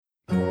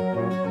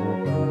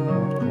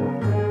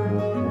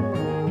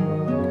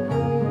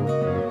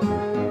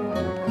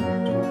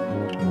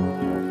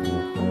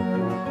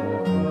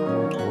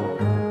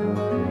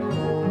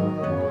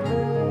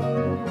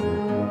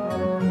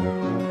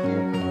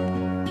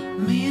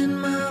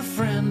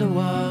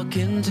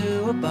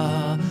a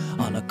bar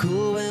on a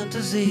cool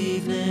winter's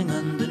evening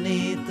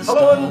underneath the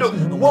Hello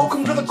stars. and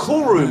welcome to the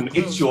Cool Room.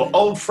 It's your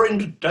old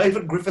friend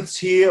David Griffiths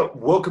here,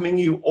 welcoming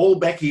you all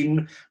back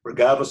in,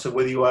 regardless of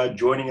whether you are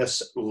joining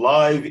us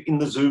live in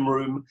the Zoom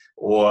room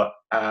or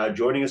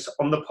joining us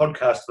on the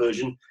podcast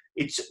version.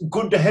 It's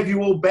good to have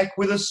you all back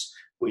with us.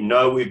 We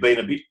know we've been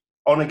a bit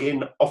on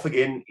again, off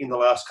again in the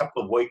last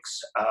couple of weeks,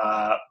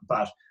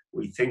 but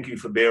we thank you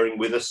for bearing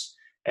with us.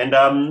 And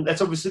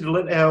that's obviously to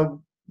let our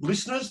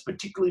listeners,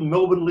 particularly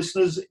Melbourne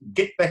listeners,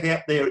 get back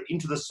out there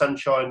into the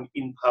sunshine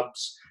in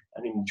pubs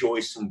and enjoy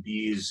some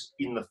beers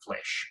in the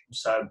flesh.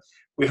 So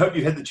we hope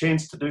you had the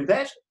chance to do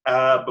that,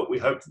 but we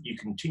hope that you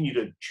continue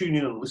to tune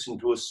in and listen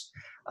to us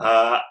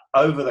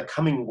over the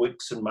coming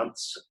weeks and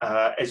months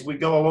as we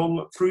go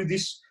along through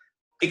this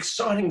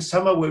exciting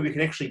summer where we can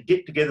actually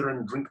get together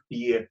and drink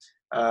beer,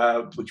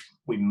 which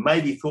we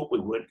maybe thought we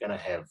weren't going to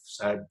have.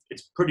 So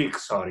it's pretty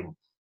exciting.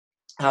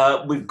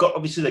 We've got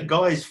obviously the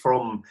guys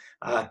from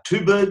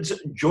Two Birds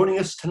joining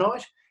us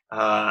tonight.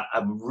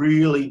 A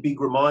really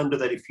big reminder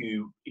that if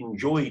you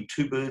enjoy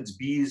Two Birds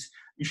beers,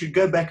 you should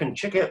go back and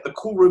check out the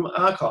Cool Room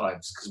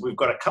archives, because we've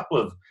got a couple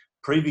of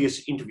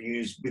previous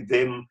interviews with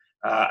them,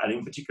 and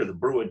in particular the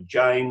brewer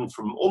Jane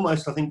from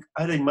almost, I think,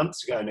 18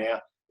 months ago now.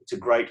 It's a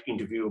great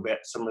interview about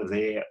some of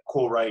their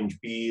core range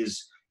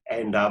beers.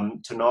 And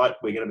tonight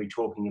we're going to be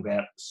talking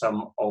about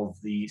some of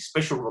the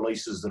special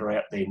releases that are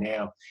out there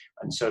now.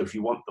 And so if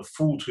you want the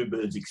full Two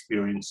Birds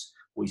experience,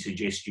 we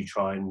suggest you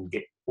try and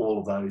get all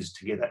of those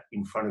together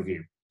in front of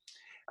you.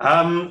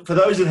 For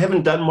those that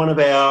haven't done one of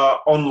our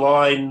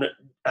online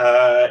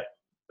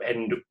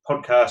and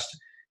podcast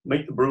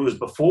Meet the Brewers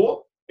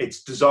before,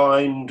 it's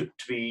designed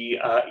to be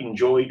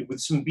enjoyed with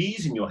some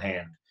beers in your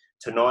hand.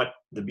 Tonight,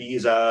 the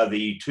beers are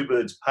the Two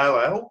Birds Pale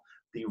Ale,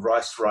 the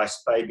Rice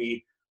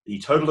Baby, the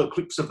Total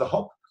Eclipse of the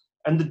Hop,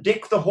 and the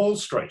Deck the Hall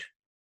Street.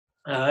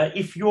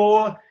 If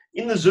you're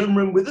in the Zoom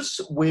room with us,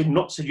 we're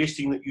not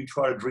suggesting that you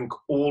try to drink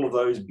all of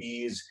those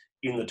beers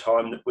in the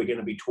time that we're going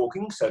to be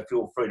talking, so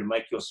feel free to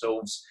make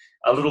yourselves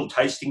a little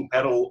tasting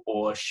paddle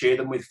or share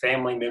them with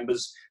family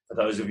members, for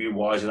those of you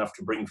wise enough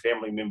to bring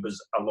family members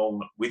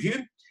along with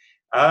you.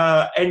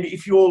 And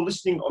if you're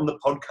listening on the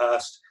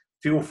podcast,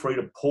 feel free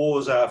to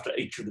pause after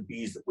each of the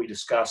beers that we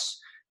discuss,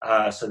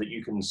 so that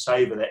you can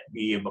savour that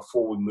beer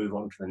before we move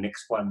on to the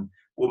next one.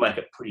 We'll make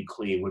it pretty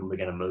clear when we're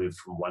going to move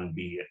from one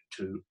beer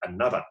to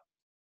another.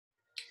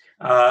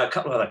 A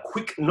couple of other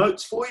quick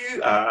notes for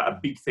you. A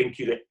big thank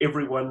you to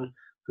everyone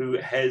who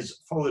has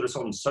followed us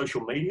on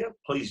social media.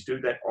 Please do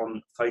that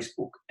on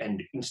Facebook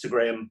and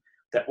Instagram.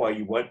 That way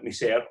you won't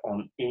miss out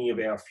on any of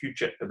our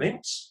future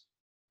events.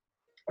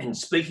 And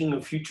speaking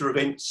of future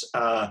events,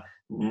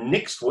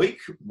 next week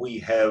we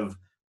have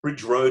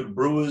Bridge Road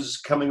Brewers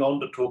coming on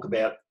to talk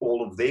about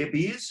all of their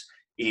beers,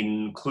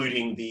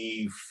 including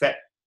the Fat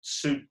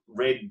Suit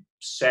Red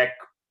Sack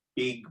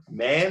Big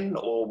Man,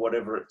 or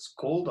whatever it's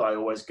called. I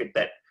always get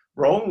that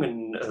wrong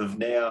and have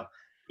now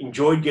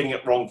enjoyed getting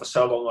it wrong for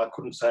so long I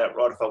couldn't say it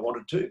right if I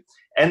wanted to.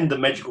 And the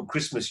Magical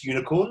Christmas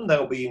Unicorn.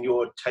 They'll be in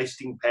your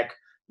tasting pack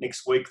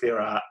next week.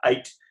 There are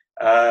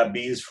 8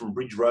 beers from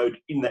Bridge Road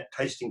in that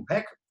tasting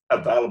pack,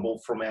 available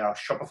from our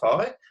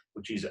Shopify,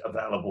 which is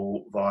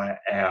available via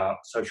our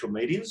social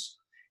medias.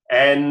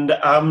 And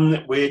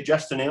we're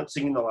just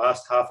announcing in the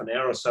last half an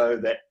hour or so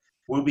that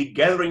we'll be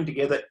gathering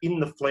together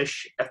in the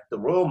flesh at the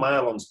Royal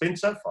Mail on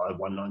Spencer,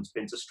 519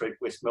 Spencer Street,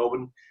 West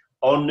Melbourne,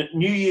 on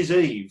New Year's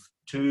Eve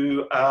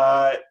to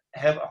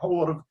have a whole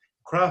lot of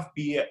craft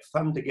beer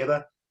fun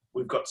together.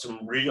 We've got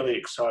some really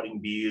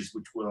exciting beers,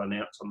 which we'll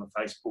announce on the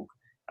Facebook.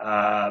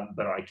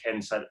 But I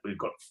can say that we've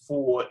got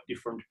 4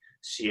 different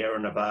Sierra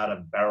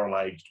Nevada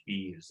barrel-aged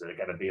beers that are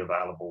going to be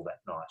available that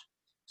night.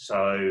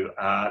 So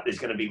there's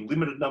going to be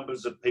limited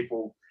numbers of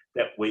people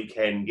that we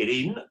can get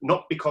in,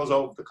 not because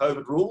of the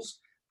COVID rules,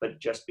 but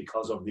just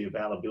because of the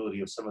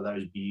availability of some of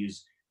those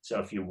beers. So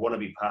if you want to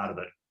be part of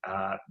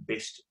it,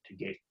 best to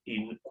get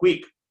in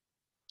quick.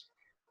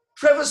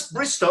 Travis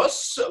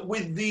Bristos,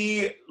 with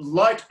the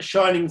light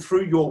shining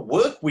through your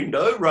work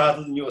window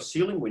rather than your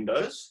ceiling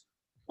windows,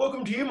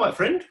 welcome to you, my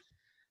friend.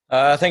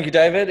 Thank you,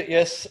 David.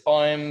 Yes,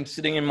 I'm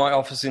sitting in my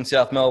office in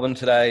South Melbourne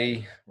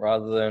today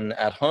rather than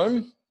at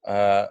home,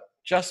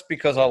 just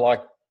because I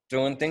like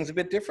doing things a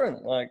bit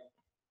different. Like,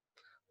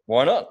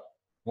 why not?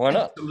 Why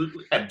not?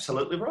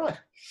 Absolutely right.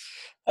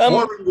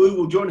 Warren Wu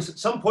will join us at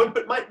some point,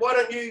 but mate, why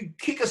don't you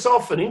kick us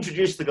off and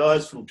introduce the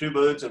guys from Two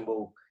Birds and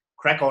we'll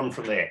crack on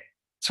from there.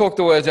 Talk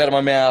the words out of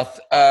my mouth.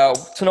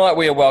 Tonight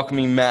we are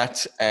welcoming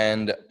Matt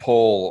and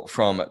Paul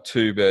from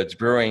Two Birds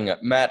Brewing.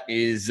 Matt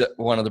is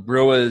one of the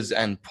brewers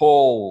and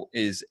Paul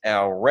is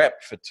our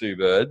rep for Two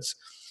Birds.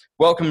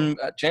 Welcome,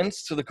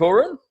 gents, to the call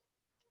room.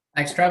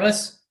 Thanks,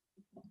 Travis.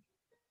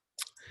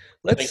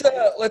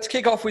 Let's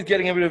kick off with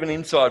getting a bit of an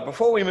insight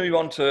before we move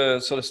on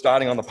to sort of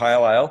starting on the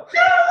pale ale.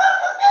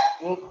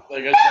 Oh,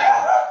 there goes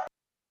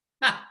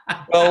my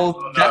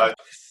Well, no.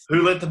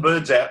 Who let the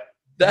birds out?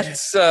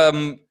 That's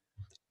awesome.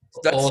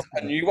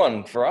 a new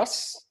one for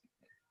us.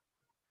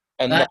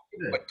 And That's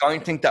I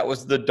don't think that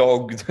was the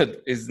dog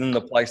that is in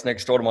the place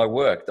next door to my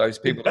work. Those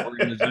people that were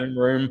in the Zoom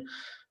room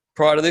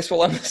prior to this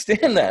will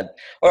understand that.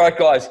 All right,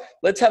 guys,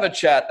 let's have a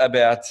chat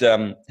about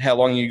how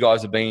long you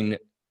guys have been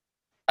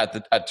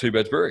at Two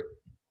Birds Brewery.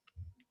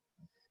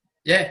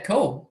 Yeah,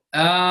 cool.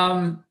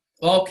 Well,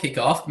 I'll kick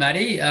off,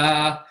 Matty.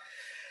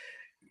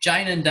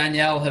 Jane and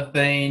Danielle have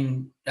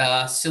been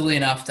silly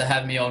enough to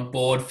have me on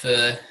board for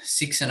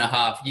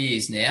 6.5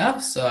 years now.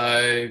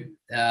 So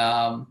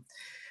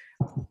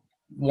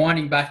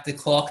winding back the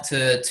clock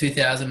to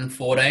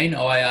 2014,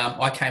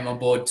 I came on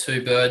board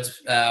Two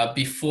Birds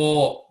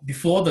before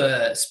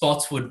the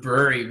Spotswood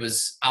Brewery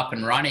was up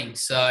and running.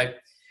 So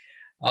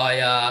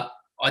I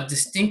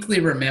distinctly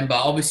remember,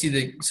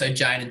 obviously, so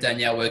Jane and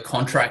Danielle were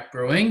contract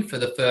brewing for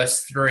the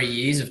first 3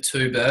 years of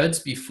Two Birds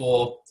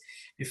before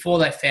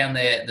they found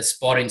the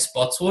spot in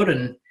Spotswood,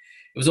 and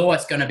it was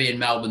always going to be in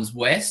Melbourne's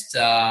West.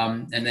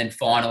 And then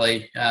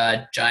finally,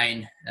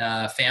 Jane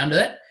found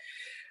it.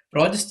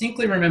 But I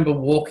distinctly remember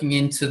walking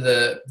into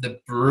the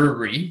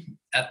brewery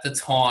at the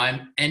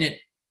time, and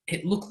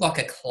it looked like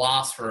a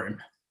classroom.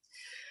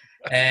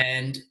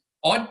 And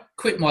I'd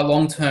quit my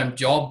long-term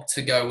job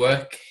to go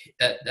work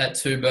at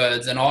Two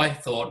Birds, and I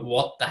thought,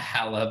 what the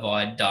hell have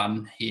I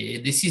done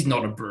here? This is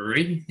not a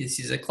brewery. This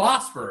is a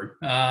classroom.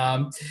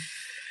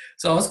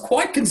 So I was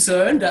quite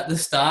concerned at the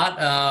start,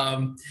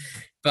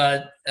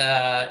 but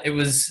it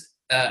was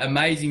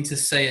amazing to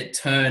see it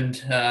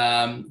turned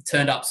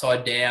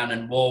upside down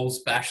and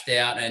walls bashed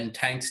out and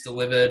tanks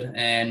delivered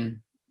and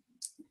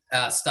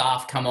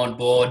staff come on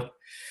board.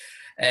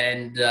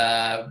 And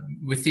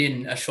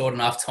within a short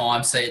enough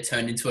time, see it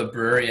turned into a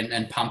brewery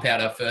and pump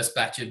out our first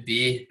batch of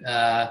beer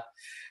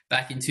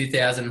back in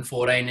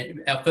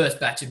 2014. Our first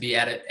batch of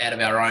beer out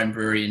of our own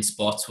brewery in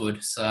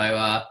Spotswood.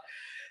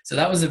 So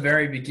that was the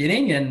very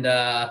beginning, and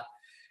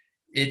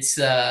it's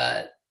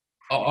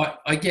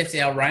I guess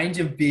our range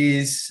of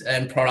beers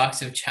and products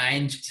have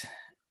changed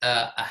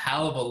a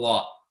hell of a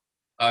lot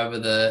over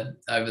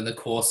the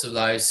course of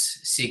those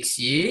 6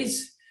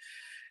 years.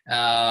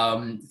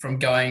 From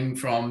going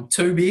from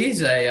two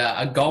beers,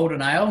 a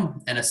golden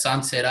ale and a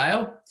sunset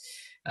ale,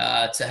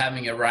 to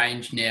having a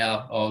range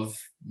now of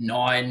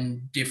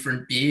 9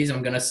 different beers,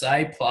 I'm going to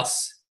say,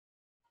 plus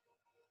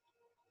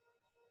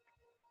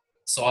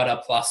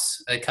cider,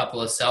 plus a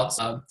couple of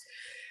seltzer.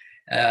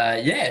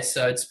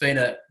 So it's been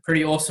a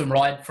pretty awesome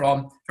ride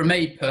for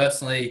me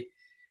personally,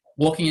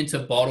 walking into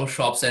bottle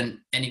shops and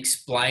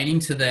explaining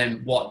to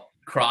them what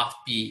craft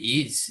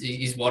beer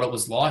is what it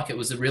was like. It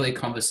was a really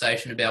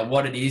conversation about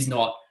what it is,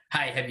 not,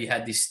 hey, have you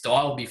had this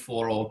style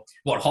before, or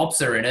what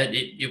hops are in it.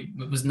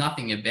 It was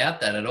nothing about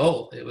that at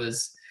all. It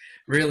was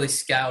really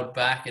scaled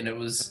back, and it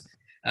was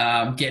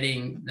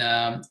getting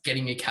a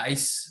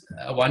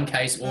one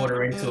case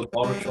order into a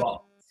bottle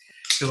shop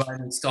who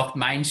only stocked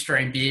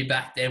mainstream beer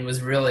back then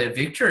was really a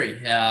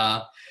victory.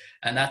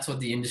 And that's what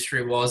the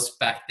industry was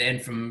back then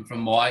from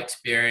my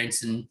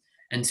experience and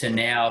to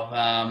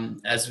now.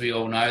 As we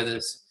all know,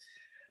 there's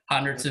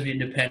hundreds of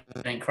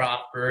independent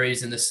craft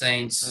breweries, and the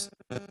scene's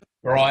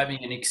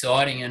thriving and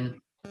exciting. And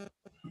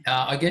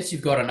I guess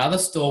you've got another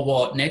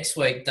stalwart next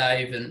week,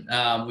 Dave,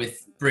 and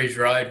with Bridge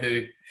Road,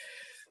 who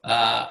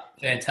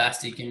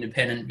fantastic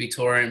independent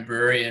Victorian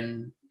brewery.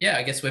 And yeah,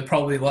 I guess we're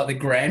probably like the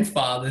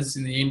grandfathers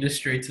in the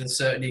industry to a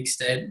certain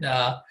extent,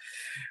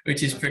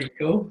 which is pretty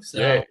cool. So,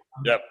 yeah,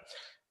 yep.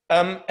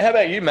 How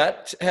about you,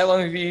 Matt? How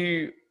long have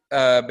you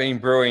been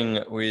brewing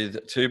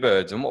with Two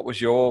Birds, and what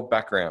was your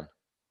background?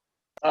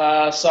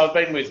 So I've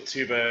been with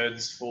Two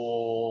Birds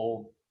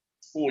for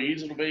 4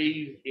 years. It'll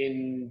be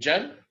in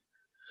Jan.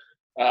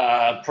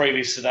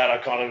 Previous to that,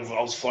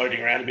 I was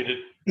floating around a bit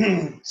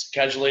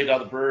casually at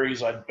other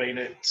breweries. I'd been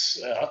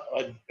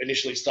I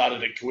initially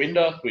started at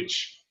Coimbra,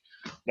 which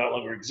no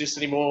longer exists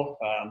anymore.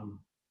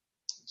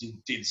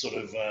 Did sort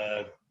of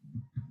a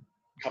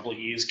couple of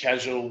years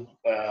casual,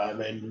 and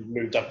then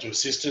moved up to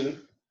assistant.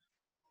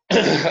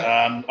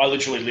 I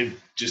literally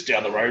lived just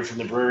down the road from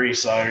the brewery,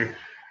 so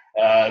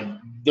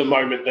the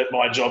moment that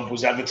my job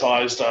was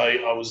advertised,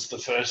 I was the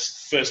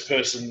first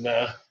person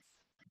to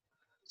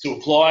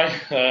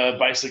apply.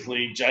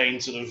 Basically, Jane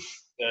sort of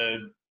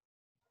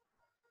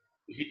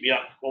hit me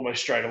up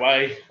almost straight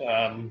away,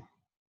 and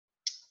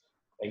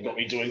got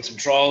me doing some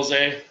trials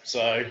there.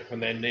 So,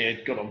 and then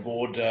got on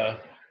board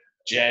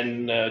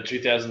Jan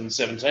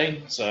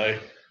 2017. So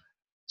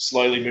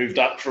slowly moved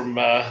up from,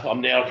 I'm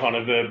now kind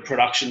of a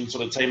production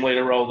sort of team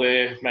leader role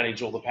there,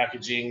 manage all the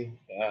packaging.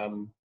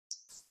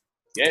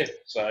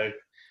 So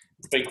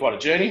it's been quite a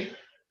journey.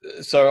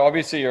 So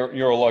obviously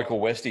you're a local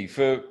Westie.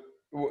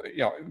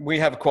 We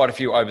have quite a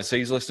few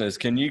overseas listeners.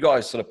 Can you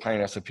guys sort of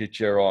paint us a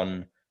picture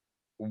on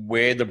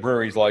where the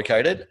brewery's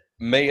located?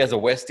 Me as a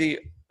Westie,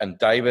 and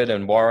David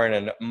and Warren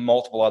and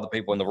multiple other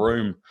people in the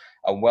room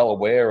are well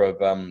aware of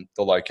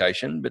the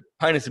location, but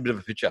paint us a bit of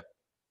a picture.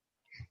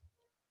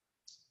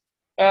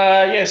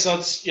 So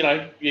it's,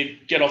 you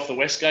get off the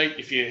Westgate.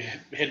 If you're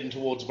heading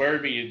towards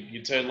Werribee,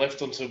 you turn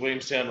left onto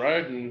Williamstown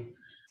Road, and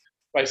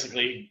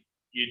basically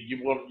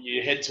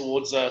you head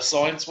towards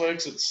Science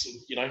Works. It's,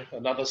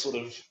 another sort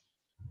of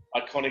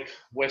iconic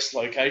west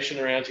location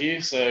around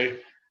here. So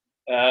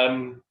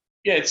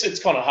it's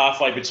kind of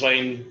halfway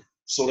between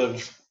sort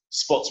of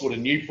Spotswood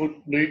and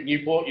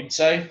Newport, you'd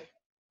say.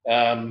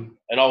 An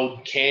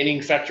old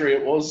canning factory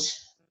it was.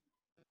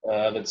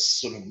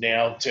 That's sort of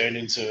now turned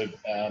into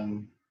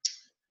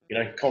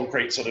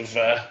concrete sort of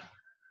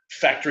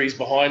factories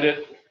behind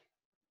it.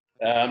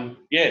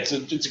 It's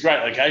a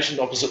great location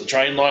opposite the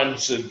train line.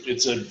 It's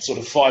a sort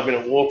of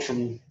 5-minute walk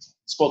from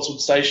Spotswood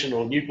Station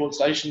or Newport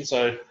Station.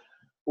 So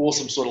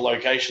awesome sort of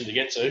location to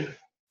get to.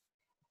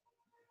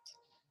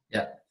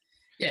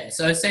 Yeah.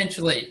 So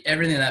essentially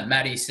everything that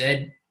Matty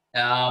said.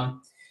 But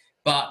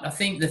I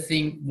think the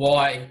thing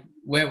where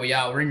we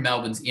are, we're in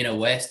Melbourne's inner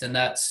west, and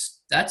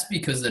that's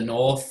because the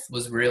north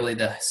was really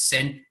the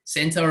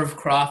centre of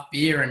craft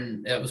beer,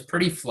 and it was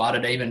pretty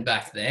flooded even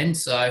back then.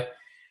 So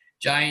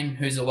Jane,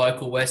 who's a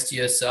local Westie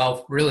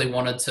herself, really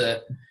wanted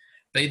to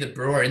be the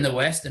brewer in the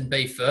West and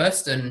be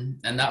first, and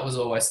that was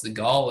always the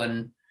goal.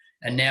 And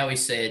now we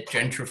see it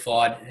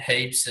gentrified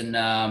heaps, and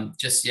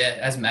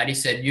as Matty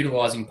said,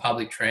 utilising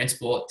public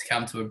transport to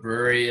come to a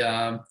brewery.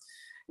 I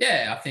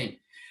think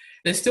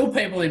there's still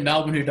people in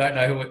Melbourne who don't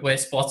know where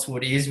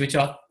Spotswood is, which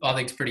I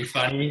think is pretty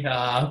funny.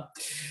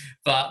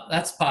 But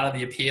that's part of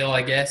the appeal,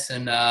 I guess.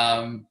 And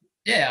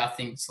I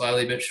think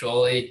slowly but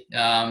surely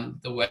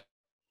the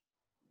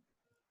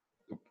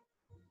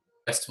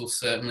West will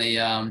certainly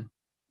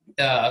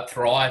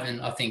thrive,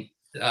 and I think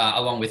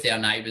along with our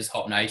neighbours,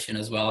 Hop Nation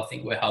as well, I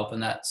think we're helping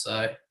that.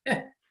 So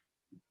yeah.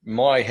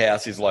 My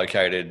house is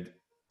located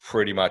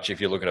pretty much, if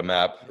you look at a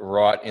map,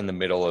 right in the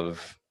middle of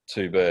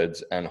Two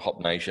Birds and Hop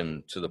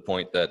Nation, to the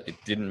point that it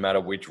didn't matter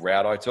which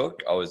route I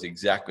took. I was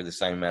exactly the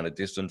same amount of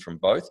distance from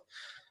both.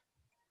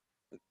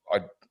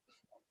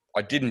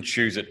 I didn't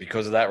choose it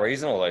because of that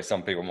reason, although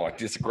some people might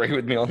disagree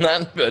with me on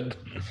that, but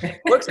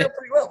works out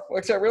pretty well.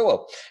 Works out real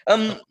well.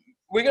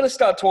 We're going to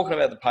start talking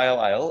about the pale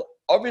ale.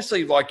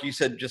 Obviously, like you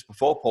said just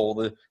before, Paul,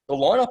 the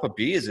lineup of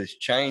beers has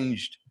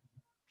changed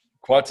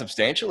quite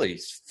substantially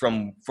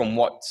from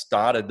what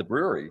started the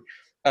brewery.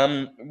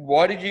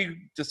 Why did you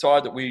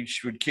decide that we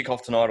should kick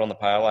off tonight on the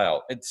pale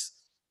ale? It's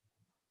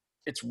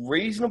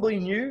reasonably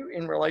new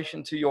in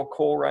relation to your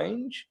core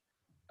range.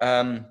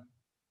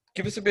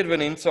 Give us a bit of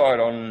an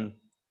insight on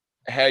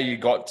how you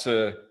got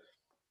to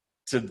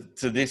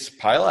this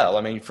pale ale.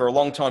 I mean, for a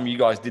long time, you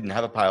guys didn't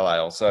have a pale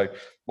ale. So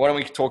why don't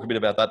we talk a bit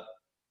about that?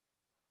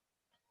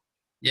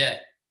 Yeah,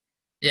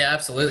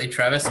 absolutely,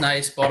 Travis. No,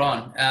 you're spot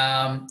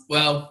on.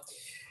 Well,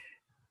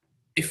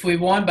 if we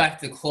wind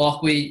back the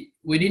clock, we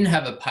didn't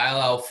have a pale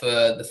ale for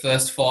the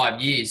first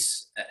 5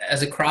 years.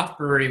 As a craft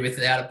brewery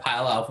without a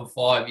pale ale for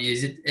 5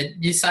 years,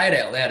 you say it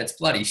out loud, it's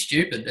bloody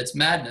stupid. It's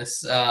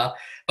madness.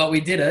 But we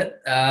did it.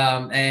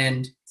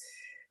 And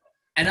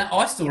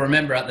I still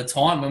remember at the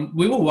time when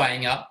we were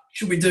weighing up,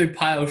 should we do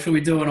pale, should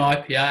we do an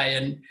IPA?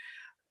 And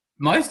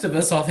most of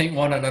us, I think,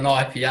 wanted an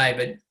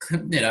IPA,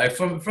 but,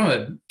 from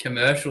a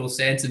commercial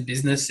sense and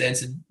business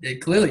sense,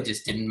 it clearly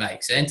just didn't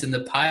make sense. And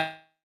the pale,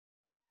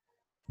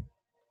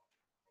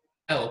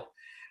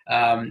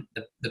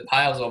 the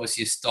pale is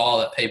obviously a style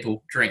that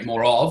people drink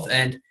more of.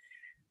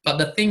 But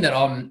the thing that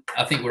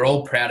I think we're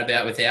all proud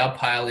about with our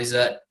pale is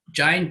that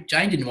Jane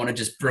didn't want to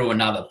just brew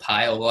another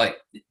pale. Like,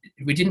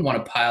 we didn't want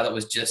a pale that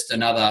was just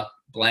another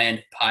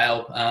bland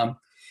pale.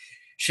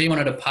 She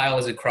wanted a pale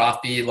as a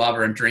craft beer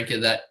lover and drinker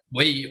that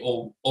we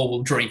all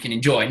will drink and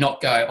enjoy,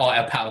 not go,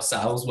 our pale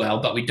sells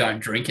well, but we don't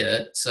drink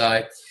it.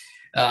 So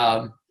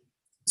our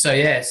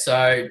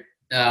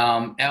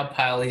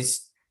pale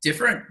is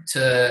different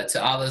to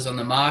others on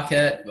the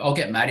market. I'll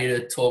get Matty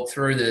to talk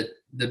through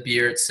the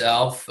beer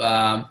itself.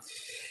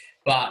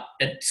 But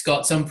it's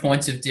got some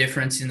points of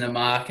difference in the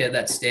market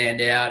that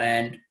stand out.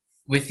 And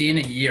within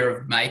a year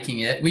of making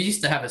it, we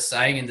used to have a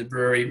saying in the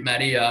brewery,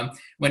 Matty,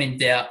 when in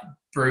doubt,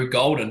 brew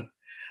golden.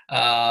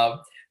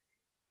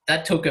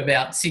 That took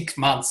about 6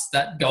 months.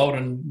 That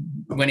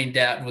golden, when in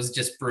doubt, was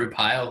just brew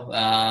pale.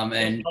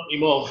 And not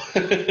anymore.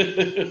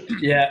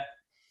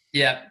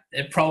 Yeah,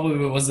 it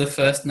probably was the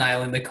first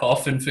nail in the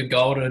coffin for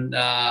golden,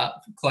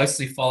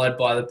 closely followed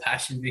by the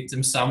Passion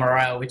Victim Summer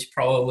Ale, which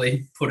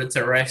probably put it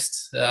to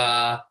rest. So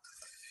I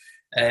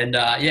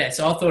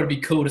thought it'd be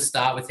cool to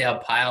start with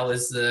our pale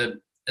as the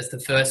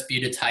first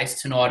beer to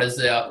taste tonight, as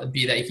a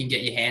beer that you can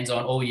get your hands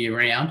on all year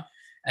round.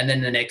 And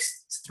then the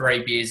next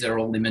 3 beers are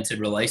all limited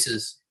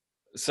releases.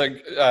 So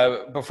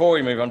before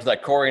we move on to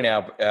that, Corey in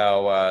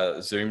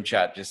our Zoom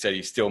chat just said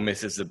he still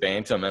misses the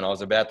Bantam, and I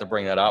was about to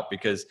bring that up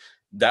because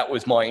that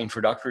was my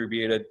introductory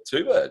beer to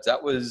Two Birds.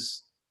 That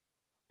was,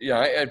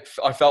 I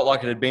felt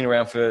like it had been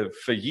around for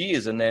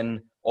years, and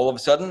then all of a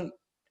sudden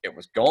it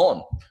was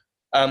gone.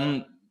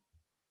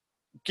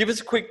 Give us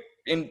a quick,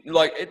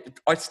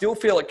 I still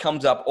feel it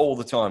comes up all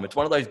the time. It's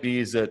one of those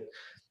beers that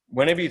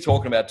whenever you're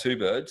talking about Two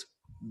Birds,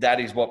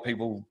 that is what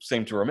people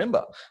seem to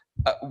remember.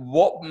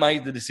 What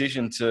made the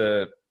decision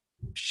to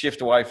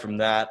shift away from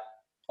that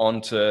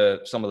onto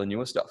some of the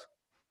newer stuff?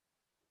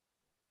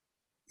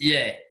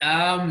 Yeah,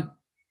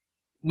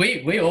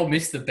 we all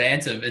miss the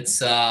Bantam.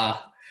 It's I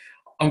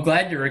I'm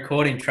glad you're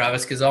recording,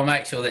 Travis, because I'll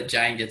make sure that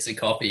Jane gets a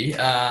copy.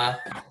 I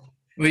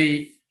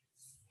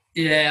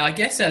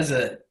guess as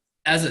a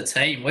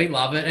team, we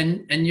love it,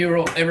 and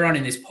everyone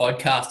in this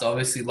podcast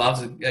obviously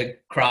loves a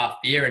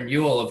craft beer, and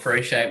you all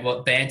appreciate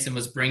what Bantam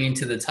was bringing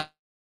to the table.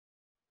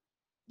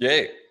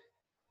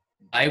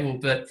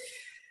 But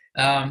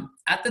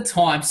at the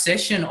time,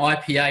 session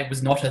IPA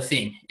was not a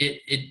thing.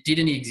 It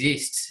didn't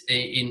exist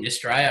in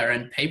Australia,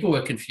 and people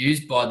were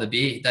confused by the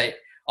beer.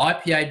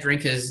 IPA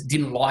drinkers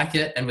didn't like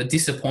it and were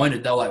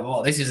disappointed. They were like,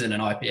 "Well, this isn't an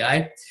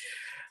IPA,"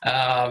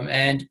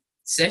 and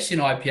session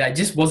IPA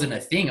just wasn't a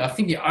thing. I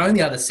think the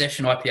only other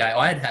session IPA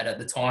I had at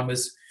the time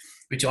was,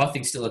 which I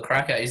think still a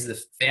cracker, is the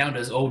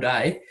Founders All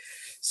Day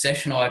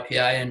session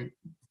IPA,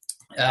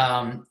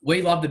 and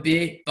we loved the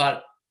beer,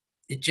 but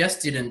it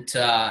just didn't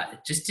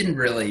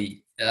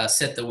really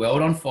set the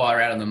world on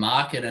fire out on the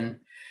market, and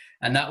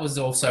that was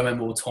also when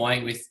we were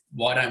toying with,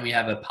 why don't we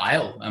have a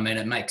pale? I mean,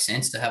 it makes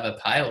sense to have a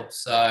pale.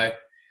 So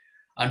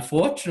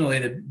unfortunately,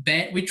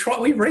 we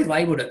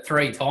relabeled it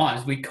 3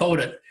 times. We called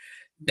it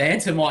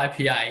Bantam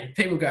IPA.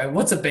 People go,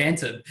 "What's a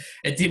Bantam?"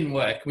 It didn't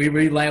work. We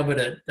relabeled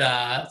it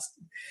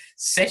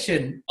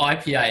Session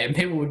IPA, and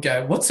people would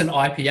go, "What's an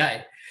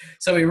IPA?"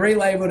 So we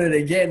relabeled it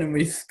again, and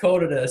we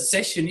called it a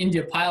Session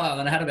India Pale Ale,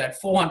 and it had about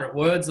 400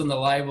 words on the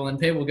label, and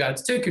people go,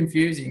 "It's too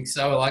confusing."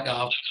 So we're like,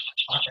 "Oh,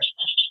 fuck it."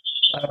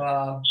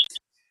 So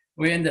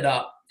we ended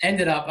up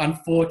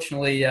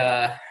unfortunately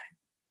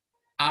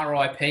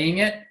RIPing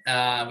it.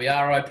 We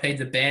RIP'd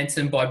the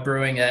Bantam by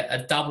brewing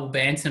a double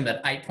Bantam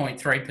at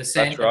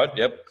 8.3%. That's right,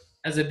 yep.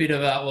 As a bit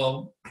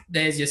of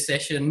there's your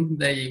session,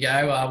 there you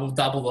go. We'll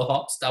double the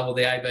hops, double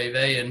the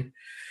ABV, and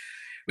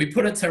we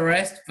put it to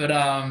rest. But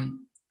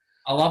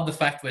I love the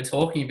fact we're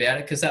talking about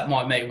it, because that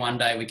might mean one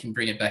day we can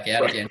bring it back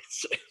out again.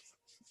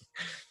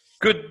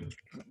 Good.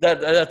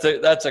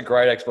 That's a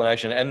great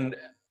explanation. And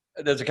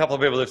there's a couple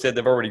of people that have said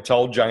they've already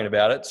told Jane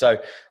about it.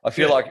 So I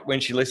feel like when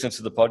she listens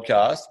to the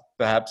podcast,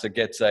 perhaps it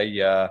gets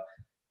her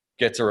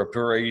a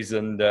peruse,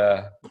 and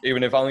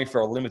even if only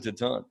for a limited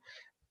time.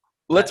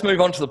 Let's move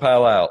on to the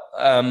pale ale.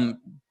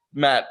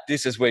 Matt,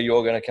 this is where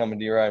you're going to come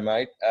into your own,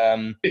 mate.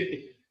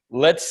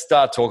 Let's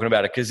start talking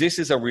about it, because this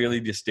is a really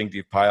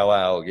distinctive pale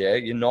ale. Yeah,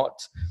 you're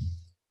not.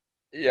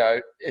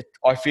 I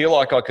feel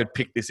like I could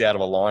pick this out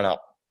of a lineup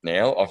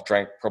now. I've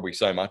drank probably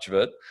so much of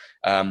it,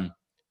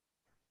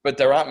 but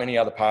there aren't many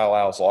other pale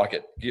ales like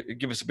it.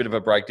 Give us a bit of a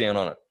breakdown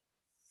on it.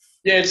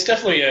 Yeah, it's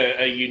definitely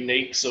a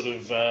unique sort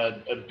of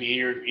a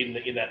beer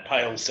in that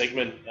pale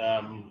segment.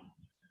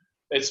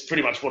 It's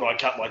pretty much what I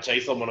cut my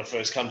teeth on when I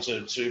first come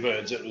to Two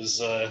Birds. It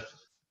was, I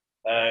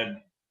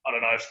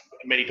don't know if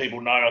many people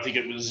know, I think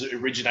it was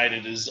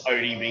originated as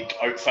Odie Mick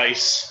Oat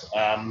Face,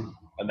 and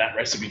that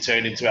recipe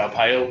turned into our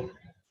pale.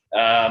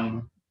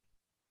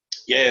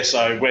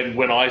 So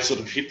when I sort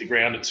of hit the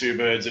ground at Two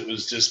Birds, it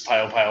was just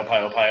pale.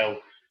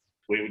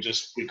 We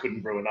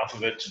couldn't brew enough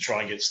of it to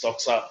try and get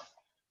stocks up.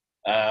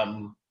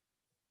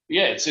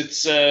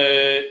 It's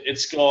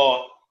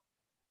got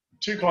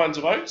 2 kinds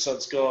of oats. So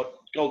it's got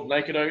golden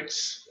naked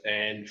oats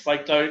and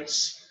flaked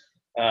oats,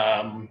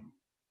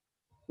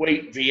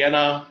 wheat,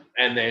 Vienna,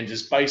 and then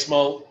just base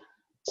malt.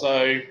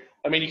 So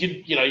I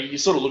mean, you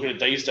sort of look at it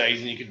these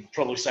days, and you could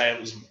probably say it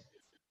was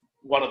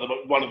one of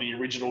the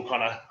original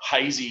kind of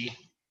hazy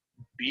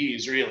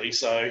beers, really.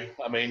 So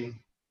I mean,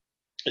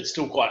 it's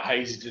still quite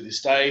hazy to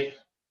this day.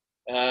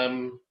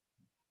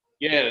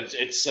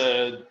 It's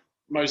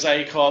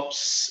Mosaic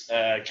hops,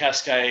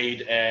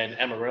 Cascade, and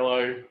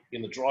Amarillo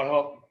in the dry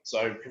hop.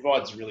 So it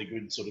provides a really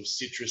good sort of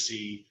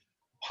citrusy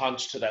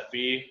punch to that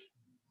beer.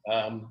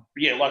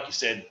 Like you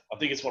said, I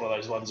think it's one of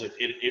those ones that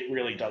it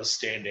really does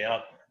stand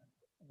out.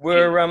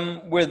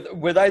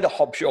 Were they the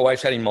hops you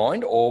always had in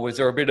mind, or was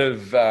there a bit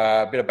of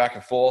back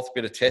and forth, a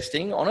bit of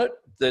testing on it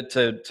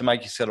to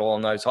make you settle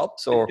on those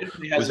hops, or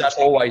was that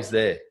always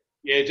there?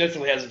 Yeah, it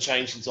definitely hasn't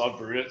changed since I've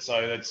brewed it. So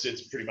it's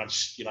pretty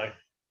much, I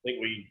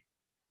think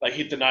they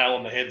hit the nail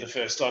on the head the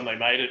first time they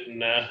made it, and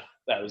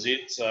that was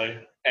it. So,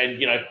 and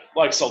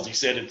like Salty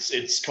said,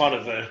 it's kind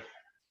of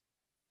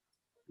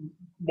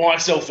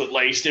myself at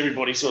least,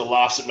 everybody sort of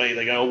laughs at me.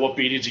 They go, "Oh, what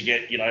beer did you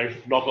get?"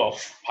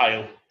 Knockoff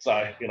pale.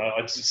 So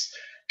it's just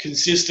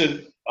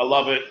consistent. I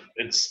love it.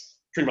 It's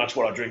pretty much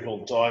what I drink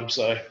all the time.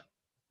 So.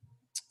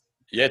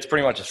 Yeah, it's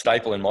pretty much a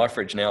staple in my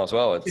fridge now as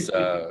well. It's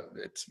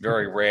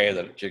very rare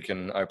that you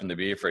can open the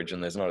beer fridge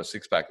and there's not a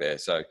 6-pack there.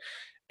 So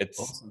it's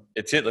awesome.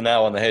 It's hit the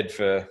nail on the head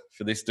for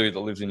this dude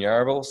that lives in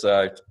Yarraville.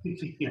 So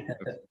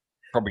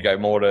probably go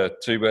more to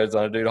Two Birds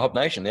than I do to Hop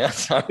Nation now.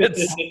 So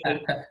it's you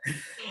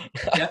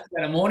have to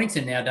go to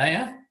Mornington now, don't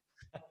you?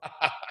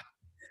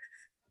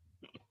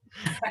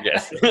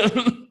 Yes.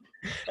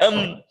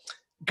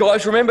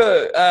 Guys,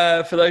 remember,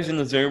 for those in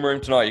the Zoom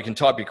room tonight, you can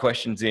type your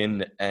questions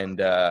in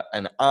and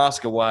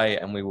ask away,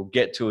 and we will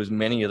get to as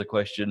many of the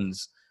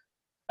questions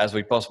as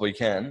we possibly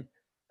can.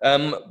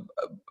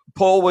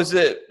 Paul, was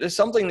there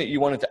something that you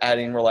wanted to add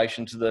in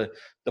relation to the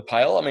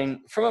pale? I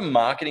mean, from a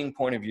marketing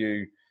point of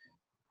view,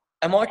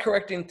 am I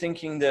correct in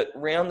thinking that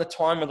around the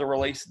time of the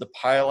release of the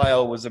pale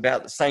ale was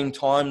about the same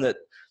time that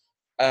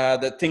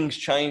that things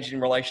changed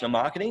in relation to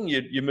marketing?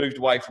 You moved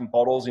away from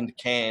bottles into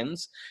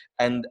cans,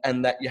 and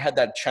that you had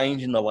that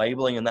change in the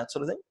labeling and that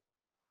sort of thing?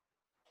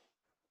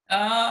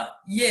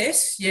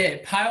 Yes, yeah.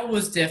 Pale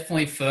was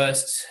definitely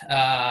first.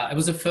 It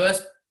was the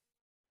first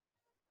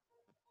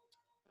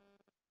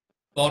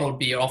bottled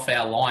beer off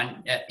our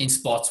line in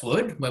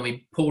Spotswood when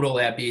we pulled all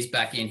our beers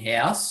back in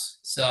house.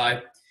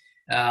 So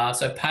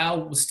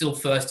Pale was still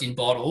first in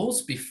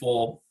bottles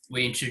before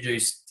we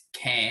introduced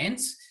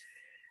cans.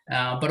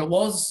 But it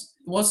was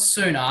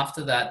soon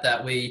after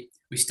that we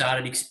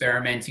started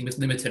experimenting with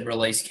limited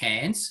release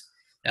cans.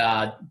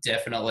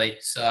 Definitely.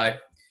 So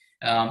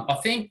I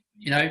think,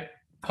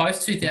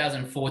 post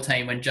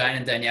 2014, when Jane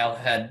and Danielle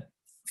had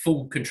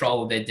full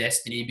control of their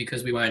destiny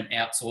because we weren't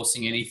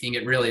outsourcing anything,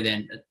 it really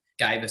then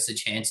gave us a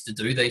chance to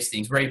do these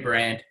things,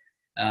 rebrand,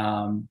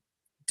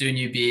 do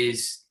new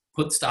beers,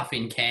 put stuff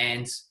in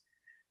cans,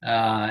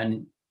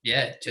 and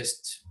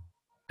just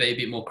be a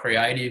bit more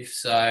creative.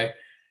 So,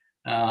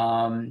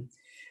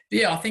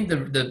 I think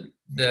the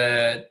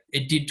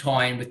it did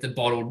tie in with the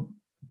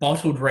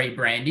bottled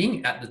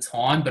rebranding at the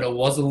time, but it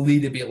was a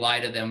little bit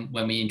later than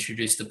when we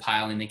introduced the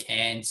Pale in the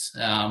cans.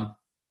 But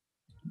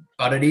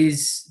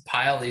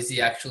Pale is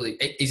actually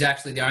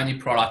the only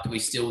product we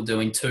still do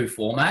in two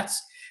formats.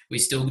 We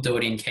still do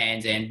it in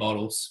cans and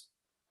bottles.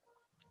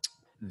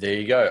 There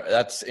you go.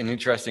 That's an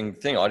interesting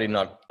thing. I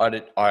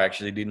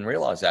actually didn't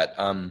realize that.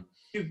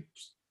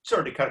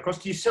 Sorry to cut across.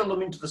 Do you sell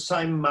them into the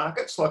same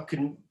markets? Like,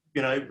 are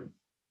there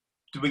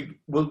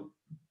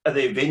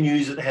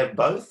venues that have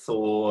both,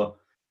 or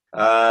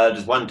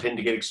does one tend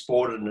to get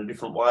exported in a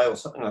different way, or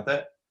something like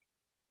that?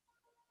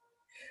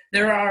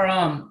 There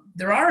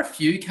are a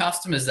few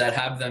customers that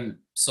have them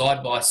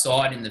side by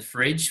side in the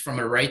fridge from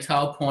a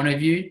retail point of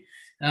view.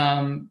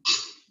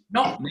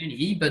 Not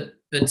many, but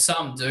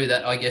some do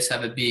that. I guess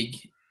have a big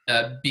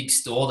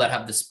store that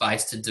have the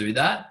space to do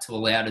that, to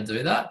allow to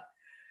do that.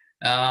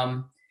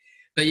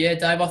 But yeah,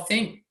 Dave, I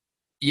think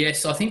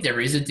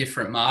there is a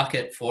different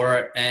market for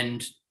it,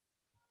 and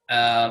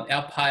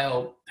our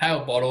pale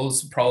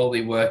bottles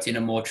probably worked in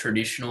a more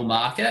traditional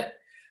market,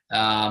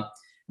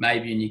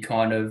 maybe in your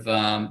kind of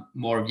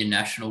more of your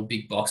national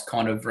big box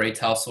kind of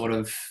retail sort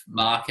of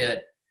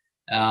market,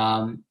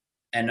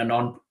 and an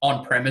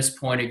on-premise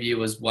point of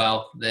view as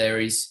well. There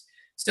is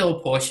still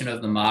a portion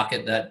of the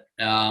market that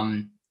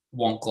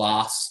want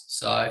glass.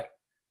 So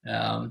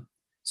for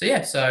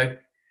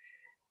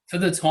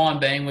the time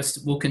being,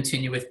 we'll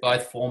continue with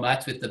both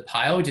formats with the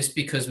Pale, just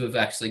because we've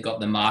actually got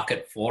the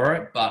market for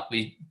it. But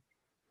we're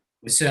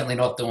certainly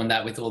not doing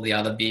that with all the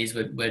other beers.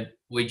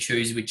 We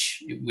choose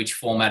which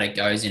format it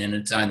goes in, and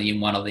it's only in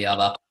one or the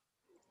other.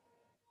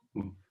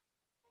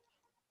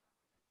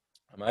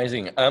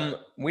 Amazing.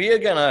 We are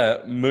going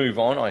to move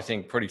on, I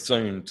think, pretty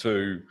soon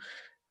to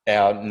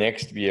our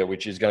next beer,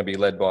 which is going to be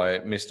led by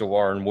Mr.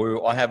 Warren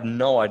Wu. I have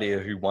no idea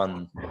who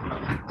won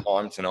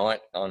time tonight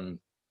on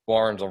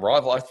Warren's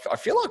arrival. I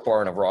feel like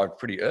Warren arrived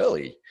pretty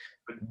early,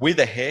 with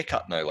a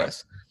haircut, no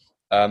less.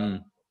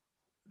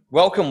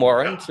 Welcome,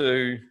 Warren,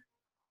 to...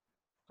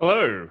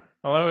 Hello,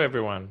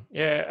 everyone.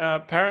 Yeah,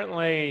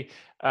 apparently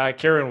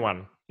Kieran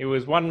won. He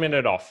was 1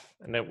 minute off,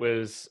 and it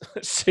was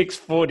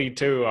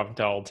 6:42. I'm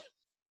told.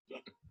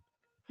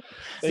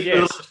 It's the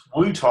earliest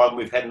Wu time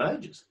we've had in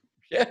ages.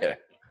 Yeah.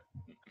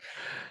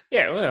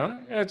 Yeah, well,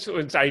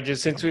 it's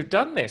ages since we've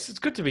done this. It's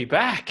good to be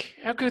back.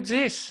 How good's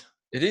this?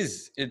 It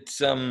is. It's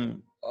How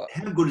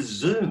good is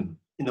Zoom,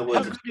 in the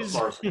words of Scott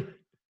Morrison?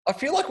 I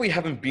feel like we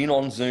haven't been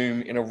on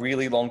Zoom in a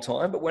really long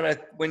time, but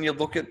when you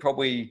look at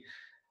probably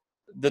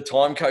the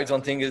time codes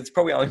on things, it's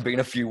probably only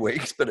been a few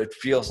weeks, but it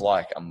feels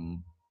like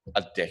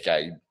a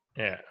decade.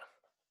 Yeah.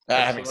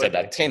 Having said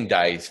that, 10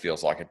 days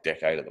feels like a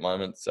decade at the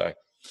moment. So,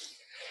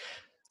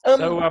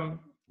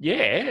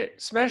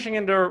 smashing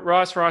into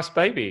Rice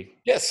Baby.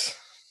 Yes.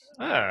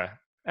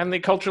 And the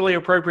culturally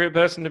appropriate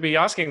person to be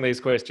asking these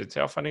questions.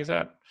 How funny is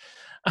that?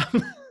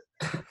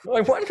 I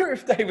wonder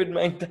if David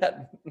made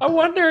that. I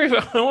wonder if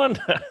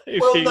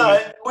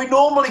we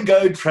normally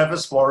go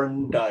Travis,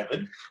 Warren,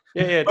 David.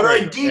 Yeah,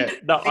 but true.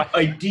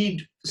 I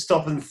did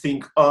stop and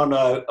think, oh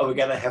no, are we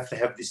going to have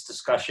this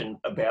discussion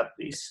about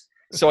this?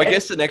 So I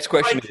guess the next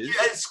question is...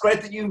 It's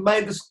great that you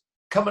made us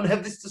come and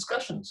have this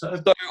discussion.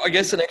 So I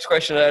guess the next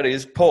question to that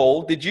is,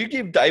 Paul, did you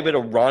give David a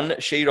run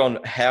sheet on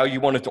how you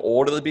wanted to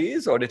order the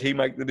beers, or did he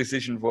make the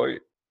decision for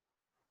you?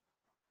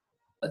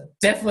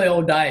 Definitely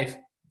all Dave.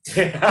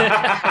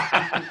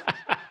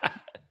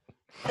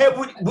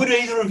 Would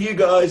either of you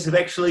guys have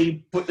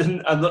actually put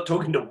in, I'm not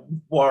talking to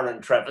Warren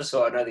and Travis,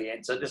 so I know the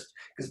answer, just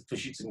because for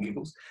shits and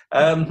giggles.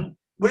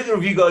 Would either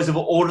of you guys have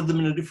ordered them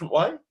in a different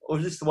way, or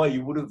is this the way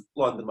you would have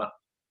lined them up?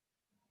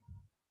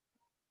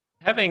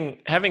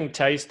 Having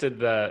tasted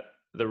the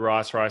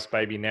Rice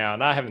Baby now,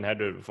 and I haven't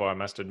had it before, I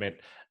must admit,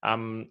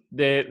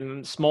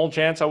 there's small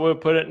chance I would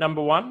have put it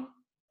number one.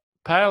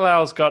 Pale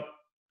Ale's got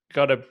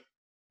a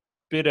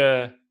bit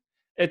of...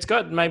 It's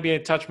got maybe a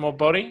touch more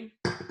body,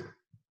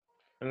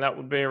 and that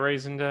would be a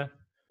reason to...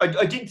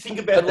 I did think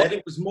about that.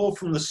 It was more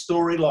from the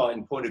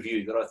storyline point of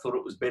view that I thought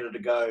it was better to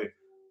go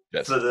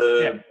Yes. for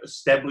the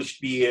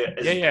established beer.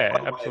 As Yeah,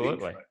 by way of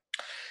absolutely. intro.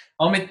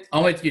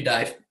 I'm with you,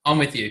 Dave. I'm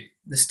with you.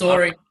 The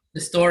story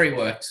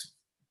works.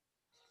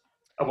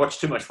 I watch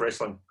too much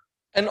wrestling.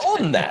 And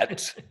on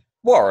that,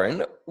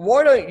 Warren,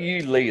 why don't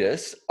you lead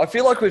us? I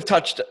feel like we've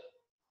touched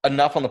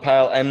enough on the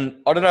pale,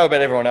 and I don't know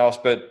about everyone else,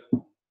 but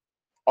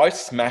I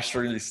smashed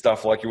through this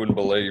stuff like you wouldn't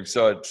believe.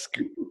 So it's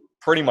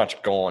pretty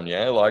much gone,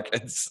 yeah? Like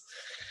it's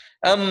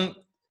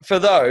for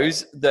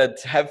those that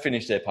have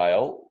finished their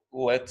pale,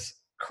 let's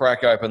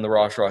crack open the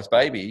rice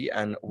baby,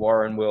 and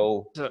Warren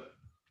will take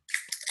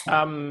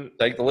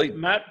the lead.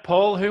 Matt,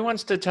 Paul, who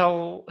wants to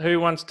tell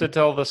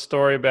the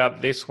story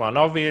about this one?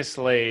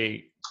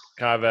 Obviously,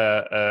 kind of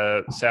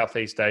a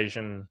Southeast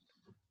Asian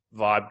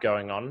vibe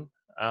going on.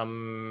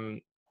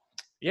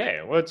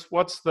 Yeah,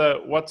 what's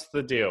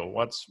the deal?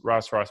 What's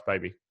rice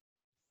baby?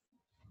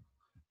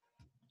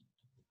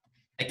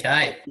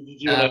 Okay.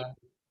 You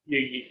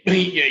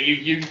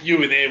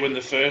were there when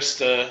the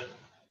first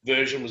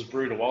version was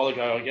brewed a while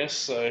ago, I guess.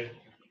 So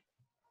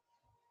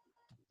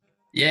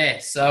Yeah.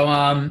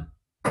 So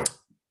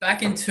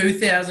back in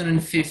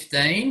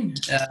 2015,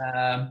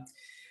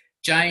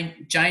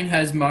 Jane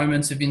has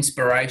moments of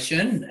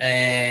inspiration,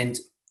 and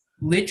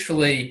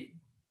literally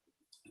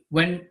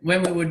when we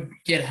would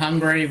get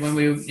hungry, when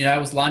it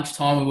was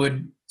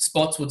lunchtime,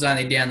 Spotswood's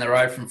only down the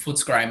road from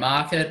Footscray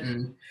Market,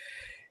 and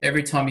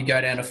every time you go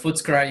down to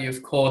Footscray, you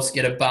of course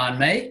get a banh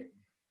mi,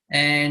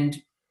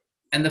 and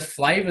the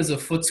flavours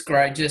of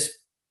Footscray just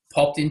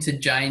popped into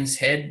Jane's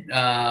head,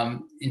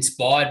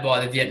 inspired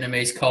by the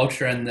Vietnamese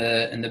culture and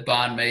the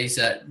banh mi's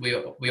that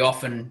we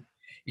often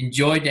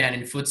enjoy down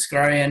in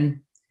Footscray.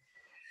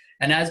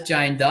 And as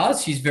Jane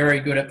does, she's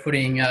very good at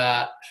putting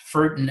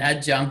fruit and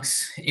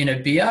adjuncts in a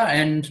beer.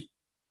 And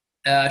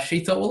she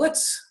thought, well,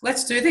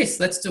 let's do this.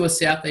 Let's do a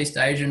Southeast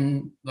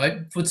Asian,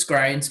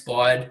 Footscray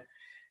inspired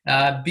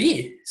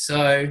beer.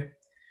 So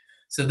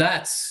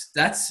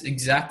that's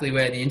exactly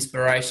where the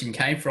inspiration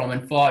came from.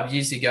 And 5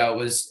 years ago, it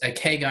was a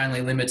keg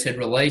only limited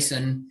release,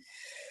 and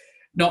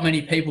not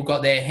many people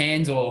got their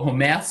hands or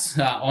mouths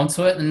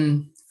onto it.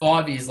 And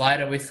 5 years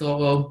later, we thought,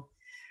 well,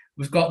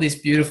 we've got this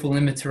beautiful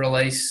limited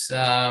release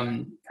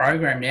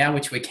program now,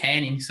 which we're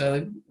canning.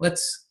 So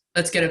let's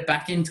get it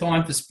back in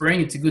time for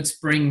spring. It's a good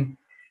spring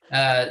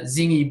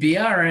zingy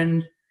beer,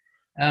 and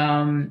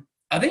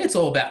I think it's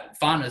all about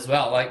fun as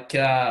well.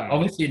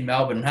 Obviously in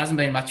Melbourne, it hasn't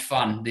been much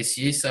fun this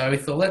year, so we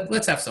thought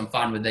let's have some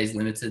fun with these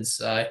limiteds.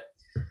 So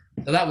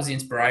that was the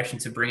inspiration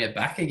to bring it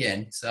back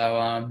again.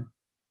 So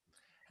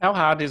how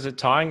hard is it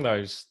tying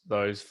those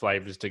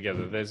flavors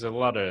together? There's a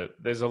lot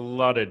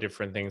of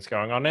different things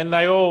going on, and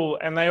they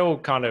all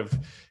kind of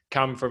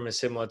come from a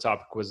similar type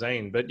of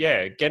cuisine. But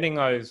yeah, getting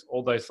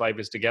all those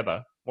flavors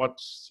together. What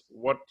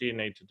do you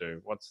need to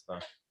do?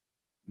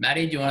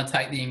 Maddie, do you want to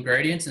take the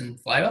ingredients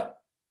and flavor?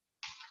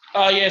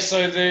 yeah.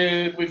 So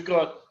we've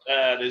got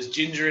there's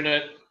ginger in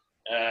it,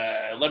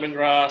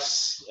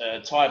 lemongrass,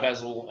 Thai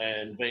basil,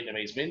 and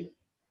Vietnamese mint.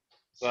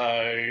 So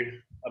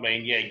I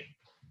mean, yeah.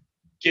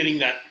 Getting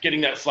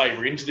that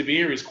flavour into the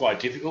beer is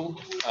quite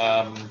difficult.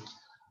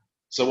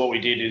 So what we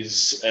did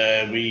is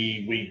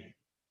we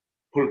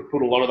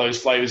put a lot of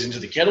those flavours into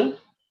the kettle,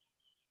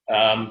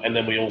 and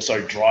then we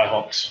also dry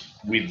hopped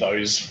with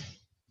those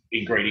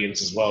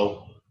ingredients as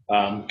well.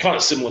 Kind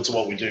of similar to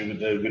what we do with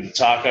the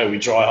taco. We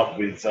dry hop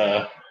with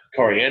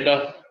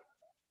coriander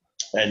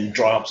and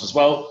dry hops as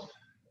well.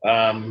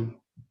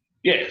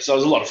 Yeah, so it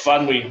was a lot of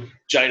fun.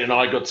 Jane and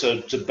I got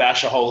to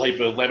bash a whole heap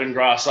of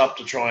lemongrass up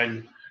to try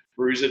and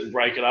bruise it and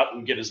break it up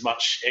and get as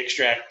much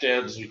extract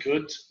out as we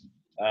could.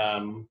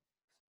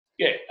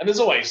 Yeah, and there's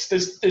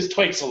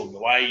tweaks along the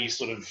way. You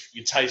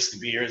taste the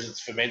beer as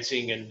it's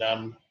fermenting, and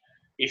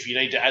if you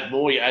need to add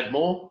more, you add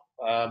more.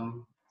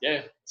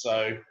 Yeah, so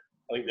I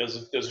think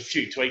there's a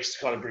few tweaks to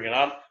kind of bring it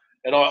up,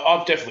 and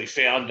I've definitely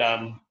found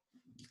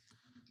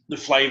the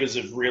flavors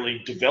have really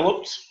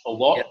developed a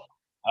lot. Yep.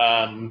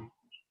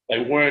 They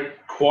weren't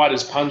quite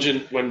as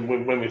pungent when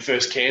we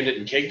first canned it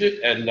and kegged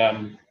it, and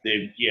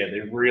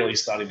they're really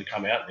starting to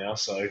come out now.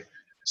 So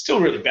still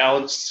really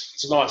balanced.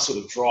 It's a nice sort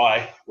of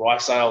dry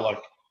rice ale, like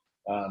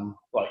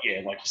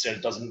you said,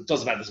 it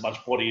doesn't have as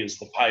much body as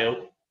the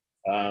pale.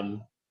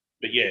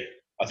 But yeah,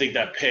 I think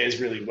that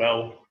pairs really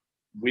well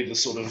with the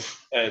sort of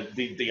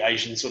the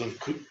Asian sort of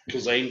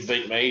cuisine,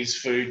 Vietnamese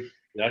food.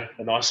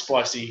 A nice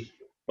spicy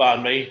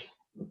banh mi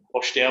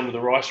washed down with a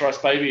rice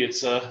baby.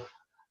 It's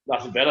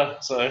nothing better.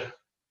 So.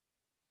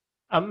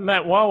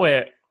 Matt, while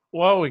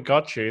we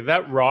got you,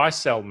 that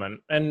rice element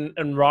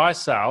and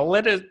rice ale,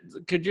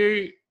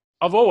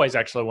 I've always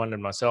actually wondered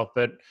myself,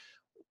 but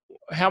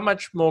how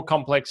much more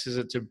complex is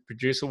it to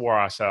produce a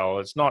rice ale?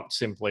 It's not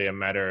simply a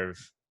matter of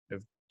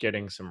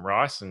getting some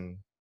rice and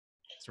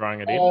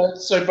throwing it in.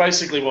 So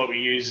basically what we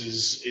use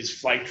is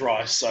flaked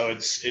rice. So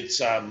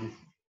it's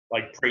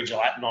like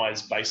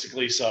pre-gelatinized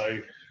basically. So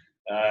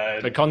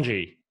the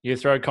congee. You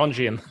throw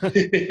congee in.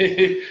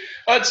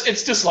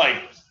 It's just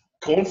like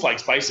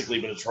cornflakes basically,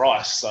 but it's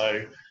rice.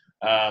 So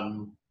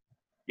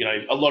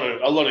a lot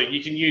of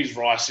you can use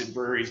rice in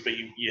breweries, but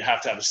you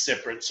have to have a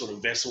separate sort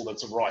of vessel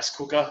that's a rice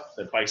cooker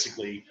that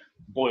basically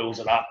boils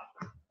it up,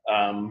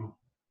 and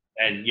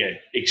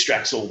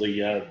extracts all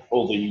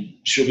the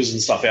sugars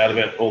and stuff out of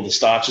it, all the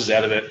starches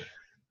out of it.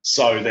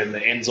 So then the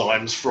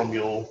enzymes from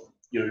your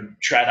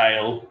trad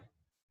ale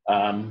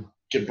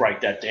can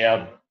break that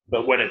down.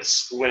 But when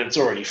it's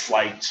already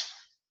flaked,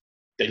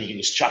 then you can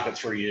just chuck it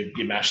through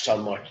your mash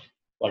tun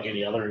like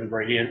any other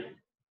ingredient.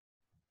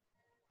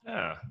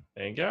 Ah,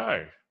 there you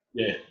go.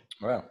 Yeah.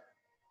 Wow.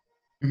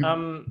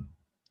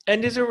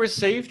 And is it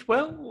received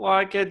well?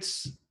 Like it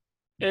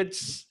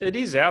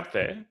is out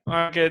there.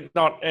 Like it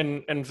not,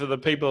 and for the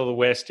people of the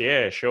West,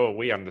 yeah, sure,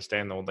 we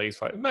understand all these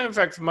flavors. In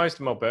fact, for most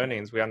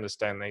Melburnians, we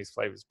understand these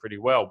flavors pretty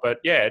well. But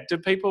yeah, do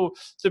people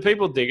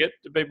dig it?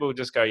 Do people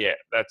just go, yeah,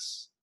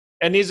 that's?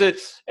 And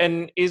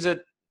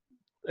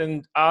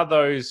are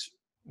those,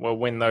 well,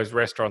 when those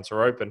restaurants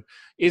are open,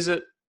 is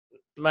it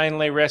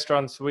mainly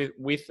restaurants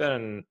with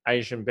an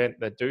Asian bent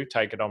that do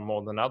take it on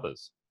more than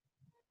others?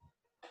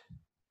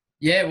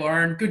 Yeah,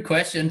 Warren, good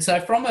question. So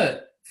from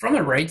a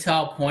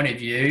retail point of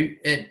view,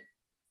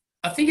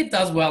 I think it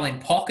does well in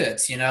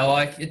pockets.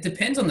 Like it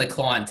depends on the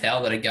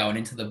clientele that are going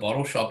into the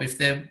bottle shop. If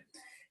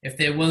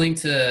they're willing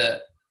to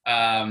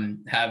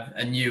have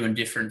a new and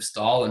different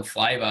style and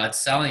flavour, it's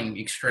selling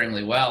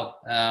extremely well.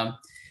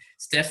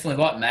 It's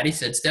definitely, like Matty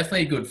said, it's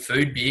definitely a good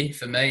food beer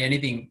for me.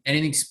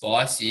 Anything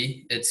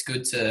spicy, it's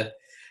good to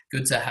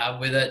have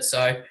with it.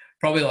 So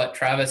probably like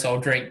Travis, I'll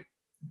drink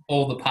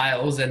all the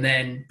pails,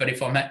 but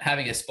if I'm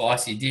having a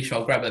spicy dish,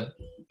 I'll grab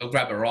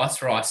a rice.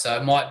 So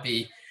it might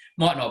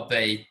not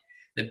be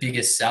the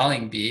biggest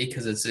selling beer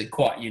because it's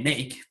quite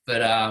unique, but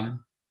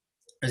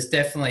there's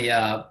definitely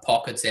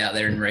pockets out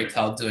there in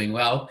retail doing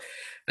well.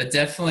 But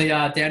definitely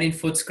down in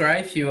Footscray,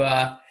 if you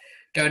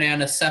go down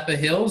to Sapper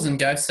Hills and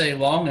go see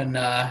Long and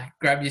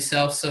grab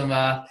yourself some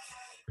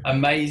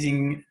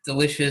amazing,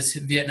 delicious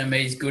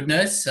Vietnamese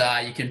goodness,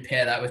 you can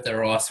pair that with the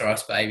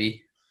rice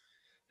baby.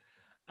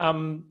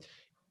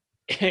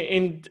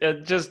 In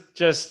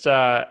just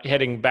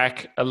heading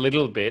back a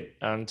little bit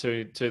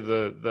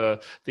to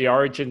the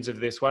origins of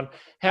this one,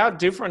 how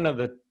different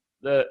are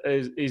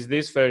is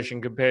this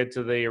version compared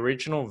to the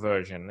original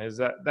version?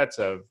 That's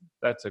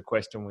a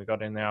question we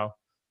got in our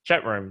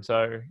chat room.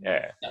 So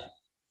yeah.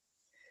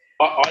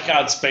 I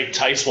can't speak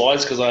taste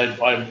wise because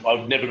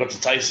I've never got to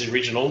taste the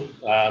original,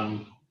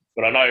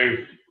 but I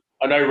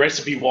know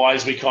recipe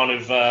wise we kind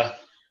of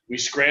we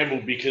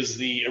scrambled because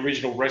the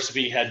original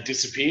recipe had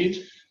disappeared.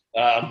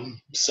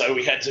 So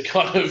we had to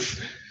kind of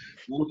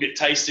look at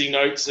tasting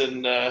notes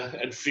and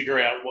figure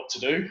out what to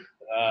do.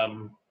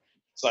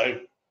 So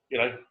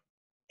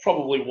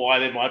probably why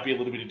there might be a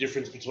little bit of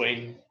difference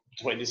between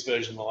this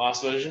version and the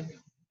last version.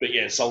 But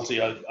yeah,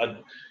 salty.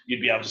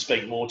 You'd be able to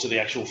speak more to the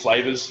actual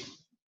flavors.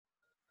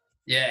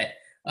 Yeah,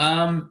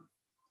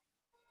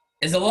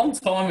 it's a long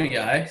time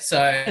ago,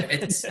 so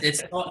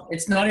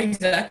it's not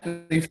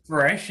exactly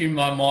fresh in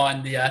my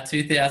mind, the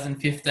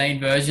 2015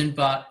 version,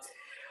 but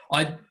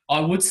I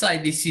would say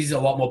this is a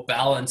lot more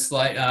balanced.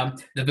 Like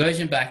the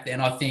version back then,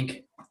 I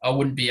think I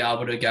wouldn't be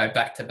able to go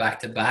back to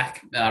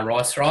back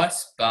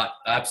rice, but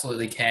I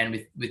absolutely can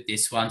with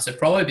this one. So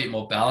probably a bit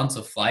more balance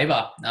of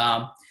flavour.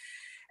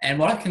 And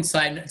what I can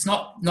say, it's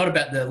not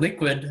about the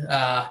liquid,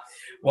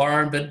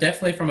 Warren, but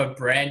definitely from a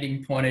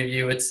branding point of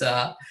view, it's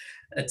a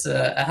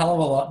hell of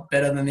a lot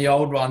better than the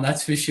old one,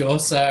 that's for sure.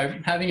 So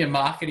having a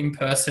marketing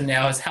person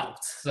now has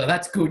helped. So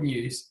that's good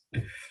news.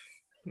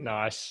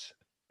 Nice.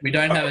 We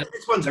don't have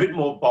this one's a bit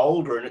more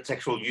bolder in its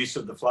actual use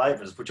of the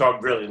flavours, which I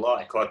really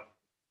like. Like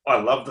I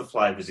love the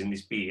flavours in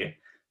this beer,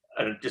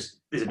 and there's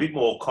a bit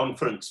more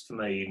confidence for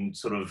me in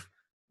sort of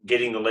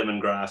getting the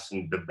lemongrass,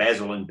 and the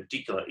basil in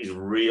particular is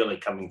really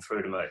coming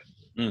through to me.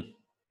 Mm.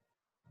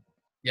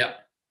 Yeah.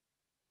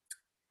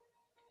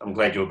 I'm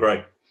glad you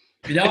agree.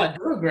 No, I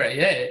do agree.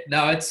 Yeah.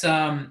 No, it's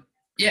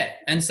yeah,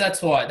 and so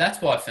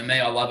that's why for me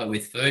I love it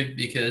with food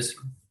because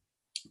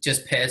it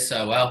just pairs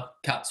so well,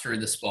 cuts through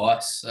the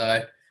spice.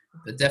 So,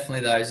 but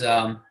definitely those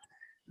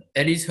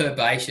it is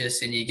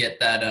herbaceous, and you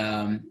get that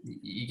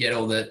you get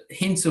all the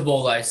hints of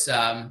all those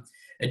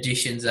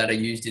additions that are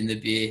used in the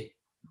beer.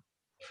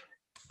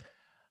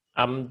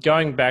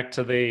 Going back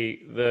to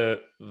the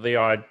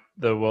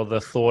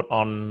thought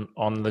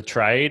on the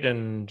trade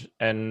and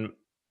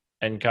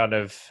kind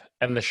of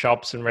and the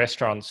shops and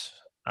restaurants.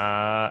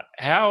 How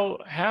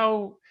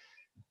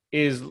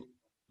is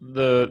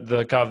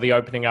the kind of the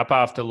opening up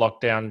after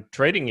lockdown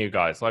treating you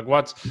guys? Like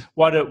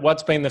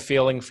what's been the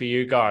feeling for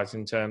you guys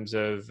in terms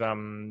of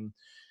the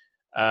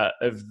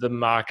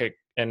market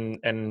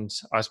and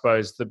I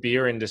suppose the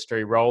beer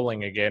industry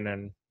rolling again?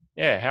 And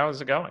yeah, how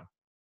is it going?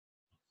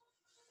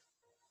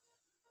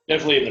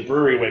 Definitely in the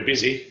brewery, we're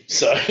busy.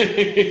 So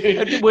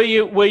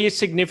were you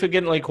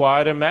significantly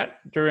quieter, Matt,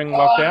 during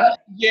lockdown?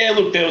 Yeah,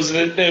 look, there was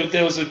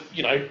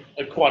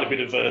quite a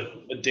bit of a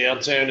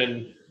downturn,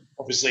 and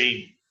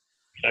obviously,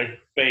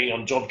 being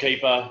on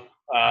JobKeeper,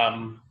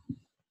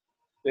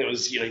 there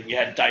was you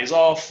had days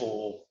off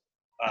or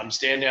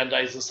stand down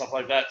days and stuff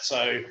like that.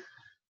 So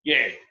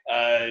yeah,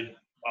 I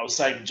was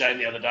saying to Jane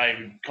the other day,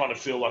 we kind of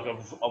feel like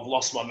I've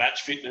lost my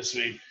match fitness.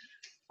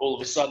 All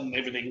of a sudden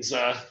everything's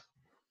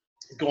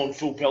gone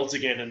full pelt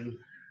again, and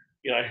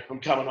I'm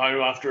coming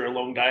home after a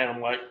long day, and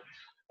I'm like,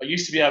 I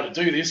used to be able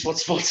to do this.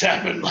 What's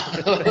happened?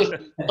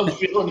 I'm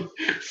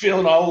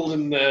feeling old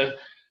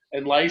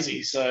and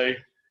lazy. So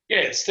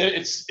yeah,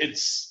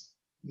 it's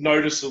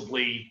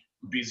noticeably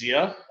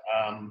busier,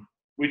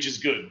 which is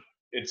good.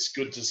 It's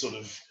good to sort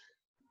of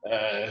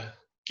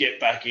get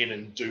back in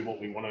and do what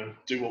we want to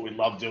do, what we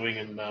love doing,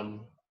 and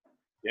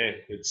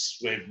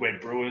we're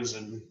Brewers,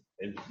 and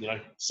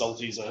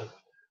Salty's a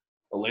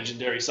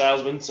legendary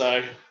salesman,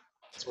 so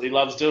that's what he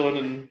loves doing.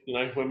 And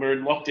when we're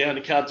in lockdown,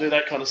 he can't do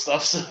that kind of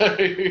stuff. So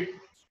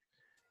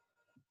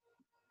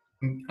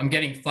I'm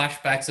getting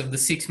flashbacks of the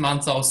 6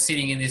 months I was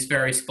sitting in this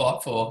very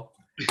spot for.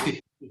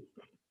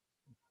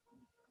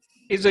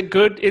 Is it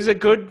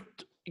good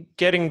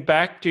getting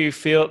back? Do you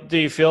feel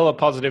a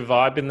positive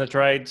vibe in the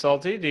trade,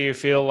 Salty? Do you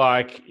feel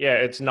like,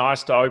 it's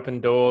nice to open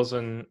doors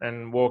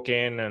and walk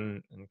in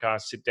and kind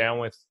of sit down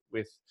with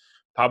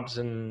pubs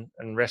and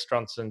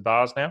restaurants and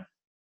bars now?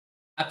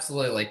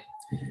 Absolutely,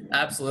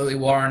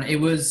 Warren. It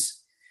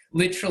was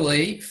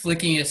literally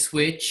flicking a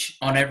switch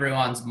on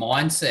everyone's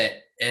mindset,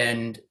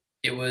 and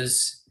it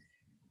was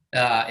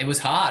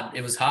hard.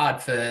 It was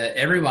hard for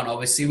everyone.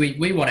 Obviously,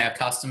 we want our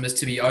customers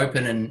to be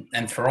open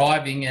and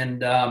thriving,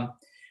 and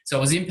so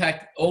it was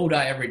impact all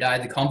day, every day.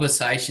 The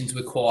conversations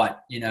were quite,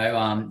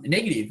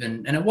 negative,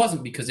 and it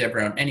wasn't because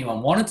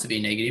anyone wanted to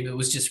be negative. It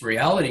was just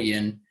reality,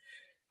 and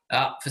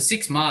for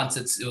 6 months,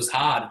 it was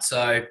hard.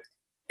 So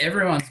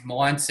everyone's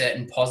mindset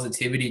and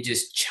positivity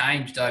just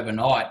changed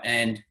overnight,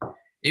 and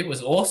it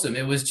was awesome.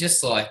 It was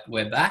just like,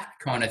 we're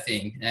back kind of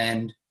thing.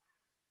 And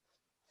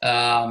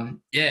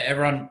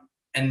everyone,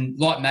 and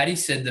like Maddie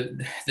said,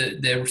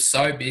 that they're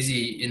so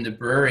busy in the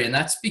brewery, and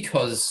that's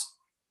because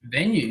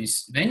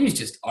venues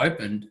just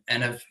opened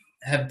and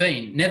have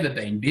never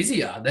been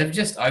busier. They've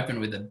just opened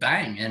with a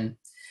bang, and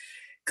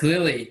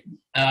clearly,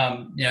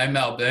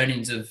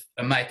 Melburnians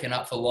are making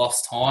up for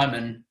lost time,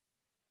 and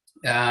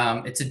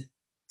it's a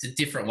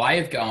different way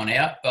of going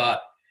out,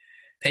 but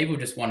people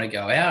just want to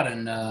go out,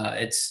 and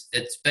it's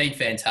been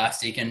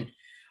fantastic. And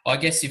I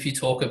guess if you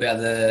talk about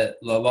the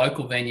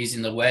local venues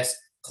in the west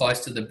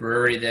close to the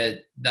brewery,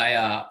 they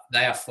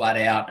are flat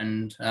out,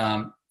 and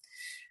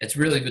it's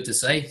really good to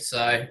see.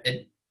 So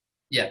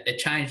it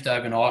changed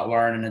overnight,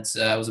 Warren, and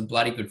it was a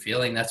bloody good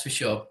feeling, that's for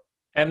sure.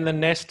 And the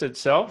nest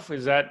itself,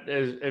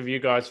 have you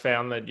guys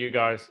found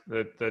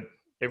that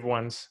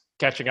everyone's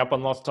catching up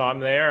on lost time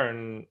there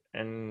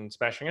and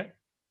smashing it?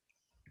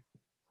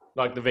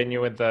 Like the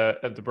venue at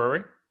the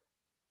brewery?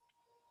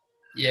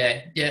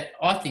 Yeah,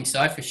 I think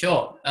so, for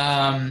sure.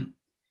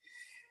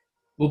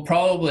 We'll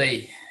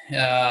probably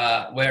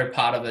we're a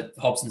part of it,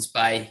 Hobson's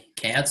Bay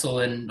Council,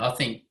 and I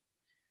think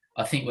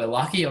we're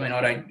lucky. I mean,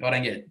 I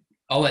don't get.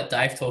 I'll let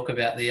Dave talk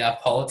about the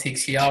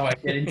politics here. I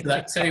won't get into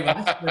that too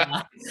much.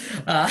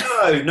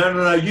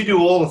 No. You do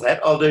all of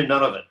that. I'll do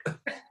none of it.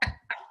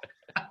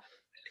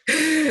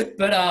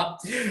 But I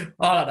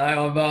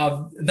don't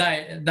know.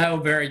 They were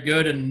very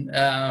good,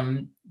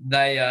 and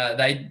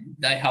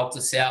they helped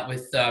us out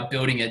with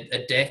building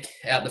a deck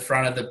out the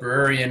front of the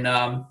brewery, and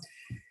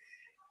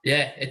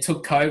it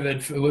took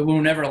COVID. We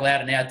were never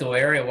allowed an outdoor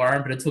area,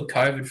 Warren, but it took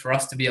COVID for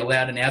us to be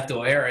allowed an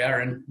outdoor area,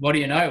 and what do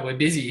you know, we're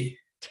busy.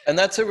 And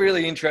that's a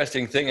really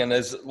interesting thing. And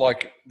there's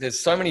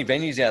so many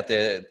venues out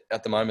there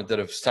at the moment that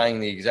are saying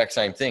the exact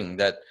same thing,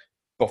 that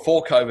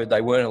before COVID,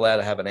 they weren't allowed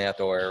to have an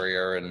outdoor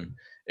area and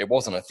it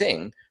wasn't a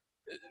thing.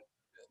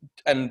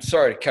 And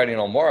sorry to cut in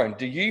on Warren,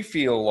 do you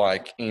feel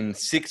like in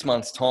 6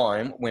 months'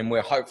 time, when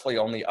we're hopefully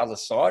on the other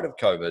side of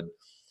COVID,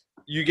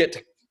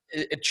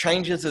 it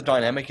changes the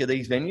dynamic of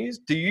these venues?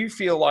 Do you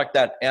feel like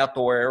that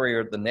outdoor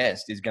area at the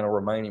Nest is going to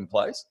remain in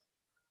place?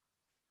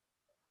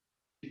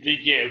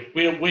 Yeah,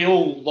 we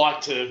all like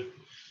to,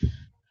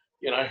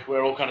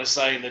 we're all kind of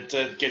saying that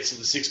it gets to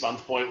the 6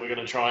 month point, we're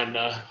going to try and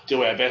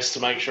do our best to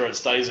make sure it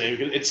stays there.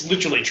 It's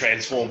literally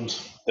transformed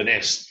the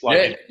Nest.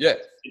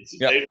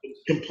 It's a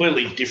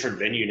completely different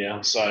venue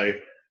now. So,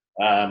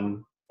 I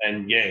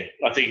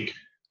think,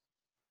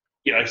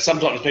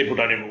 sometimes people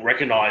don't even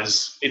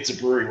recognise it's a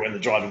brewery when they're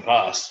driving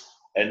past.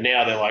 And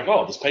now they're like,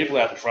 oh, there's people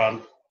out the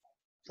front.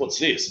 What's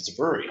this? It's a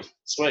brewery.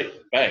 Sweet.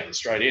 Bang,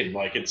 straight in.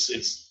 Like,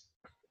 it's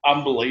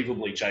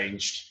unbelievably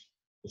changed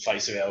the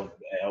face of our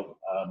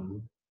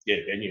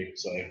venue.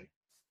 So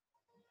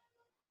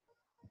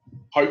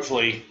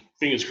hopefully,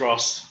 fingers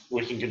crossed,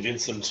 we can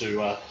convince them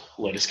to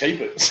let us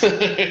keep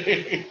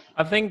it.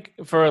 I think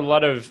for a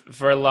lot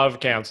of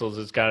councils,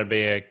 it's going to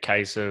be a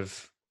case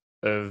of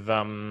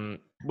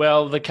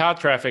the car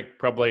traffic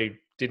probably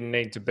didn't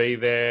need to be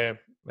there.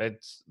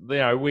 It's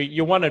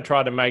you want to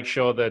try to make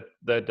sure that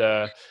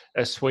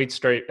a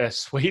street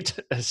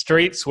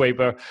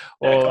sweeper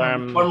or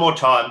one more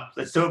time.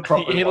 Let's do it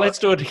properly. Yeah, let's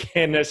do it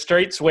again. A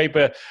street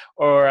sweeper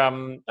or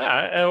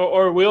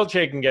a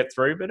wheelchair can get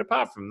through, but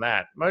apart from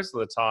that, most of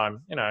the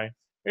time,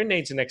 who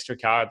needs an extra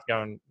car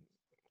going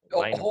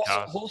lane of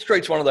cars. Hall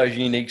Street's one of those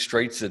unique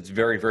streets that's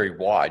very, very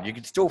wide. You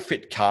could still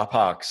fit car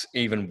parks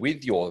even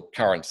with your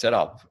current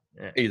setup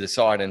either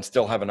side and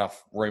still have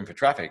enough room for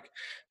traffic.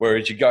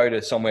 Whereas you go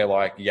to somewhere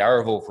like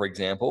Yarraville, for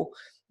example,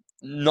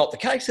 not the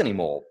case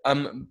anymore.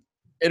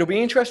 It'll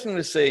be interesting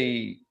to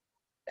see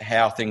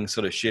how things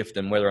sort of shift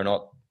and whether or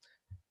not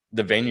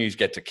the venues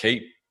get to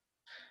keep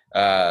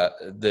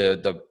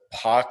the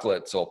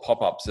parklets or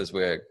pop-ups, as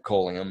we're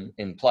calling them,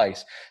 in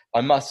place.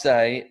 I must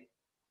say,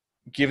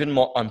 given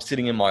I'm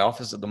sitting in my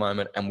office at the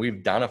moment and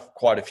we've done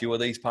quite a few of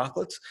these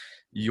parklets,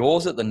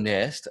 yours at the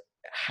Nest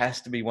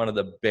has to be one of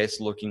the best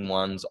looking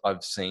ones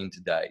I've seen to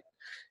date.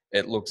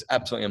 It looks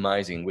absolutely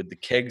amazing with the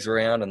kegs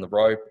around and the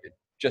rope.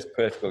 Just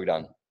perfectly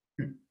done.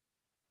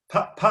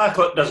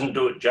 Parklet doesn't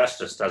do it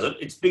justice, does it?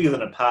 It's bigger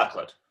than a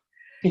parklet.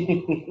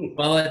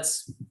 Well,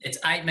 it's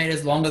 8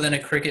 meters longer than a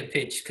cricket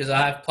pitch because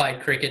I have played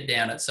cricket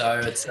down it,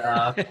 so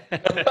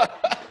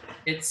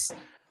it's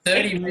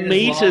 30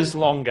 meters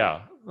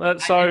longer.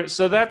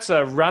 So that's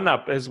a run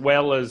up as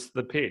well as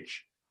the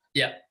pitch.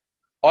 Yeah.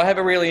 I have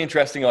a really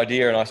interesting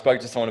idea, and I spoke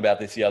to someone about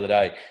this the other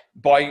day.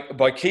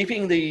 By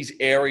keeping these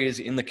areas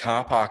in the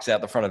car parks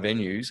out the front of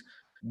venues,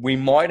 we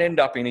might end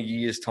up in a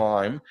year's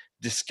time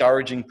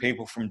discouraging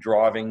people from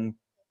driving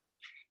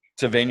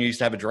to venues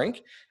to have a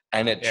drink,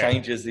 and it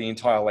changes the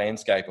entire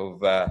landscape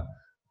of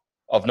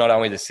not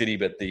only the city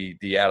but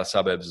the outer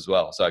suburbs as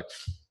well. So,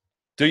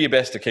 do your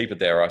best to keep it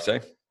there, I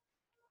say.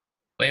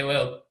 We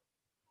will.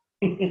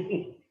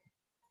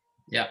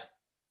 Yeah.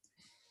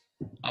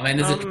 I mean,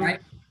 there's a train.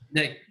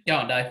 Go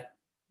on,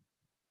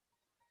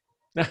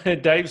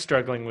 Dave. Dave's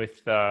struggling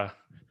with.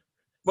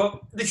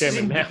 Well, this is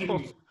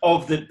indicative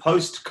of the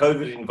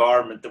post-COVID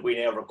environment that we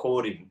now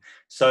record in.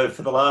 So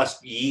for the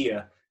last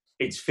year,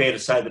 it's fair to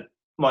say that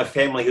my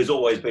family has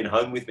always been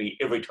home with me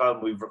every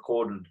time we've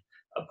recorded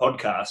a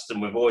podcast,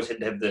 and we've always had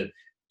to have the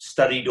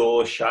study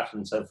door shut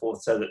and so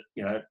forth so that,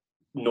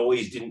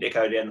 noise didn't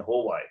echo down the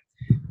hallway.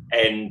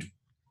 And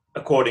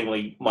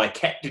accordingly, my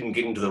cat didn't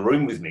get into the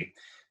room with me.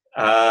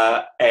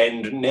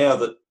 And now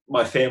that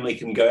my family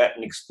can go out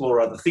and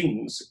explore other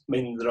things,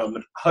 meaning that I'm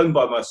at home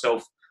by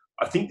myself,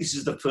 I think this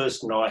is the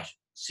first night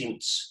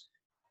since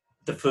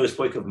the first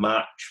week of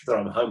March that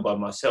I'm home by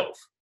myself.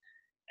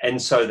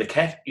 And so the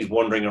cat is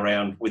wandering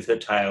around with her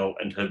tail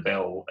and her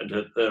bell and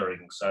her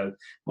purring. So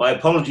my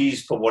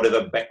apologies for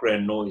whatever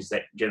background noise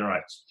that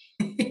generates.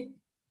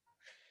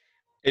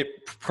 It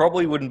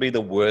probably wouldn't be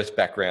the worst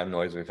background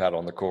noise we've had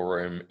on the call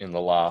room in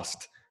the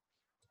last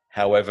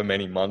however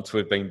many months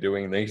we've been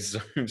doing these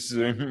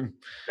Zoom.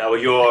 No,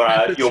 your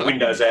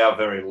windows are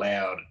very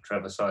loud,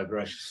 Travis. I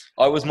agree.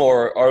 I was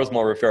more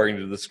referring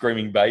to the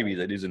screaming baby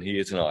that isn't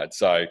here tonight.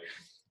 So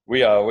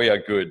we are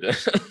good.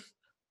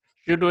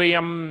 Should we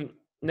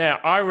now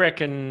I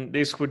reckon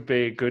this would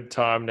be a good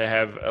time to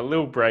have a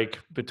little break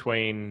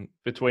between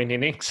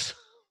innings.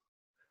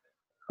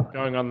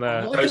 Going on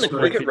the the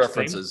cricket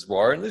references,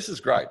 Warren. This is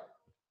great.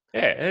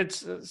 Yeah,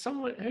 it's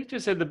someone who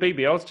just said the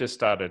BBL's just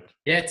started.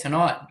 Yeah,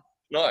 tonight.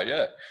 No,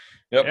 yeah.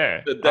 Yep.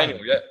 Yeah.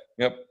 Daniel, yeah.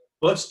 Yep.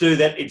 Let's do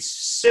that.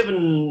 It's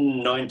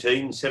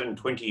 7:19,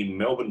 7:20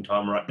 Melbourne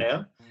time right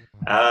now.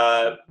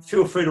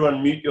 Feel free to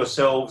unmute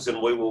yourselves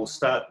and we will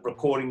start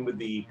recording with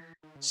the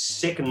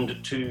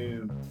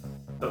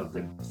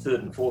the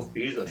third and fourth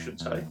beers, I should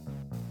say,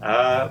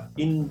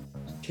 in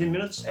 10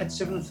 minutes at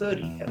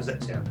 7:30. How does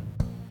that sound?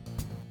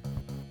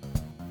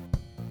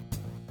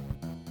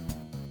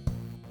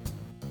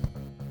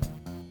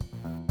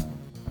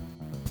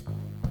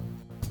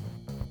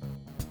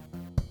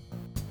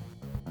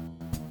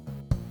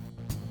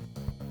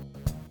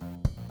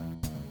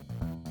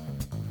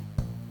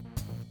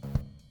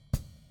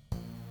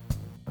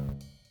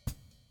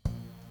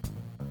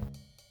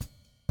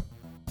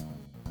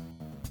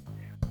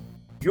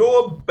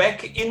 You're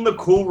back in the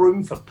cool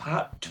room for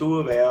part 2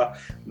 of our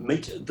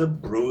Meet the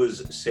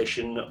Brewers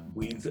session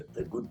with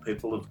the good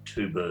people of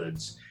Two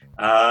Birds.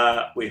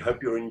 We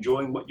hope you're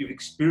enjoying what you've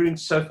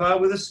experienced so far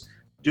with us.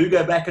 Do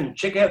go back and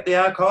check out the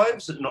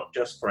archives, not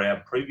just for our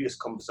previous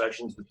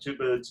conversations with Two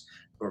Birds,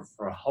 but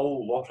for a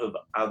whole lot of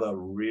other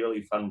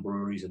really fun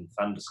breweries and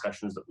fun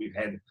discussions that we've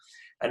had.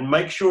 And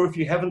make sure, if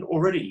you haven't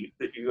already,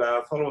 that you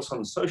follow us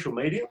on social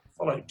media.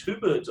 Follow Two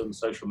Birds on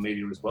social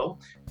media as well.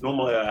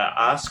 Normally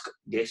I ask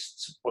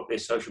guests what their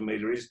social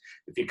media is.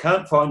 If you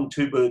can't find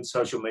Two Birds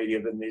social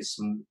media, then there's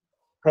some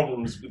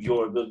problems with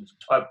your ability to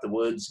type the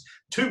words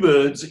Two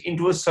Birds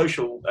into a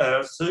social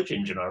search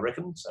engine, I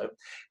reckon. So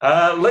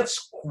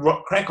let's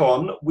crack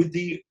on with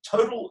the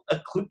Total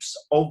Eclipse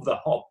of the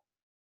Hop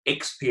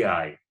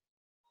XPA.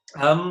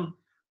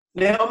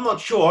 Now, I'm not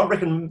sure. I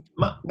reckon,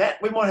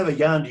 Matt, we might have a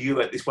yarn to you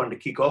about this one to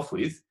kick off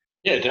with.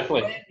 Yeah,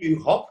 definitely. Brand new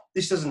hop.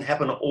 This doesn't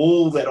happen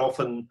all that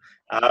often,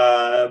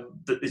 that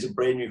there's a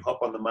brand new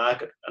hop on the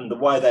market. And the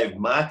way they've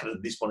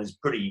marketed this one is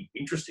pretty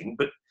interesting.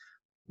 But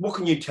what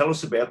can you tell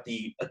us about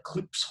the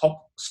Eclipse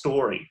hop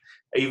story,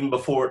 even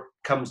before it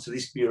comes to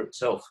this beer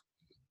itself?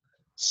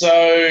 So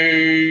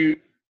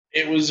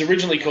it was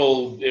originally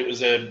called, it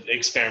was an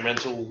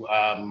experimental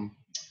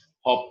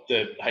hop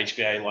that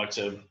HBA like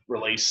to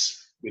release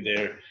with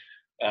their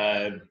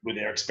with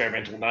their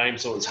experimental name,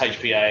 so it's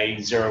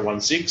HPA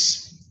 016.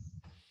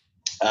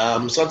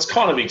 So it's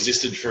kind of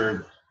existed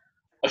for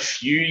a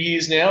few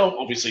years now,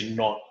 obviously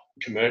not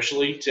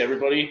commercially to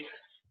everybody.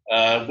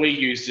 We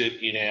used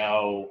it in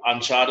our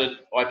Uncharted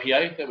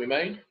IPA that we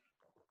made.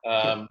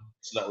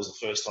 So that was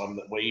the first time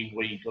that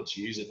we got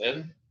to use it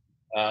then.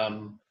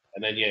 And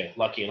then, yeah,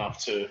 lucky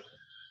enough to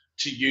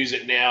use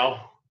it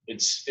now.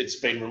 It's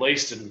been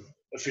released and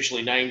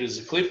officially named as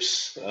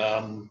Eclipse,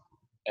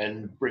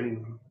 and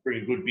bring a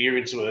good beer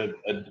into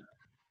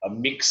a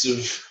mix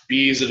of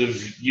beers that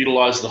have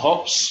utilised the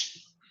hops.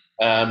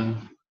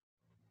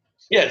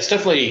 Yeah, it's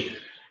definitely,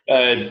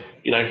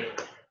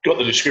 got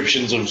the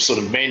descriptions of sort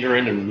of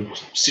mandarin and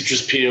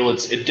citrus peel.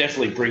 It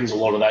definitely brings a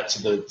lot of that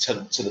to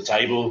the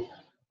table.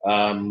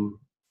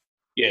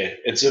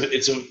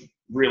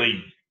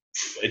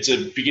 It's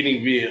beginning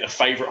to be a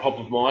favourite hop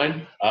of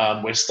mine.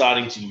 We're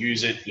starting to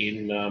use it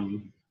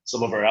in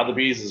some of our other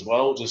beers as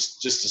well,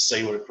 just to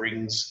see what it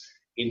brings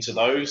into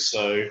those.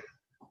 So,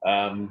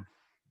 I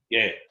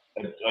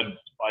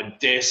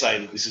dare say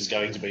that this is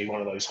going to be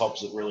one of those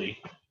hops that really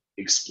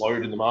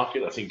explode in the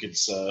market. I think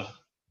it's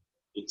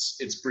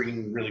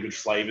bringing really good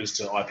flavours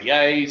to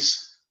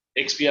IPAs,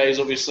 XPAs,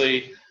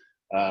 obviously.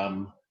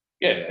 And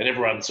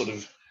everyone sort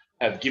of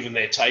have given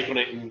their take on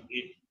it. And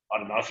I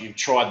don't know if you've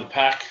tried the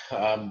pack.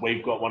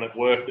 We've got one at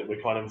work that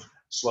we're kind of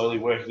slowly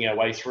working our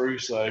way through.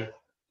 So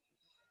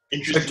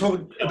interesting. So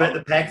talking about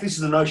the pack, this is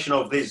the notion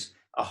of there's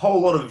a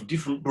whole lot of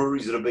different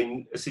breweries that have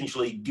been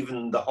essentially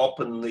given the hop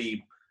and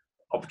the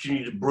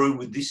opportunity to brew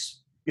with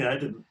this,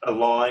 to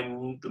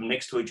align them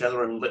next to each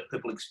other and let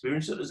people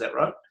experience it. Is that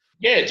right?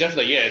 Yeah,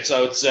 definitely. Yeah.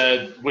 So it's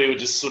we were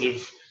just sort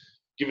of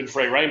given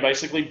free rein,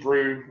 basically.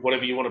 Brew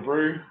whatever you want to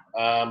brew.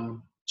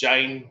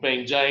 Jane,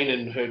 being Jane,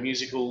 and her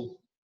musical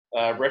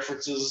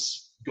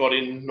references got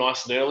in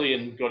nice and early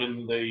and got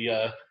in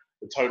the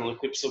total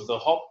eclipse of the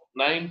hop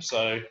name.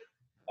 So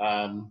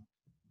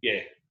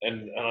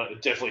and I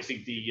definitely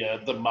think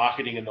the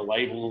marketing and the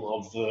label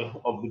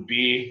of the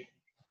beer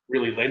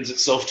really lends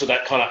itself to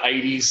that kind of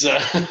 80s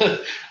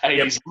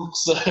 80s look.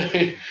 So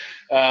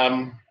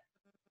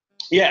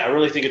I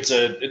really think it's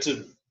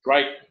a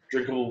great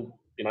drinkable,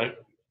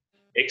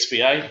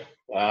 XPA.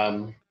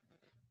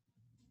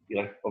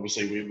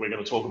 Obviously we're going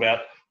to talk about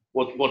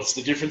what's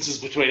the differences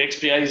between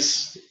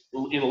XPAs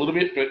in a little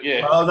bit, but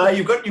yeah. Oh no,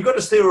 you've got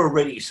to steer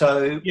already.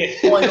 So yeah.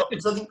 Why not?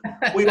 So I think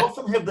we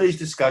often have these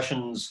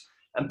discussions,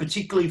 and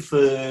particularly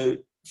for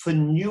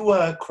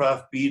newer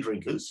craft beer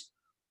drinkers,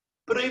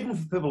 but even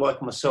for people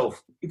like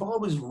myself, if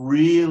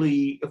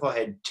I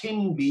had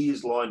 10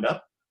 beers lined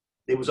up,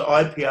 there was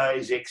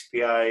IPAs,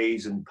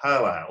 XPAs, and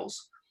pale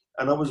ales,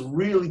 and I was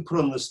really put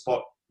on the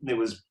spot. There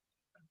was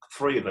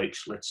 3 of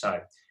each, let's say,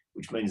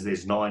 which means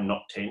there's 9,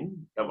 not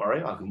 10. Don't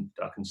worry, I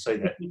can see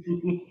that.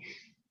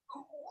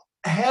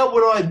 How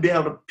would I be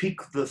able to pick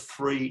the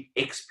 3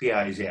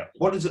 XPAs out?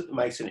 What is it that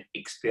makes an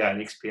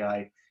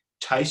XPA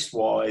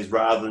taste-wise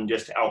rather than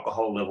just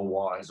alcohol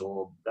level-wise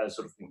or those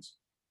sort of things?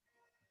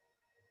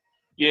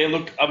 Yeah,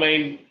 look, I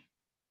mean,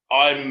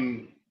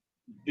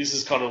 this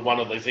is kind of one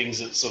of the things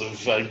that sort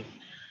of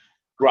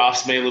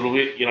grasps me a little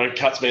bit,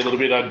 cuts me a little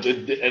bit. I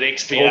did an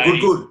XPA.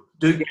 Oh,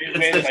 good.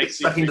 Let's get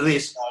stuck into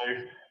this. So,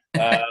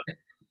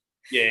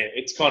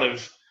 it's kind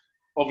of,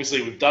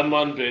 obviously we've done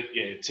one, but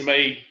yeah, to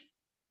me,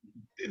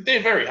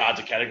 they're very hard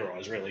to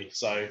categorise, really.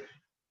 So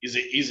is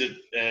it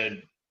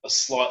a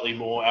slightly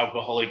more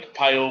alcoholic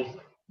pale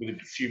with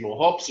a few more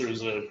hops, or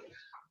is it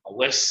a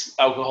less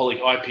alcoholic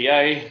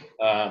IPA?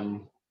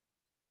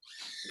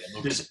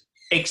 Does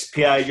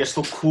XPA just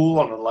look cool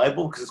on the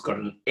label because it's got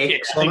an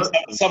X on it?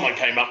 Someone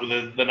came up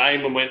with the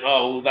name and went,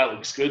 oh, well, that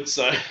looks good.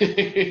 So,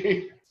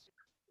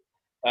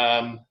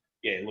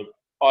 look,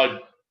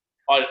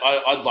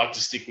 I'd like to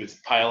stick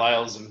with pale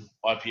ales and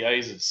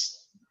IPAs.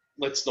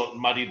 Let's not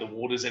muddy the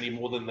waters any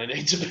more than they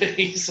need to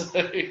be. So.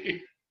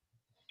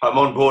 I'm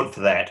on board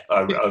for that.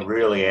 I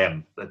really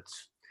am. But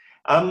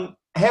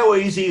how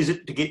easy is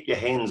it to get your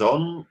hands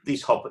on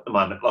this hop at the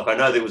moment? Like, I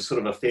know there was sort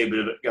of a fair bit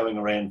of it going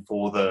around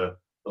for the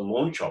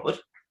launch of it,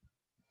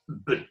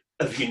 but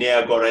have you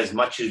now got as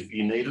much as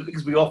you needed?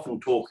 Because we often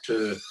talk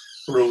to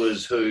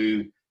brewers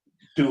who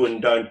do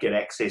and don't get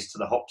access to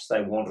the hops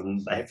they want, and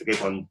they have to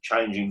keep on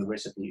changing the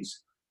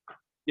recipes.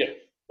 Yeah.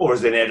 Or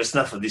is there now just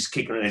enough of this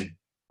kicking in, there's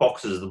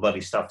boxes of the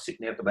bloody stuff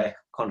sitting out the back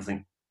kind of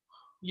thing?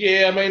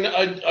 Yeah, I mean,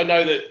 I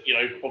know that,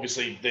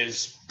 obviously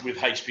there's, with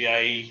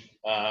HPA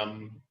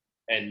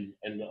and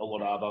a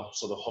lot of other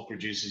sort of hop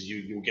producers,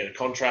 you'll get a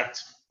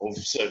contract of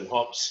certain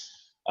hops.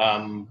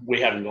 We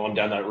haven't gone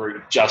down that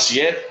route just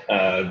yet.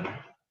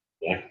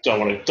 Don't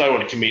want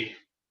to commit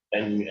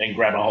and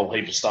grab a whole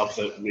heap of stuff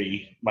that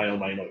we may or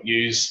may not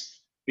use.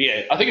 But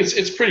yeah, I think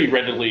it's pretty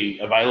readily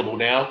available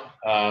now.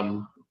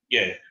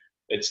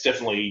 It's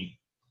definitely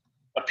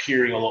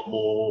appearing a lot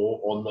more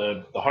on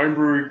the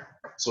homebrew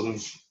sort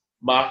of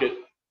market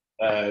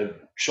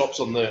shops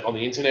on the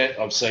internet.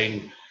 I've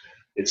seen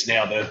it's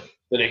now the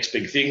next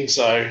big thing.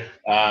 So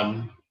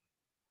I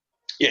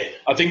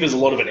think there's a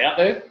lot of it out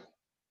there,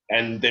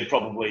 and they're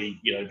probably,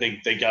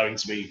 they're going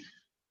to be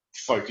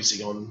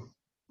focusing on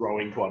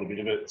growing quite a bit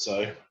of it.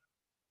 So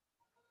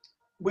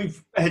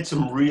we've had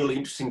some really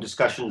interesting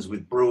discussions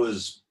with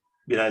brewers,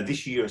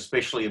 this year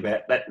especially,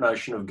 about that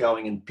notion of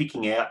going and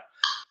picking out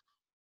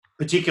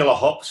particular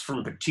hops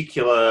from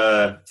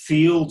particular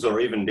fields, or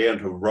even down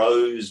to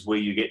rows where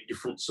you get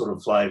different sort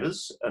of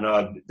flavours.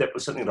 And that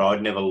was something that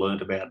I'd never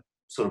learnt about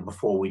sort of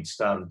before we'd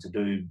started to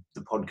do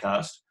the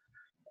podcast.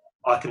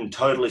 I can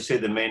totally see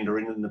the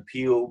mandarin and the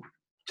peel.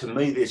 To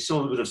me, there's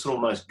still a bit of sort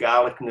of almost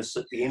garlicness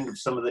at the end of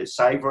some of the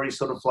savoury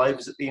sort of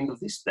flavours at the end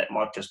of this. That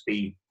might just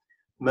be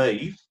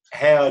me.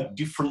 How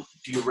different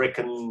do you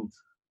reckon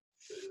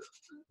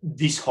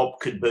this hop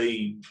could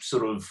be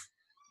sort of,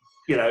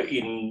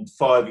 in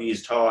 5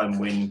 years' time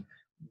when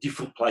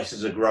different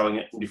places are growing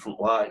it in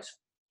different ways?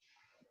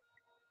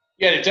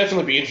 Yeah, it'd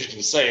definitely be interesting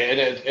to see, and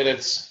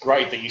it's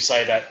great that you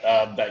say that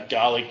that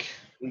garlic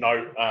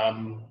note.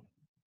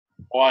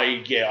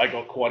 I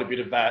got quite a bit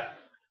of that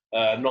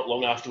not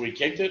long after we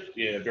kegged it.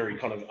 Yeah, very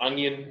kind of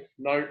onion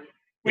note,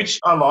 which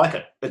I like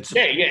it.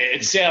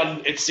 It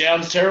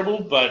sounds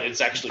terrible, but it's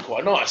actually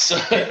quite nice. So,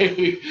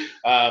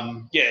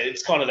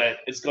 it's kind of that.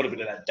 It's got a bit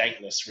of that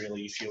dankness,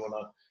 really, if you want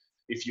to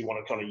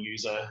kind of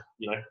use a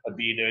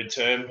beer nerd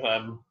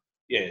term.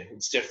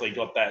 It's definitely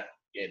got that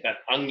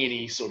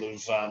oniony sort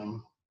of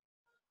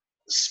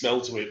smell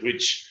to it,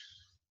 which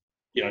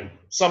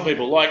some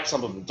people like,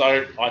 some of them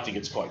don't. I think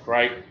it's quite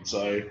great.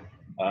 So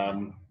I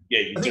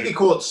think they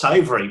call it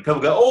savoury. People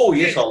go, "Oh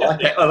yes, I like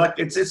that. I like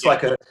it's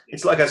like a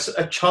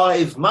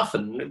chive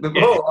muffin."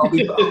 Oh, I'll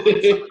be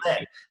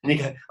that. And you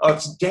go, "Oh,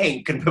 it's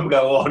dank," and people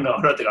go, "Oh no,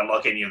 I don't think I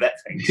like any of that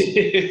thing."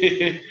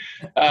 It'd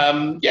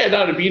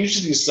be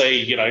interesting to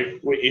see.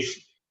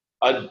 If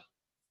I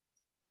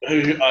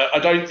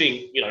don't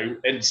think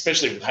and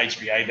especially with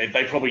HBA,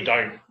 they probably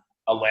don't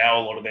allow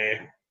a lot of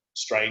their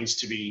strains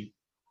to be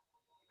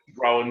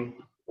growing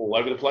all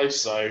over the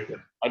place. So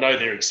I know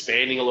they're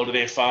expanding a lot of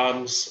their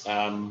farms,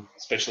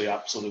 especially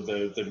up sort of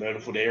the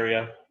Myrtlefoot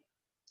area.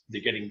 They're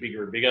getting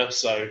bigger and bigger.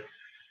 So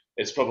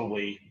it's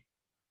probably,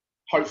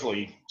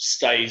 hopefully,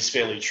 stays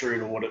fairly true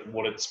to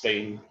what it's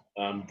been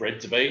bred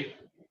to be.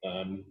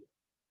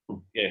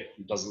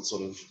 It doesn't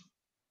sort of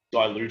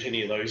dilute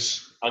any of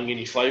those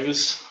oniony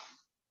flavours.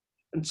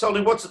 And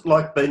Solly, what's it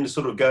like being to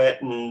sort of go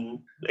out and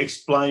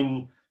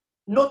explain,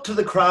 not to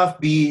the craft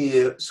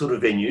beer sort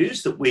of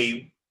venues that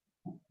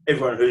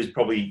everyone who's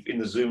probably in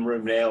the Zoom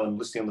room now and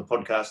listening on the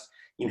podcast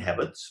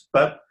inhabits,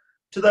 but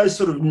to those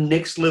sort of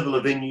next level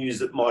of venues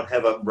that might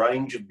have a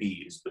range of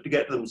beers, but to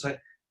go to them and say,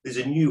 there's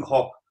a new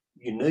hop,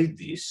 you need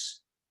this.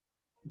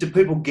 Do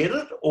people get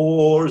it,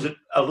 or is it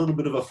a little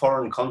bit of a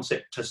foreign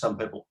concept to some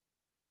people?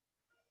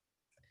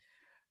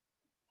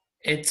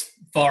 It's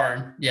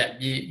foreign, yeah.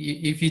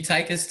 If you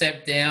take a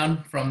step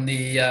down from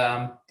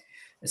the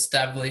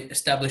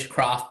established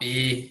craft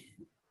beer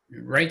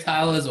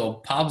retailers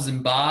or pubs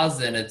and bars,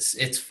 then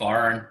it's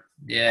foreign.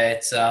 Yeah,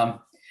 it's I'd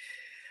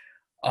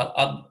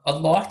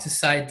like to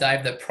say,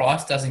 Dave, that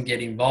price doesn't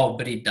get involved,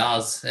 but he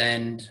does,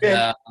 and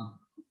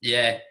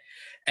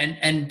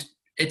and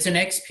it's an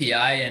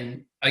XPA,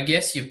 and I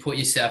guess you put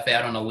yourself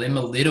out on a limb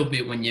a little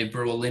bit when you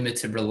brew a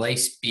limited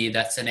release beer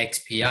that's an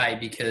XPA,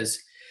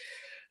 because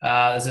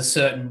there's a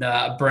certain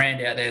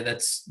brand out there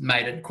that's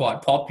made it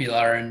quite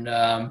popular, and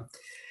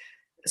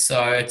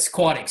so it's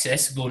quite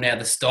accessible now,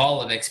 the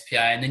style of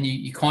XPA, and then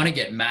you kind of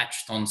get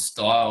matched on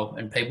style,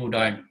 and people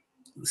don't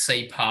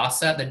see past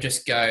that. They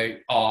just go,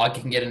 "Oh, I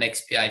can get an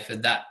XPA for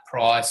that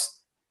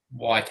price.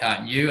 Why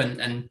can't you?"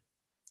 And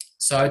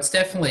so it's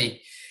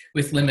definitely,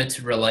 with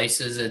limited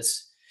releases,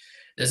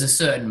 there's a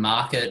certain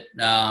market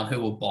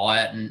who will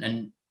buy it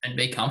and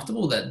be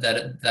comfortable that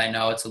they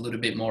know it's a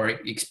little bit more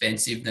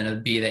expensive than a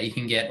beer that you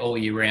can get all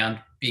year round,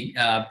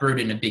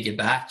 brewed in a bigger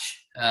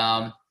batch.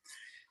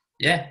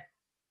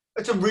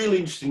 It's a really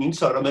interesting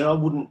insight. I mean,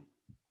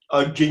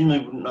 I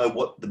genuinely wouldn't know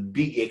what the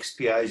big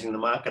XPAs in the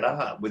market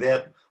are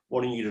without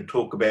wanting you to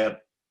talk about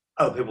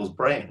other people's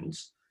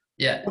brands.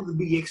 Yeah. What are the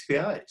big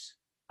XPAs?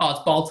 Oh, it's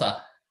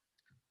Bolter.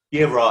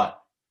 Yeah, right.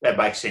 That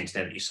makes sense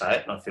now that you say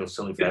it, and I feel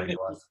silly for having to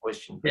ask the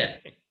question.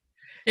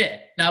 Yeah.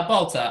 Now,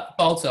 Bolter.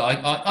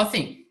 I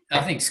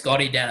think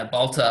Scotty down at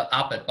Bolter,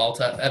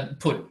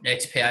 put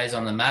XPAs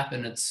on the map,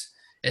 and it's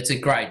a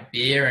great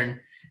beer,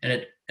 and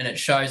it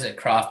shows that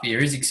craft beer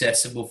is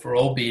accessible for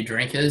all beer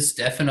drinkers,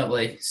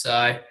 definitely.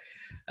 So,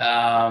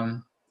 I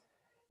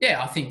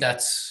think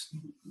that's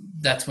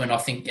when I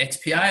think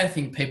XPA. I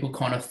think people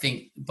kind of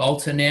think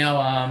Bolter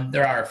now.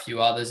 There are a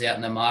few others out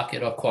in the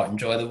market. I quite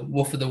enjoy the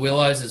Wolf of the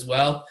Willows as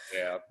well.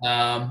 Yeah.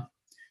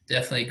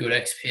 Definitely a good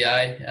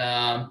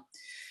XPA.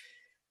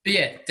 But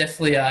yeah,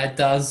 definitely it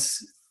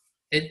does.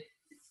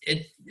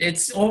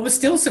 It's almost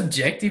still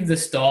subjective, the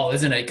style,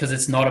 isn't it? Because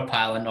it's not a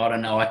pale and not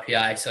an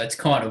IPA, so it's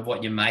kind of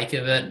what you make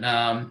of it.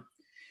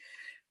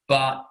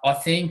 But I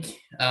think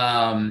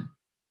to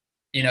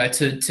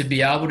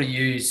be able to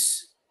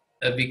use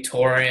a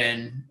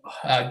Victorian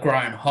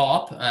grown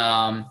hop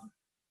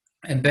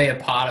and be a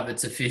part of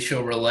its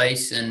official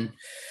release, and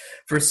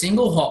for a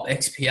single hop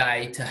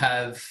XPA to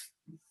have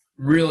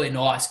really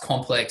nice,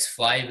 complex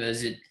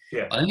flavors.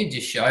 Yeah. I think it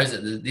just shows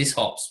that this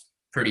hop's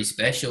pretty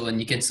special, and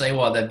you can see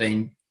why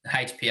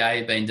HPA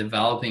have been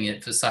developing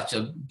it for such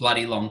a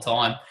bloody long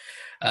time.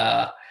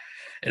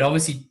 It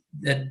obviously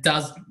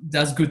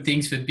does good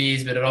things for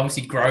beers, but it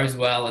obviously grows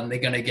well, and they're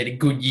going to get a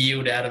good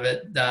yield out of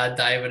it,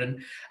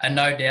 David. And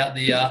no doubt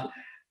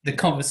the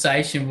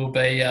conversation will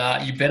be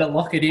you better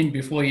lock it in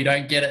before you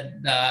don't get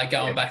it.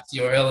 Going back to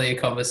your earlier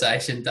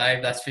conversation,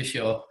 Dave, that's for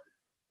sure.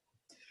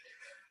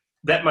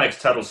 That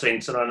makes total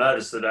sense, and I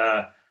noticed that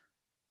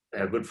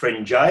our good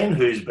friend Jane,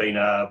 who's been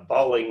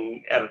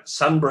bowling out at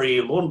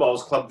Sunbury Lawn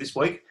Bowls Club this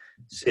week,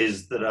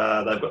 says that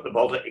they've got the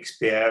Bolter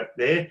XP out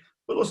there.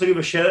 We'll also give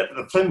a shout out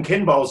to the Flem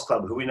Ken Bowls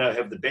Club, who we know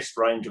have the best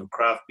range of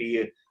craft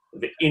beer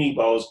of any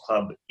bowls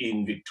club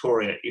in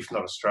Victoria, if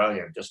not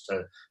Australia, just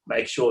to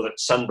make sure that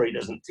Sunbury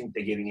doesn't think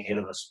they're getting ahead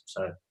of us.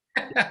 So,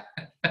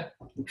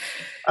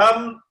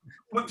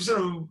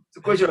 sort of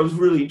the question I was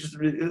really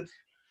interested in,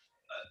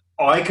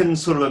 I can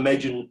sort of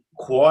imagine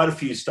quite a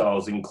few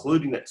styles,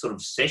 including that sort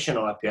of session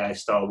IPA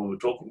style we were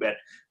talking about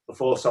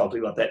before,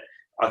 something like that.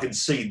 I can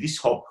see this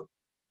hop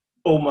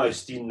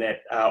almost in that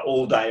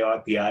all-day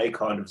IPA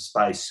kind of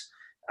space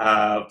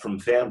from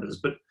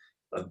Founders. But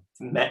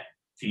Matt,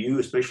 for you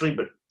especially,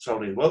 but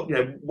Charlie as well,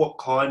 what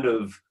kind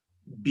of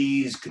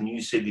beers can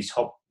you see this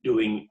hop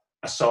doing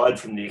aside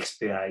from the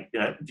XPA?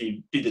 If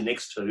you did the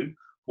next two,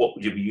 what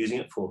would you be using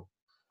it for?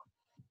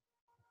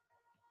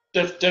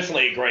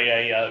 Definitely agree.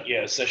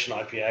 A session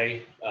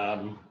IPA.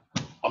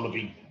 I'm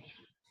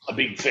a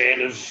big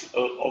fan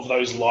of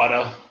those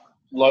lighter,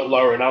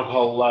 lower in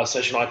alcohol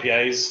session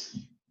IPAs.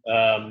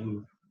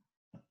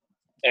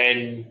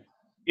 And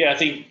yeah, I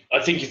think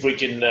if we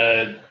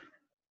can,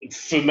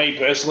 for me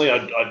personally,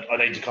 I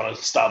need to kind of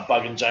start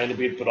bugging Jane a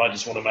bit, but I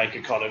just want to make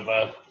a kind of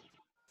a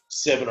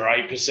 7 or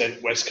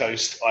 8% West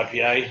Coast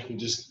IPA and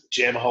just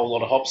jam a whole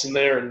lot of hops in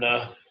there. And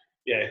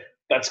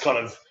that's kind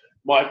of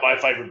my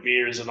favourite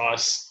beer is a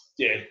nice,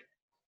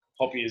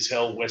 hoppy as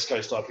hell West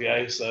Coast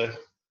IPA. So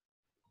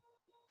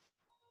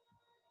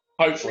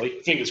hopefully,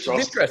 fingers crossed.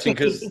 It's interesting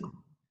because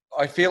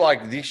I feel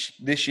like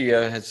this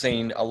year has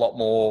seen a lot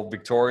more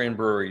Victorian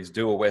breweries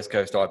do a West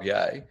Coast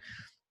IPA.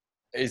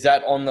 Is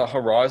that on the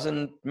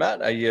horizon,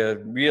 Matt? Are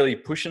you really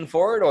pushing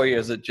for it, or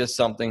is it just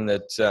something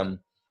that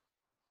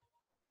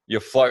you're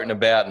floating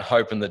about and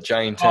hoping that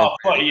Jane turns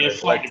floating do it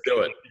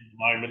at the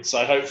moment.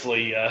 So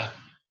hopefully,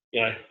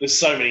 there's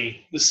so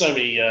many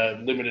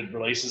limited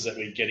releases that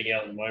we're getting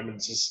out at the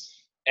moment,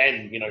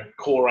 and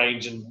core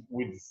range, and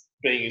with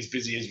being as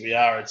busy as we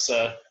are, it's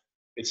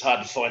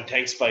hard to find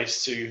tank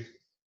space to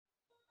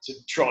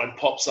try and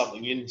pop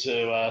something in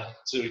to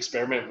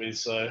experiment with.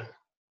 So,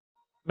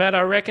 Matt,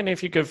 I reckon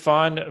if you could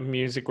find a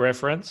music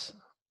reference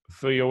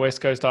for your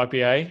West Coast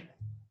IPA,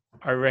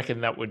 I reckon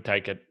that would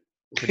take it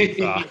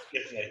pretty far.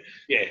 Definitely.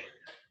 Yeah.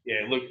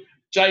 Look,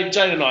 Jane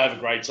and I have a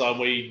great time.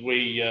 We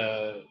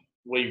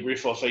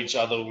riff off each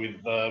other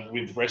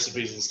with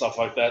recipes and stuff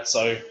like that.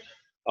 So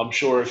I'm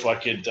sure if I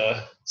could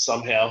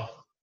somehow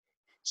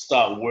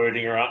start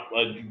wording her up,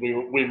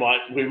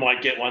 we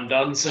might get one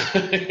done. So.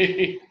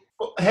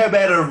 How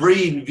about a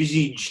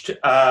re-envisaged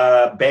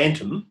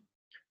Bantam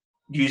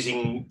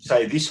using,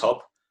 say, this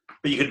hop,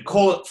 but you could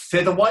call it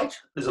featherweight?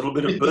 There's a little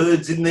bit of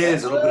birds in there.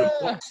 There's a little bit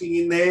of boxing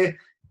in there.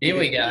 Here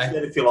we go.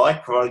 If you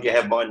like, provided you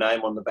have my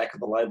name on the back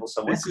of the label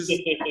somewhere.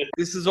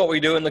 This is what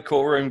we do in the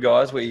call room,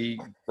 guys. We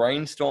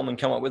brainstorm and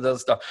come up with other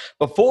stuff.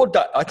 I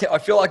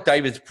feel like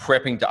David's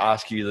prepping to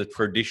ask you the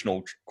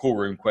traditional call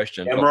room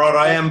question. Yeah, right,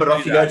 I am, but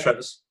off you go,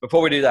 Travis.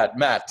 Before we do that,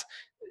 Matt,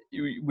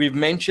 we've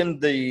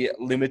mentioned the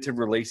limited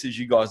releases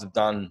you guys have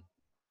done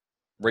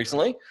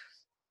recently.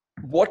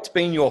 What's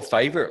been your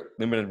favourite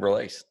limited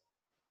release?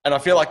 And I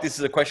feel like this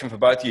is a question for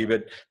both of you,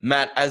 but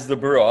Matt, as the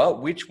brewer,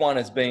 which one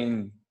has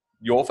been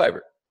your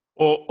favourite?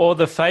 Or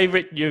the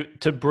favourite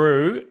to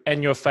brew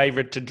and your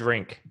favourite to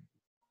drink?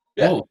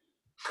 Yeah.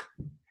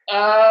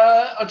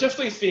 I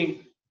definitely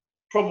think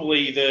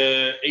probably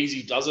the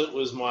Easy Does It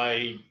was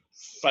my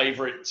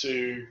favourite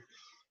to,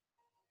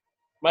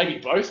 maybe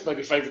both,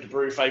 maybe favourite to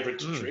brew, favourite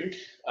to drink.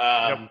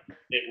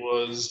 It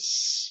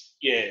was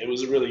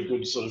a really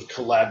good sort of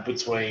collab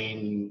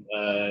between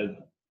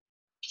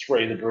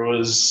three of the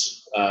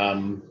brewers.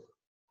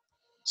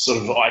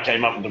 I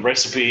came up with the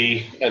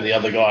recipe, and the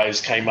other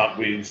guys came up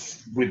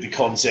with the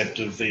concept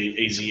of the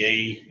Easy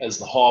E as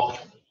the hop.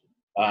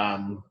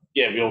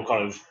 We all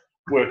kind of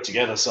worked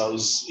together. So it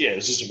was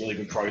just a really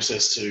good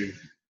process to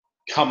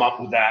come up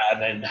with that,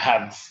 and then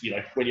have,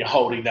 when you're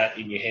holding that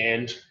in your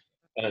hand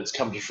and it's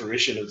come to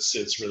fruition,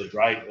 it's really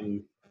great.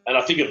 And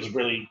I think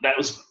that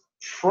was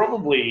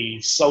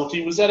probably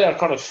Salty. Was that our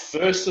kind of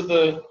first of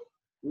the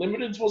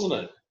limiteds, wasn't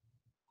it?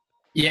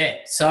 Yeah,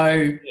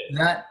 so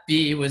that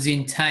beer was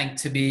in tank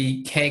to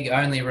be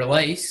keg-only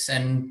release,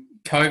 and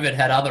COVID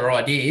had other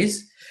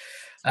ideas.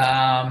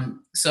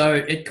 So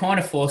it kind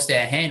of forced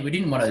our hand. We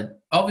didn't want to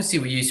 – obviously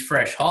we use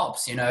fresh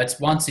hops. It's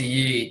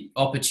once-a-year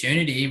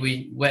opportunity.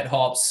 We wet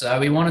hops, so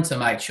we wanted to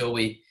make sure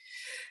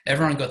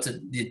everyone got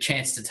the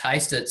chance to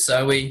taste it.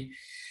 So we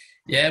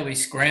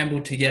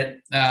scrambled to get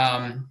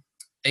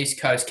East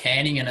Coast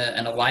canning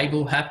and a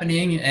label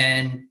happening,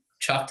 and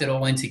chucked it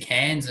all into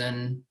cans.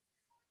 And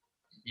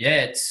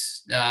yeah,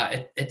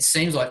 it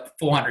seems like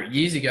 400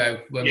 years ago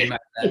when we made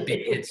that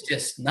beer. It's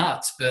just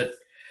nuts, but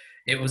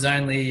it was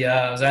only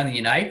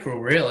in April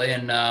really,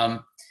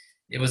 and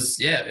it was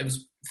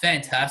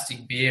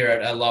fantastic beer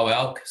at a low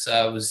alc.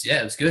 So it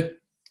was good.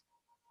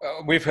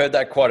 We've heard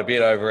that quite a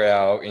bit over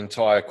our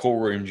entire cool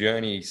room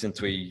journey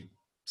since we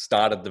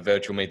started the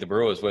virtual Meet the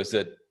Brewers, was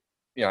that,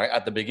 you know,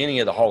 at the beginning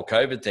of the whole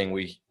COVID thing,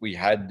 we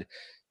had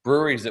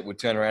breweries that would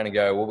turn around and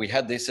go, well, we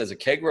had this as a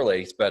keg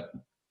release, but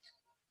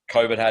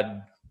COVID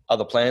had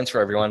other plans for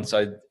everyone.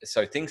 So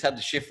things had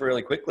to shift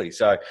really quickly.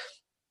 So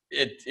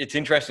it's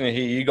interesting to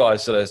hear you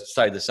guys sort of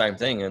say the same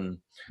thing. And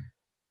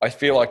I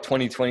feel like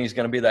 2020 is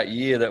going to be that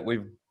year that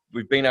we've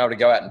been able to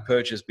go out and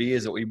purchase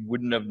beers that we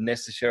wouldn't have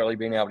necessarily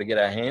been able to get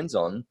our hands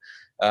on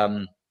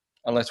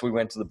unless we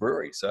went to the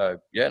brewery. So,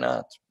 yeah,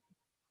 no,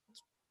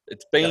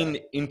 it's been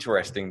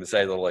interesting to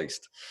say the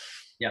least.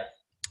 Yeah.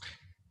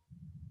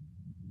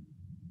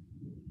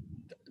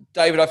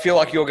 David, I feel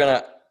like you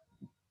want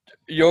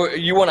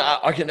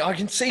to, I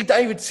can see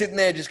David sitting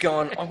there just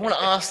going, I want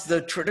to ask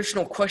the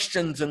traditional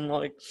questions and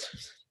like,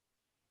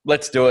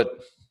 let's do it.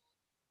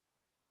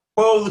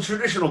 Well, the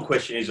traditional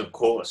question is, of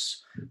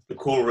course, the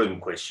cool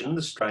room question,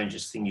 the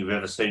strangest thing you've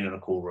ever seen in a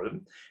cool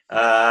room.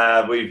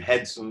 We've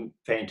had some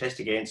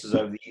fantastic answers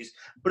over the years,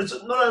 but it's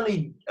not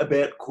only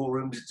about cool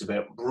rooms, it's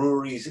about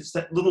breweries. It's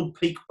that little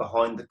peek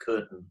behind the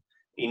curtain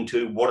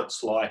into what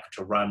it's like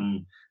to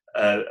run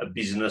a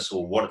business,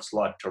 or what it's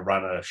like to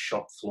run a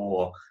shop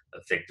floor,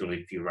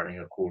 effectively, if you're running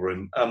a cool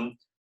room.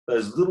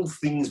 Those little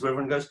things where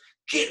everyone goes,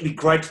 gee, it'd be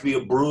great to be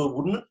a brewer,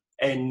 wouldn't it?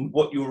 And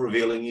what you're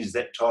revealing is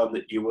that time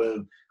that you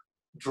were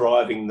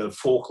driving the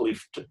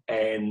forklift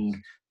and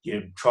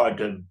you tried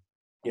to,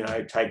 you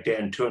know, take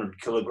down 200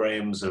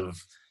 kilograms of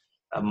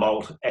a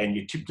malt and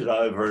you tipped it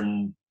over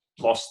and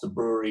lost the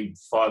brewery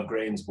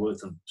 $5,000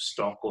 worth of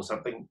stock or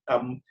something.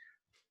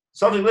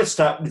 Something, let's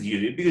start with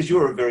you, because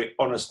you're a very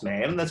honest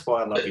man, and that's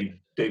why I love you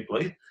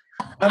deeply.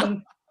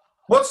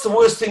 What's the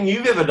worst thing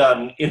you've ever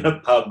done in a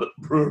pub,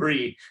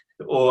 brewery,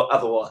 or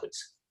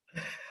otherwise?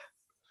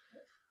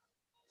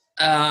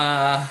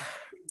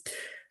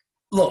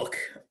 Look,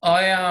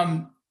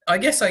 I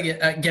guess I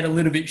get a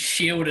little bit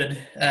shielded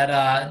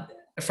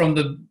from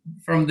the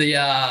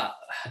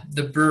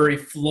brewery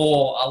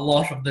floor a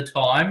lot of the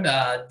time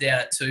down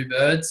at Two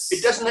Birds.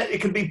 It doesn't.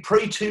 It can be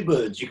pre-Two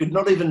Birds. You could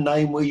not even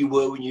name where you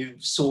were when you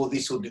saw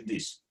this or did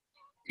this.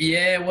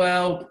 Yeah,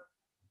 well,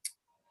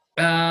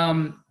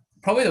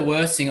 probably the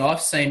worst thing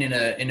I've seen in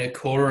a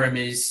cool room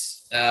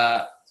is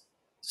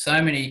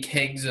so many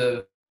kegs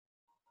of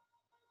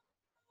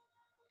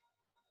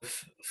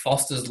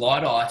Foster's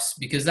Light Ice,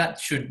 because that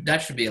should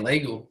be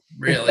illegal,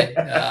 really.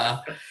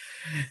 I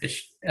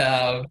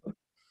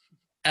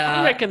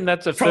reckon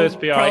that's the first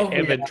beer I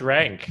ever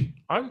drank.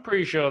 I'm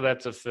pretty sure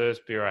that's the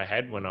first beer I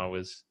had when I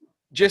was...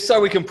 Just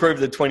so we can prove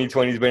that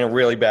 2020 has been a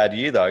really bad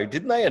year, though,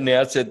 didn't they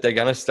announce that they're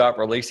going to start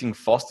releasing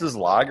Foster's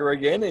Lager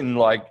again in,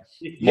 like,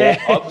 more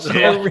pubs?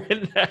 I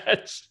read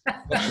that.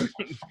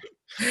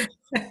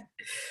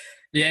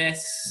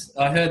 Yes,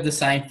 I heard the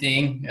same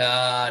thing.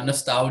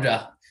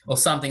 Nostalgia or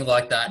something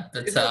like that.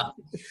 But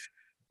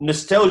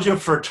nostalgia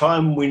for a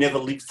time we never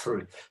lived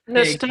through.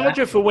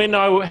 Nostalgia for when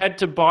I had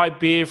to buy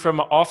beer from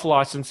an off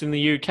license in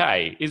the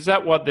UK. Is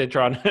that what they're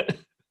trying to...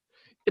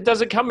 It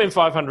doesn't come in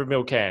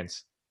 500ml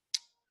cans.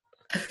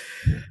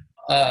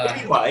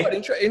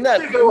 Anyway,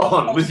 go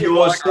on with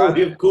your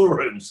story of cool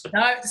rooms.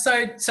 No,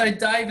 so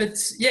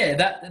David's,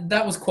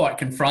 that was quite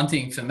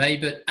confronting for me.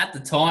 But at the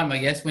time, I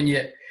guess, when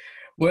you're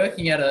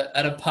working at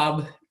a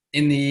pub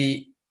in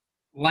the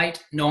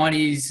late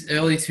 90s,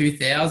 early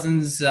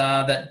 2000s,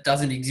 that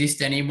doesn't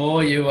exist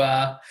anymore.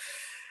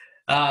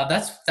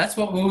 That's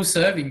what we were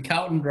serving: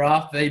 Carlton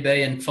Draft,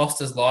 VB, and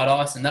Foster's Light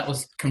Ice, and that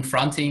was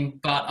confronting.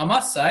 But I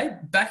must say,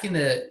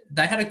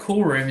 they had a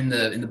cool room in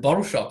the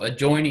bottle shop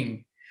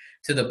adjoining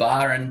to the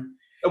bar. And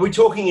are we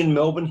talking in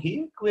Melbourne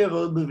here? Can we have a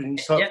little bit of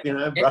insight?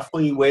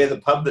 Roughly where the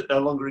pub that no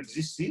longer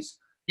exists is?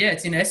 Yeah,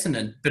 it's in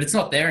Essendon, but it's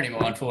not there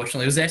anymore.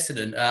 Unfortunately, it was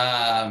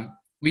Essendon.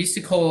 We used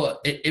to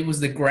call it. It was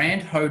the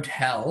Grand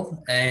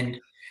Hotel, and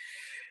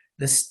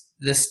the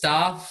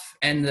staff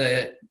and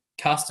the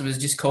customers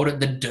just called it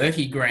the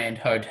Dirty Grand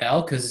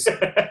Hotel because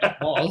it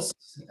was.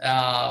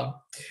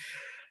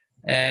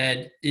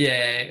 And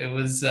yeah, it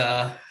was.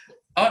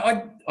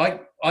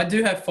 I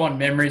do have fond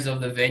memories of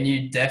the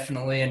venue,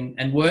 definitely,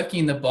 and working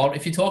in the Bolt.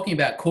 If you're talking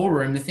about cool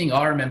room, the thing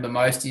I remember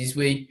most is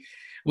we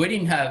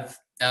didn't have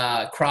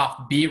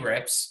craft beer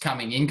reps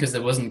coming in because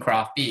there wasn't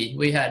craft beer.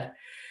 We had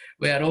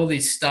all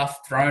this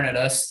stuff thrown at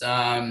us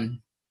to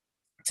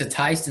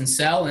taste and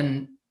sell,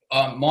 and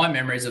my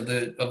memories of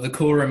the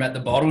cool room at the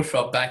bottle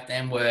shop back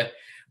then were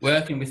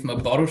working with my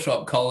bottle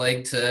shop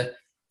colleague to,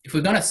 if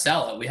we're going to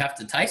sell it, we have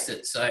to taste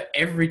it. So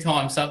every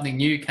time something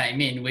new came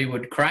in, we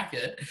would crack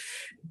it,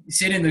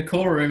 sit in the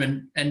cool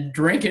room and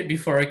drink it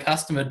before a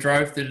customer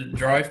drove through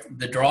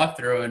the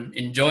drive-through and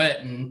enjoy it.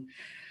 And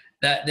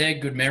they're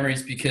good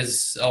memories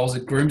because I was a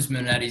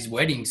groomsman at his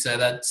wedding. So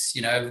that's,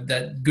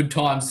 that good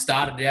times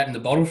started out in the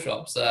bottle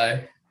shop. So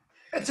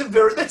that's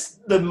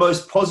the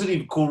most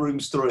positive cool room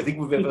story I think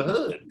we've ever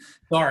heard.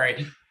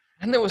 sorry.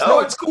 And there was Oh, no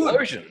it's good.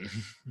 explosion.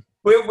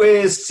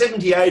 We're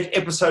 78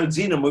 episodes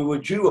in and we were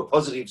due a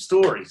positive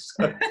story.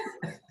 So.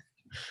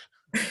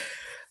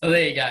 Well,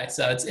 there you go.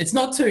 So it's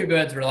not Two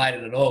Birds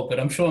related at all, but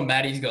I'm sure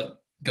Maddie's got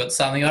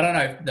something. I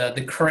don't know,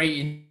 the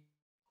Cree.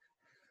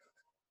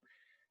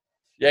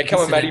 Yeah,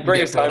 come on, Matty, incident bring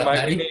get us home, brought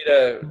up, mate. We Maddie. need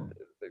a...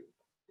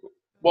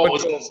 What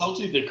was it?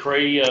 Salty the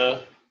Cree.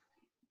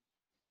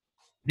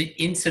 The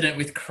incident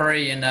with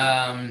Cree and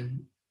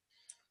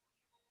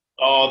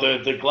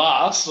The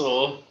glass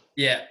or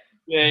yeah.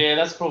 yeah,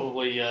 that's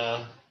probably.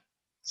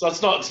 So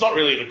it's not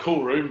really the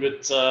cool room,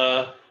 but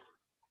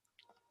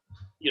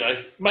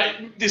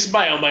this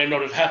may or may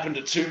not have happened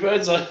at Two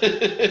Birds.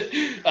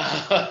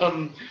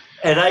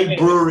 At a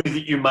brewery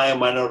that you may or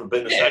may not have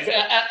been associated.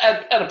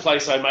 At a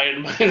place I may or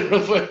may not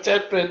have worked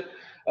at, but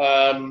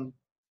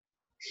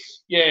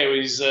it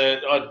was.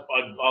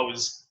 I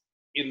was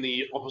in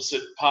the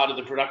opposite part of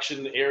the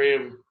production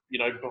area,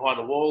 behind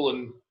a wall,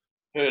 and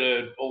heard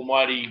an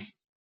almighty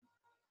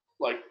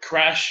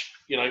crash.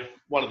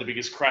 One of the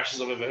biggest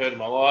crashes I've ever heard in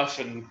my life,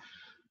 and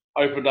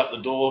opened up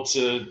the door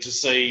to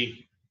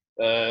see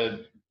a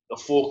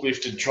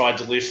forklift had tried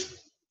to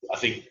lift, I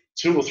think,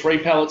 2 or 3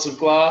 pallets of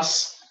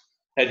glass,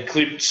 had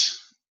clipped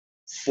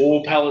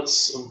 4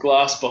 pallets of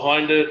glass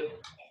behind it,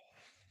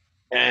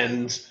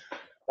 and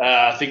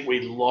I think we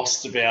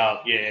lost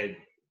about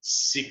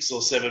 6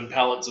 or 7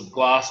 pallets of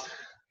glass.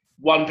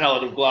 1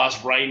 pallet of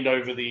glass rained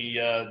over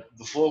the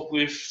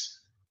forklift.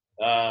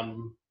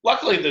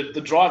 Luckily,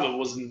 the driver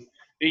wasn't.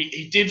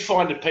 He did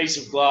find a piece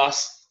of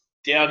glass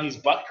down his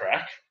butt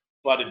crack,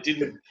 but it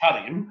didn't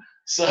cut him.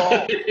 So,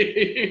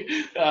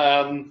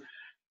 and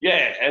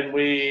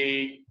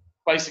we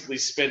basically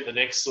spent the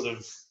next sort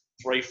of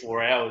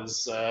 3-4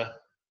 hours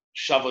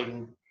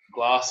shoveling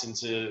glass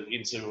into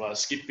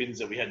skip bins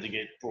that we had to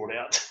get brought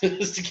out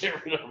just to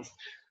get rid of.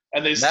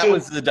 And that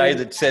was the day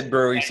that said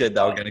brewery said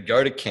they were going to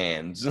go to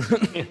cans.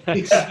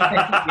 That's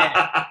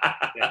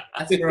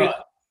right.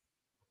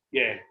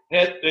 Yeah,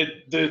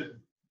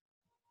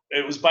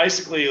 it was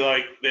basically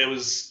like there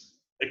was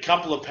a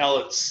couple of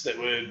pallets that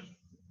were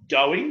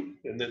going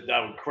and then they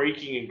were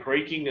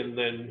creaking, and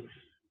then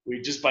we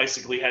just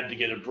basically had to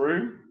get a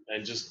broom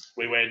and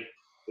we went,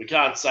 we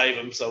can't save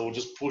them, so we'll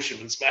just push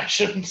them and smash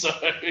them. So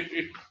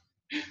it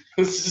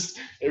was just,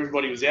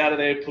 everybody was out of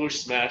there, push,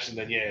 smash, and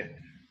then it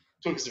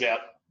took us about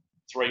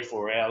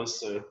 3-4 hours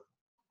to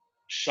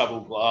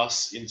shovel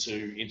glass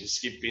into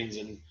skip bins,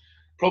 and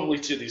probably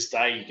to this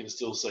day you can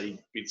still see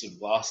bits of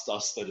glass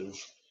dust that have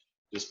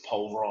just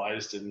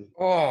pulverized and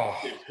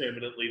they're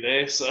permanently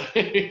there. So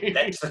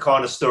that's the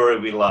kind of story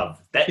we love.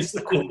 That's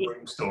the cool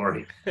room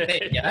story.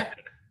 There you go.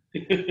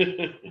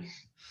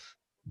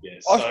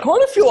 I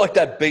kind of feel like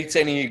that beats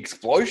any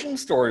explosion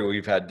story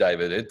we've had,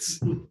 David. It's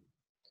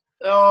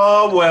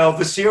oh well,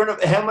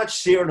 how much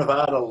Sierra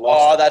Nevada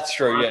lost? Oh, that's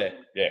true.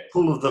 Yeah.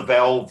 Pull of the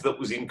valve that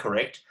was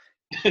incorrect.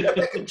 Go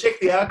back and check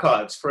the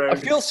archives for. I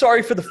feel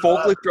sorry for the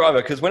forklift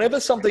driver because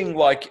whenever something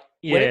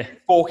when you're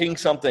forking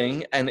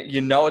something and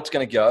it's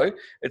going to go,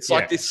 it's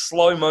like this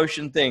slow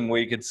motion thing where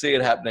you can see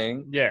it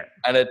happening. Yeah.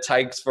 And it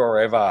takes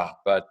forever.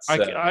 But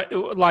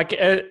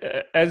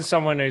as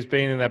someone who's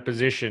been in that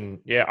position,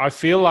 I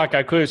feel like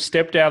I could have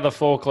stepped out of the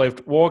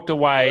forklift, walked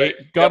away,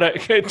 got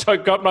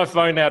my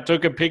phone out,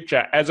 took a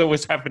picture as it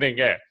was happening.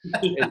 Yeah.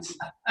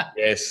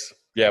 Yes.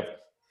 Yep.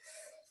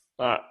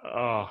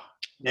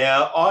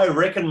 Now, I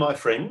reckon, my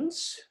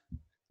friends,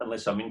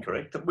 unless I'm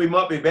incorrect, that we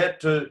might be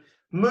about to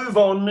move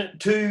on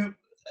to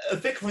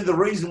effectively the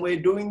reason we're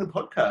doing the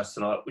podcast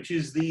tonight, which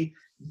is the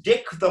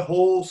Deck the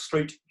Hall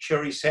Street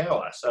Cherry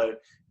Sour. So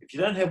if you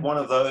don't have one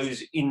of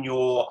those in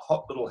your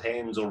hot little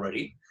hands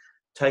already,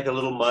 take a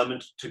little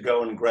moment to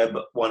go and grab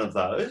one of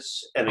those.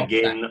 And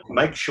again,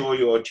 make sure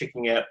you're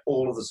checking out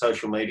all of the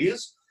social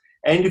medias.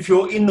 And if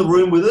you're in the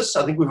room with us,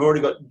 I think we've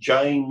already got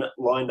Jane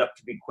lined up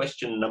to be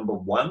question number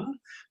 1,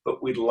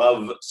 but we'd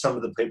love some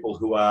of the people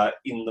who are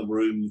in the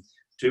room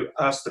to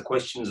ask the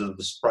questions that have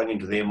sprung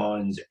into their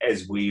minds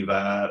as we've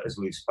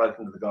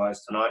spoken to the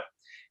guys tonight.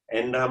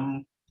 And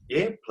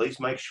please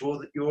make sure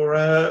that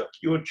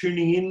you're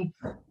tuning in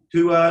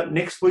to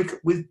next week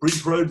with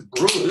Bridge Road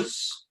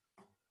Brewers.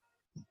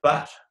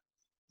 But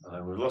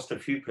we've lost a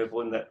few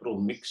people in that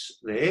little mix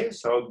there,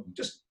 so I'll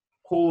just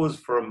pause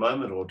for a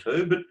moment or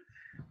two. But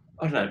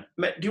I don't know,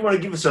 Matt, do you want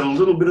to give us a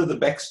little bit of the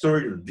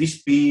backstory to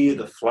this beer,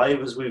 the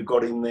flavours we've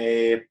got in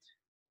there,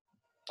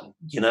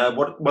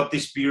 what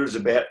this beer is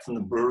about from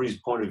the brewery's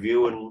point of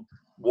view, and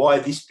why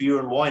this beer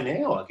and why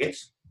now, I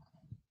guess?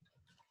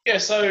 Yeah,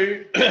 so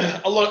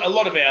a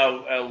lot of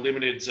our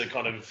limiteds are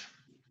kind of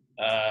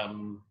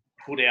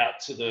put out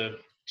to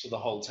the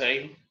whole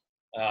team.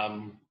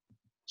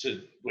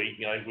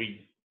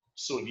 We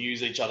sort of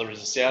use each other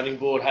as a sounding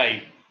board.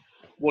 Hey,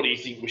 what do you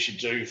think we should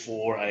do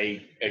for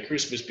a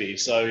Christmas beer?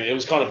 So it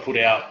was kind of put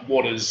out,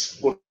 what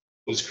is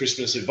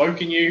Christmas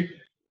evoking you?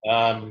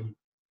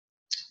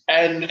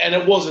 and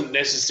it wasn't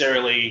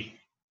necessarily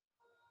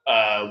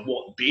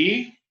what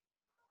beer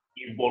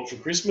you want for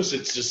Christmas.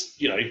 It's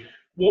just,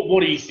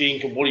 what do you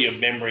think and what are your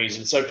memories?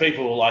 And so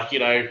people were like,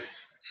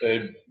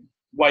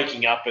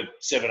 waking up at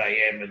 7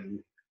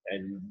 a.m.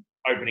 and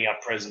opening up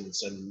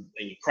presents and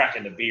you're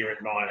cracking a beer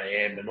at 9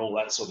 a.m. and all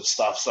that sort of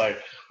stuff. So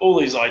all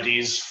these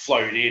ideas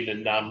flowed in,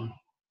 and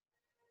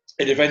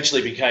it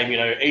eventually became,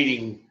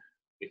 eating.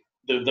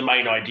 The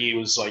main idea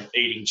was like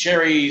eating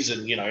cherries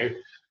and,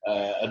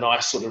 a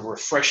nice sort of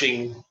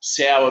refreshing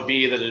sour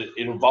beer that it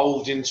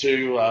evolved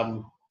into.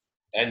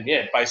 And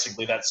yeah,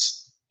 basically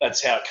that's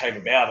how it came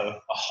about, a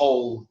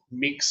whole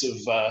mix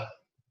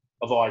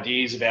of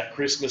ideas about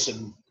Christmas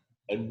and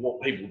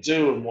what people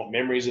do and what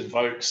memories it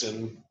evokes,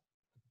 and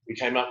we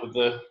came up with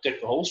the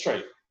Deck the Hall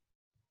Street.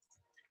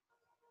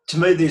 To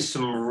me, there's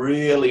some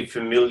really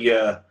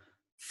familiar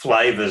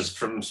flavours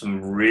from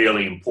some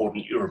really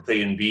important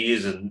European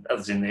beers and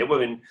others in there. I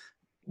mean,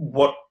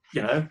 what,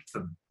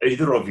 for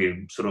either of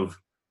you, sort of,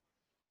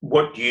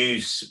 what do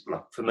you,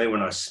 like for me,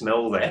 when I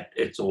smell that,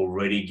 it's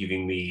already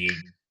giving me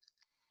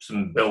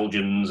some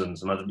Belgians and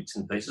some other bits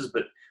and pieces,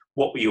 but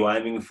what were you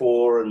aiming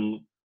for,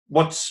 and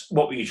what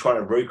were you trying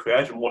to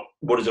recreate, and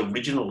what is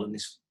original in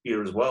this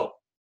beer as well?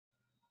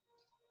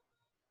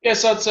 Yeah,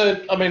 so it's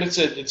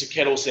a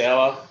kettle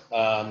sour.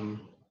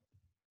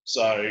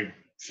 So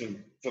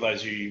for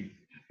those of you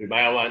who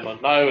may or may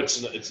not know,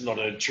 it's not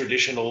a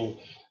traditional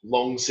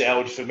long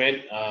soured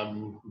ferment.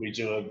 We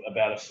do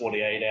about a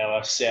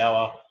 48-hour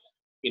sour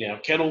in our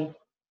kettle,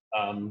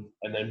 and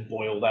then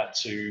boil that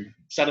to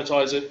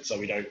sanitize it so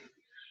we don't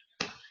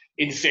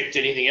infect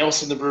anything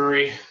else in the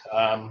brewery,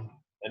 and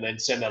then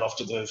send that off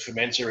to the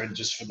fermenter and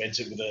just ferment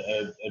it with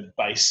a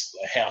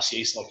house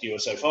yeast like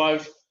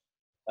USO5.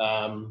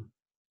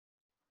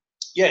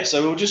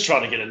 So we were just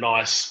trying to get a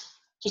nice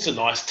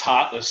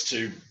tartness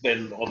to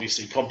then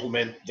obviously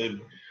complement the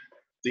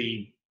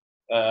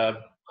I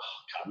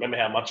can't remember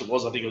how much it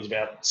was. I think it was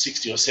about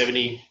 60 or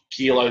 70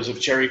 kilos of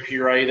cherry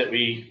puree that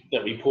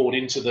we poured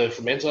into the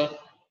fermenter.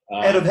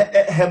 Out of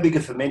how big a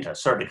fermenter?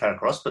 Sorry to cut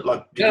across, but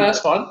like... No,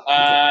 that's fine.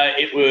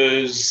 It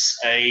was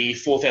a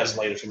 4,000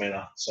 litre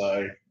fermenter.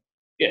 So,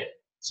 yeah.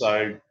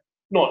 So,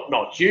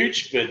 not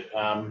huge, but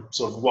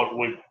sort of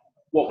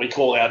what we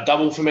call our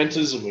double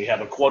fermenters, and we have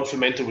a quad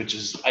fermenter, which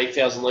is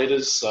 8,000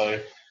 litres. So,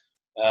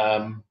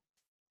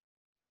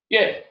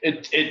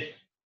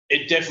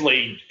 it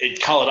definitely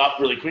coloured up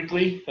really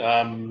quickly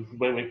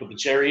when we put the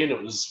cherry in.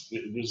 It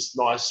was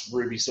nice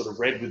ruby sort of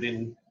red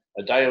within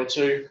a day or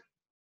two.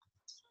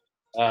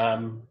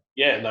 And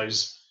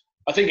those,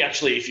 I think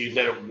actually if you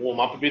let it warm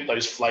up a bit,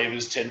 those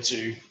flavours tend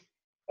to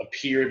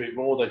appear a bit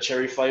more, the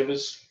cherry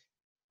flavours.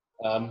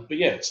 But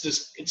yeah,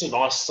 it's a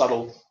nice,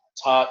 subtle,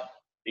 tart,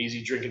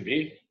 easy drinking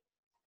beer.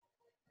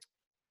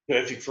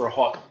 Perfect for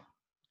a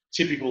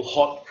typical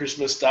hot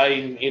Christmas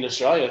day in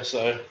Australia.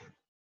 So,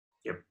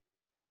 yep,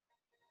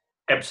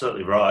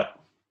 absolutely right.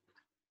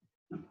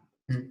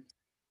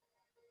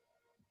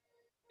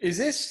 Is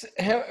this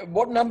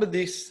what number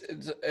this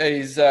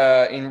is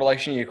in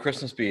relation to your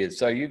Christmas beers?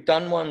 So you've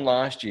done one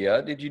last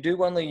year. Did you do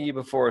one the year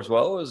before as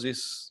well? Or is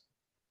this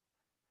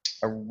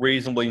a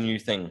reasonably new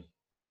thing?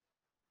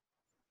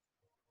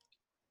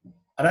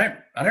 I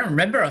don't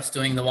remember us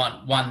doing the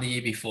one the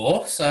year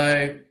before.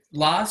 So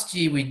last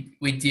year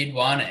we did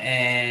one,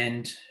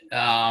 and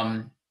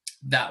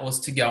that was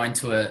to go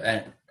into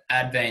an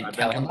advent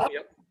calendar.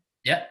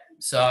 Yep.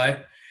 So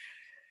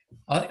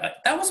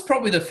that was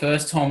probably the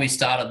first time we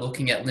started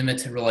looking at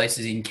limited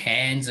releases in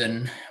cans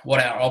and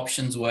what our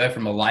options were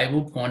from a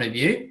label point of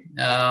view.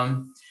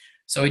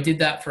 So we did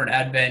that for an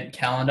advent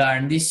calendar,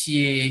 and this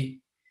year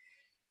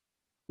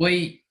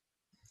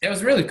it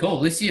was really cool.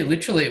 This year,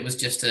 literally, it was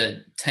just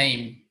a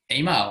team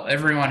email.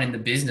 Everyone in the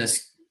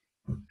business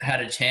had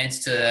a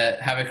chance to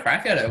have a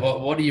crack at it.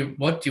 What do you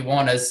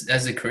want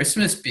as a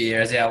Christmas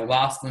beer, as our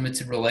last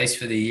limited release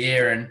for the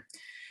year? And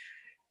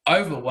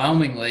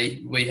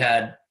overwhelmingly, we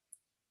had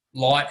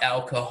light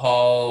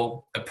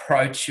alcohol,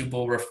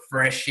 approachable,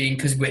 refreshing,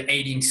 because we're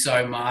eating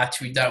so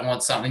much. We don't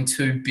want something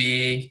too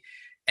big,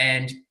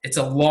 and it's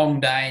a long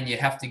day and you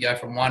have to go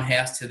from one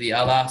house to the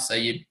other. So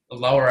you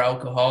lower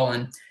alcohol,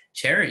 and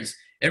cherries.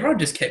 Everyone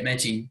just kept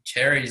mentioning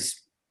cherries.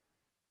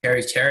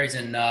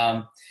 And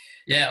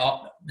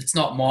it's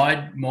not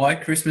my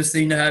Christmas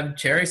thing to have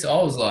cherries. So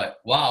I was like,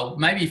 wow,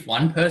 maybe if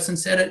one person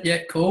said it,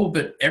 yeah, cool.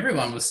 But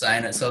everyone was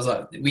saying it. So I was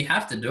like, we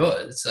have to do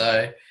it.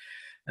 So,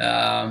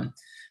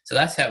 so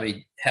that's how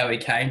we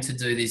came to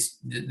do this,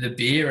 the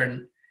beer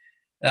and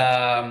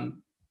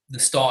the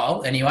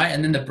style anyway.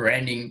 And then the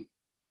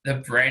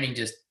branding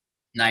just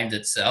named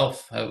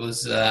itself. It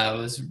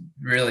was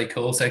really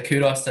cool. So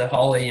kudos to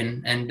Holly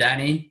and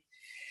Danny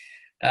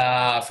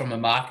from a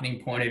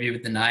marketing point of view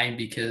with the name,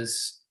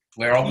 because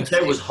we're obviously...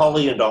 That was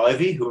Holly and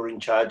Ivy who were in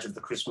charge of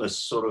the Christmas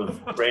sort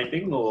of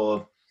branding,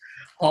 or...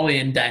 Holly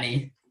and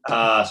Danny.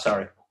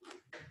 Sorry.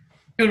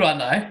 Good one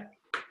though.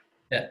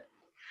 Yeah.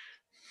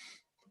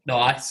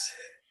 Nice.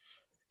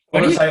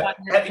 When are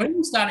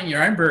you starting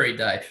your own brewery,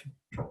 Dave?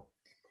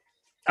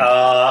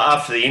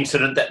 After the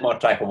incident, that might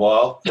take a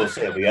while. We'll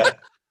see how we go.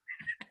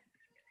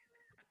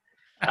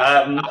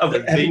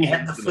 Having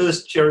had the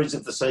first cherries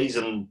of the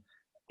season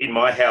in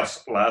my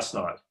house last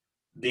night,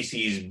 this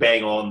is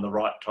bang on the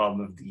right time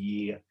of the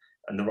year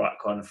and the right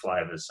kind of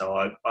flavours.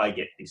 So I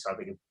get this. I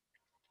think it's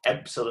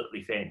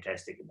absolutely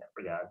fantastic in that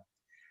regard.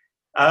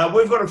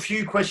 We've got a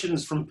few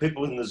questions from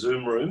people in the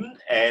Zoom room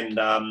and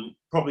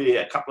probably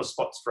a couple of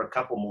spots for a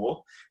couple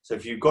more. So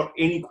if you've got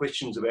any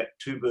questions about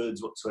Two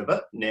Birds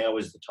whatsoever, now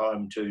is the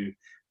time to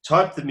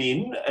type them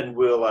in and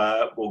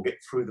we'll get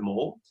through them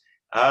all.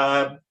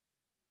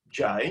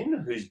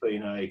 Jane, who's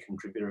been a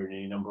contributor in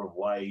any number of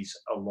ways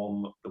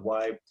along the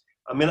way,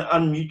 I'm going to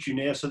unmute you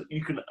now so that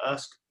you can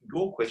ask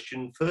your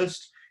question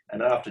first,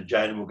 and after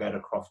Jane, we'll go to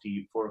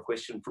Crofty for a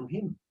question from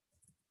him.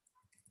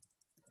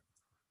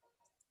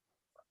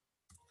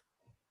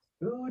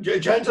 Oh,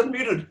 Jane's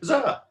unmuted.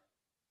 Huzzah.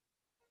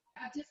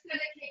 I'm just going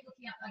to keep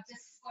looking up. I've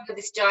just spotted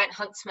this giant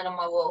huntsman on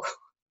my wall.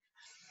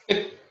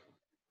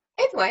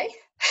 Anyway,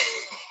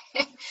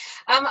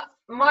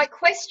 my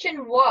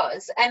question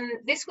was, and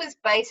this was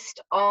based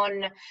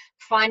on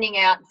finding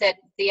out that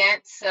the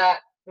answer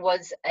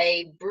was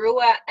a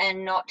brewer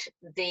and not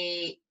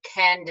the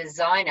can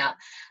designer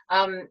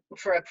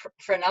for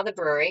another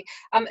brewery.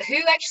 Who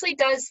actually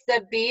does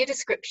the beer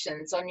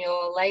descriptions on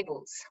your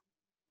labels?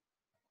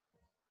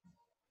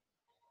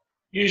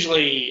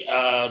 Usually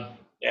our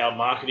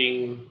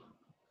marketing,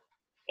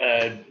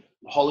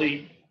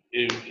 Holly,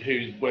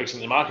 who works in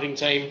the marketing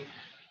team,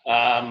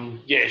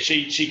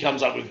 she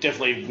comes up with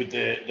definitely with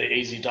the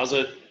easy does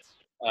it.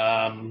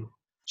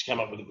 She came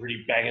up with a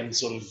pretty banging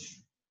sort of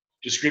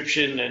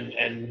description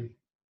and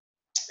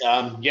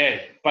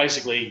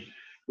basically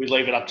we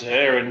leave it up to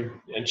her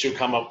and she'll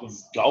come up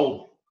with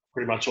gold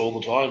pretty much all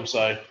the time.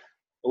 So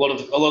a lot of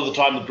the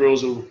time the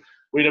brewers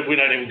we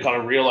don't even kind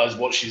of realise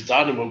what she's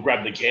done, and we'll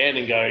grab the can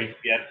and go,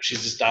 yeah,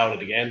 she's just done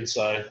it again.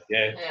 So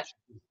yeah.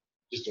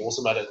 Just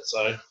awesome at it.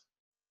 So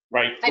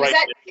great.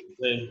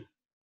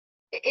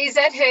 Is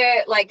that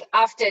her, like,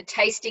 after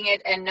tasting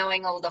it and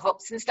knowing all the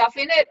hops and stuff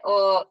in it,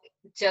 or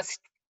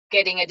just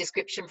getting a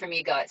description from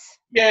you guys?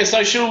 Yeah,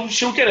 so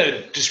she'll get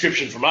a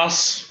description from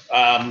us,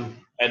 and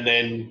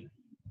then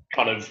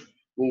kind of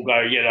we'll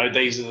go,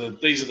 these are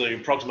the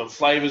approximate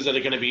flavours that are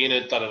going to be in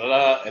it,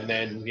 and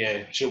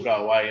then she'll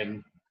go away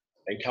and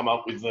come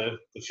up with the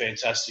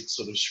fantastic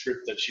sort of script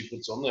that she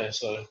puts on there.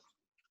 So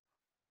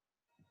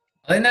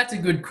I think that's a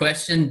good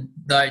question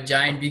though,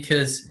 Jane,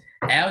 because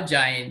our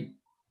Jane,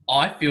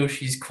 I feel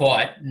she's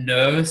quite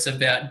nervous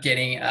about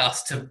getting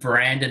us to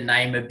brand and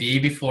name a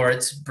beer before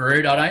it's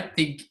brewed. I don't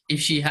think if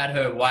she had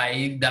her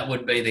way, that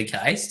would be the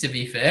case, to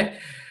be fair,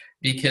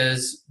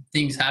 because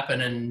things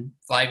happen and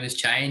flavours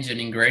change and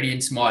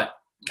ingredients might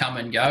come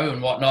and go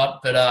and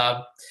whatnot.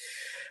 But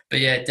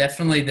yeah,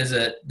 definitely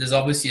there's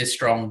obviously a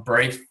strong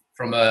brief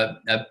from a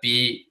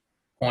beer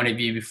point of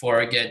view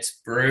before it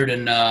gets brewed.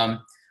 And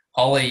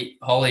Holly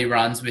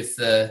runs with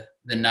the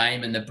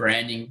name and the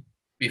branding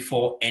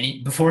before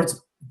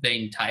it's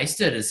been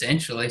tasted,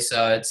 essentially.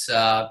 So it's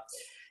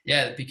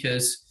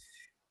because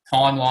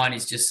timeline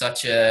is just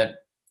such a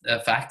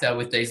factor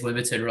with these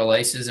limited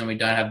releases, and we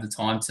don't have the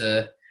time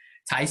to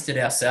taste it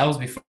ourselves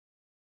before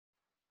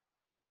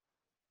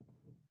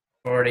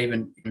it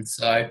even.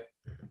 So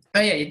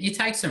you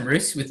take some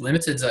risks with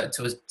limiteds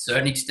to a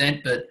certain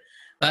extent, but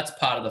that's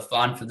part of the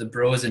fun for the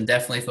brewers, and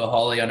definitely for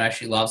Holly. I know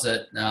she loves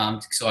it. It's an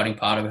exciting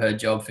part of her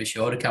job for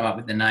sure to come up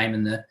with the name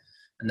and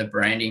the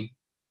branding.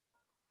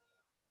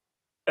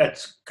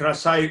 Can I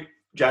say,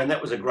 Jane,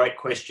 that was a great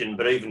question,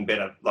 but even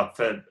better, like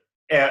for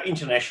our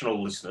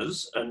international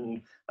listeners,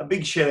 and a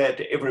big shout out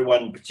to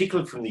everyone,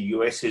 particularly from the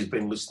US, who's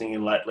been listening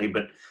in lately,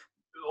 but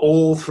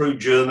all through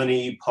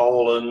Germany,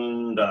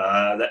 Poland,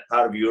 that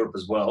part of Europe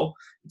as well.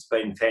 It's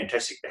been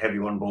fantastic to have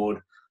you on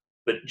board.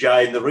 But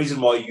Jane, the reason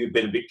why you've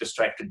been a bit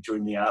distracted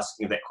during the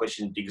asking of that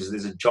question is because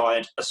there's a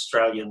giant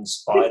Australian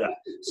spider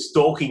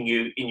stalking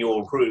you in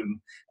your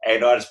room,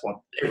 and I just want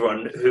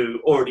everyone who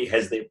already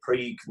has their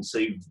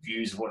preconceived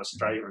views of what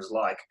Australia is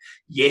like.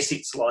 Yes,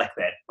 it's like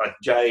that. Like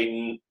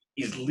Jane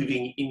is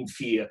living in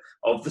fear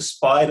of the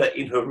spider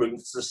in her room.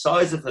 It's the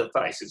size of her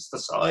face. It's the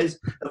size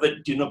of a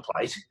dinner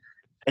plate,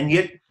 and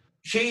yet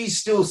she's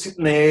still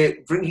sitting there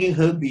drinking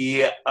her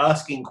beer,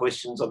 asking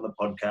questions on the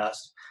podcast.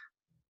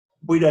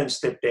 We don't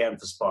step down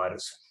for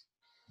spiders.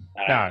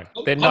 No,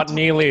 they're not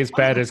nearly as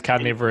bad as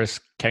carnivorous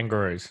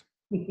kangaroos.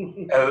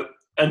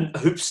 And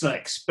hoop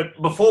snakes.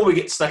 But before we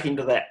get stuck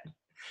into that,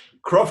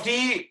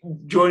 Crofty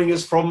joining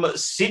us from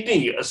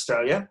Sydney,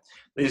 Australia.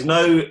 There's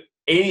no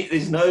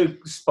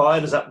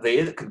spiders up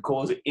there that could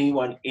cause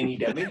anyone any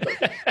damage.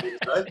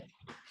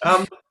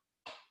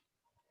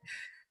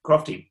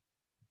 Crofty,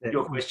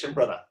 your question,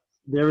 brother.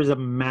 There is a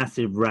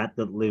massive rat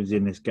that lives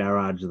in this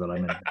garage that I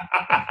know.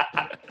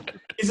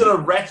 Is it a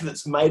rat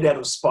that's made out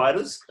of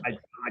spiders?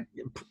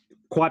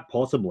 quite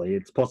possibly.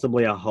 It's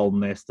possibly a whole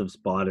nest of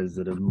spiders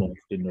that have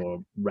morphed into a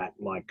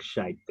rat-like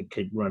shape that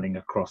keep running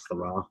across the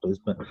rafters.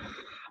 But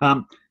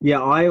I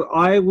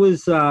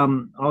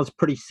was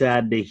pretty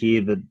sad to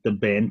hear that the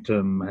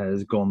bantam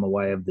has gone the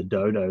way of the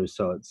dodo,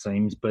 so it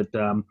seems. But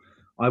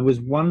I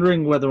was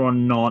wondering whether or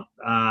not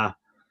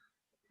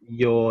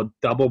your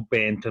double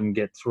bantam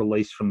gets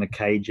released from the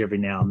cage every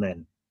now and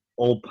then.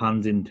 All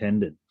puns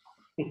intended.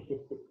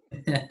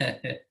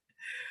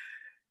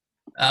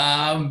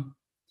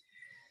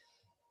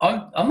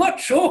 I'm not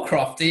sure,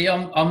 Crofty.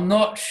 I'm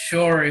not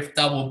sure if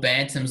double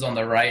bantam's on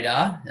the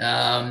radar.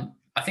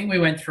 I think we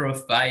went through a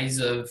phase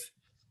of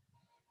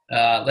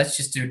let's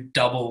just do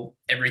double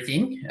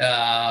everything.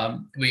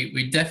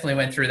 We definitely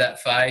went through that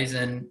phase,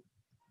 and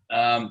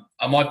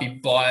I might be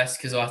biased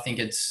because I think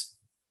it's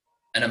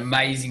an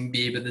amazing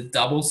beer, but the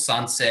double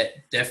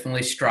sunset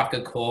definitely struck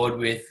a chord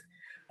with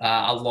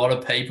a lot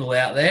of people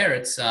out there.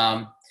 It's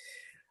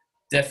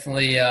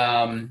definitely,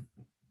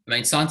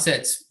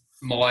 Sunset's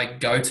my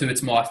go-to.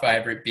 It's my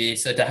favorite beer.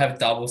 So to have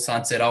double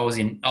sunset, I was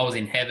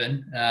in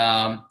heaven.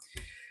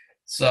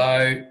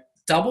 So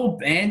double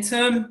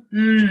bantam,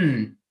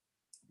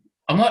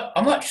 I'm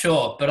not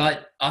sure, but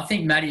I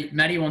think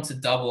Matty wants a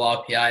double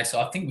IPA, so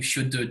I think we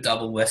should do a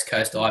double West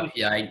Coast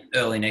IPA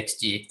early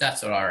next year.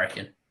 That's what I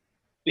reckon.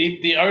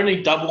 The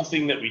only double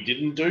thing that we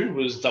didn't do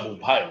was double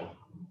pale.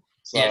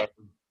 So Yeah.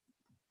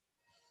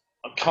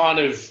 I'm kind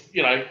of,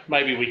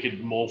 maybe we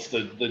could morph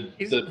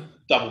the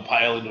double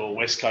pale into a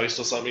West Coast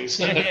or something.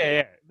 So.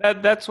 Yeah.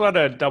 That's what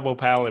a double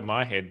pale in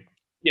my head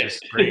Yes.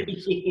 just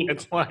screams.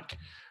 It's like,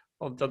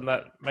 well, doesn't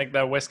that make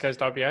that West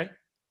Coast IPA?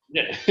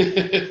 Yeah.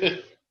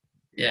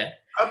 Yeah.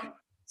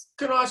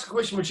 Can I ask a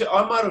question, which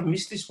I might have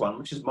missed this one,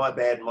 which is my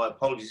bad, my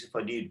apologies if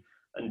I did.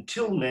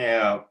 Until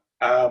now,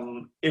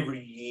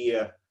 every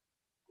year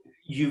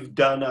you've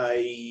done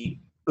a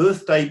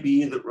birthday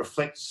beer that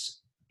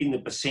reflects in the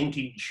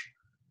percentage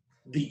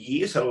the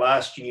year. So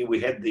last year we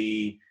had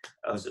the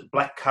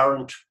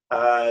blackcurrant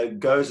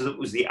goes. It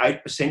was the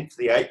 8% for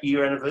the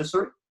 8-year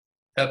anniversary.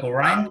 Purple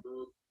Rain.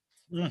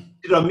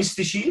 Did I miss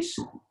this year's,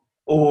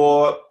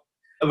 or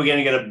are we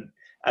going to get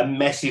a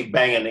massive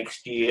banger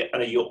next year?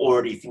 And are you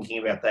already thinking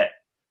about that?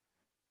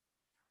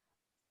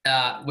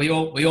 We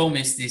all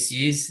missed this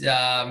year's.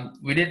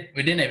 We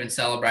didn't even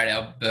celebrate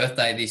our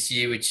birthday this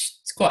year, which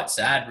is quite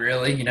sad,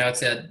 really.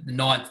 It's our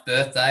 9th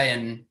birthday,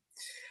 and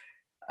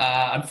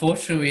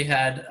unfortunately, we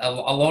had a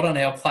lot on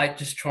our plate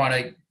just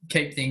trying to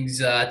keep things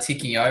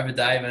ticking over,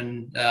 Dave.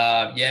 And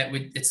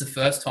it's the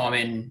first time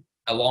in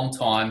a long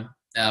time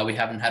we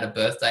haven't had a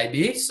birthday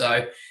beer.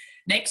 So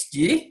next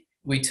year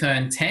we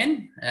turn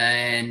 10,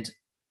 and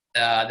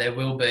there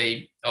will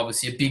be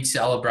obviously a big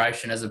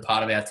celebration as a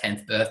part of our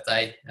 10th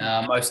birthday.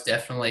 Most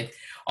definitely.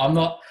 I'm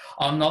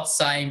not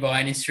saying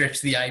by any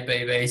stretch the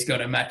ABV is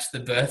going to match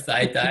the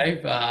birthday,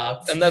 Dave.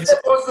 And that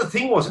was the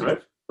thing, wasn't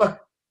it?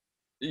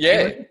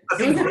 Yeah. It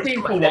was a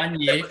thing for 1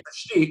 year.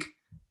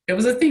 It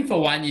was a thing for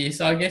 1 year,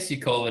 so I guess you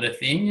call it a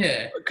thing,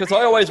 yeah. Because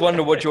I always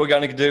wondered what you were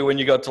going to do when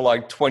you got to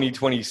like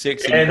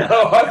 2026. Yeah,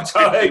 I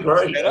totally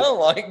agree.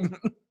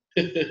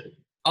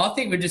 I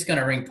think we're just going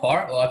to ring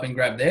Pirate Life and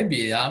grab their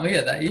beer, aren't we,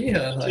 at that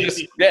year?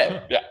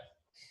 Yeah.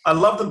 I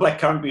love the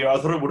blackcurrant beer. I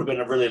thought it would have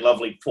been a really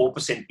lovely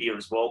 4% beer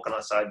as well, can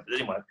I say? But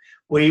anyway,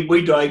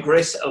 we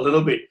digress a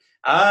little bit.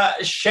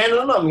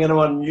 Shannon, I'm going to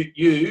unmute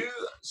you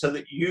so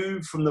that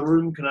you from the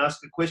room can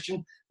ask a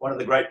question. One of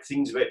the great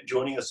things about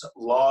joining us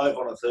live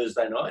on a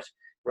Thursday night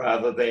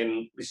rather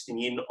than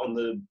listening in on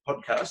the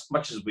podcast,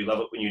 much as we love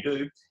it when you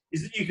do,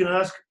 is that you can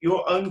ask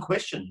your own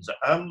questions.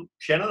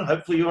 Shannon,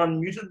 hopefully you're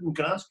unmuted and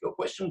can ask your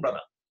question, brother.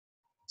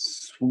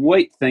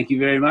 Sweet. Thank you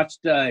very much,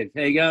 Dave.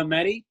 How you going,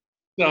 Matty?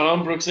 No,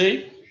 I'm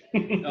Brooksy.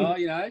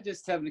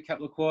 Just having a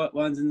couple of quiet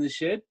ones in the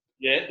shed.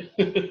 Yeah.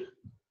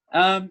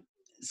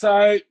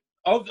 So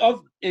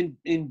I've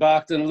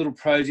embarked on a little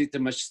project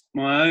of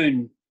my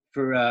own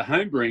for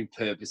home brewing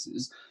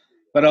purposes,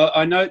 but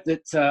I note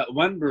that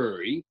one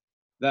brewery,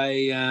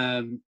 they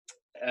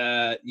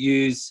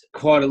use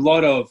quite a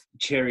lot of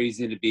cherries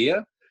in a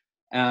beer.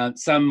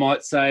 Some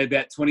might say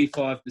about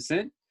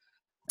 25%.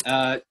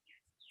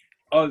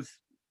 I've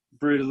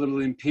brewed a little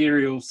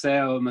imperial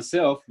sour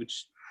myself,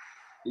 which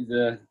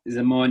is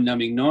a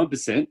mind-numbing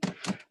 9%.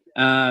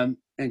 And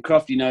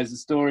Crofty knows the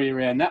story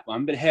around that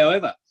one. But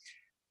however,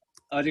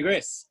 I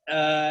digress.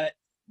 I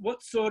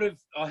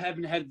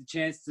haven't had the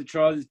chance to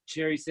try the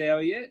cherry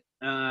sour yet.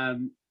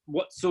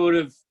 What sort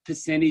of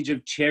percentage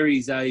of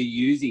cherries are you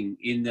using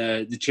in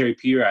the cherry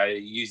puree? Are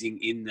you using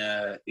in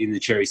the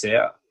cherry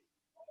sour?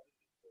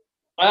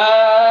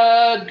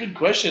 Good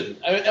question.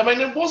 I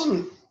mean, it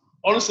wasn't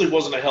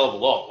a hell of a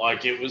lot.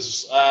 Like it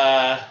was.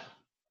 Trying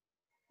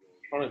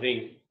to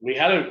think. We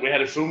had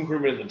a film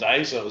crew in the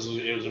day, so it was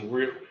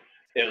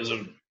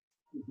a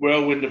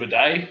whirlwind of a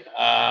day.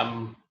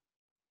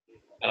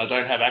 And I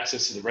don't have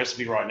access to the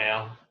recipe right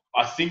now.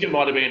 I think it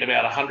might have been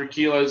about 100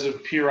 kilos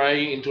of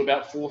puree into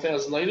about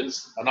 4,000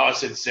 litres. I know I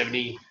said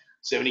 70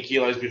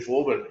 kilos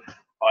before, but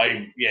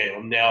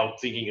I'm now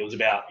thinking it was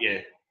about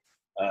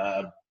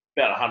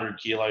about 100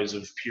 kilos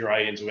of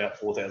puree into about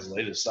 4,000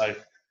 litres. So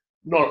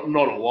not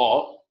a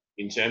lot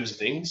in terms of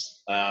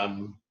things.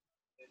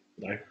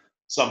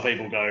 Some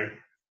people go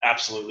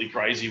absolutely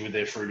crazy with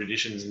their fruit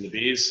additions in the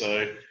beers.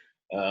 So,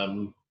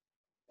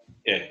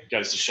 it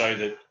goes to show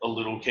that a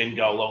little can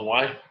go a long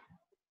way.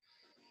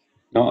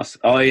 Nice.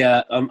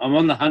 I'm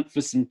on the hunt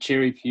for some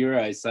cherry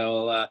puree,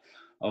 so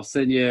I'll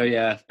send you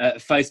a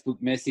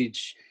Facebook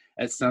message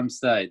at some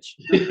stage.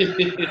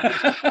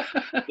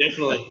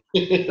 Definitely.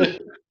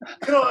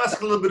 Can I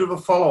ask a little bit of a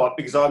follow-up,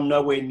 because I'm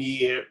nowhere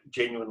near,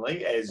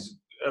 genuinely, as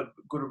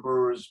good a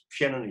brewer as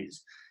Shannon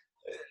is.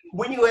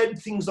 When you add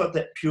things like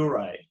that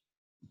puree,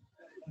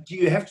 do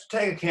you have to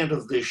take account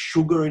of the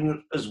sugar in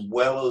it as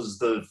well as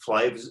the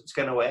flavours it's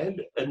going to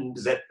add? And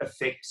does that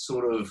affect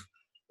sort of,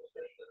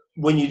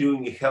 when you're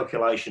doing your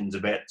calculations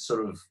about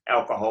sort of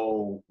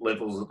alcohol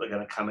levels that they're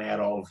going to come out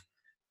of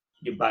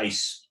your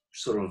base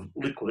sort of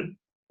liquid,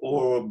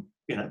 or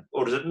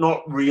does it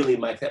not really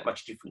make that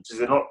much difference? Is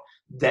there not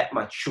that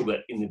much sugar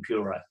in the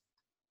puree?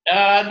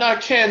 No,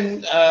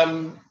 Ken.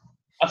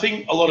 I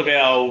think a lot of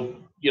our,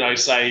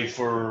 say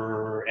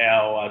for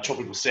our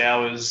tropical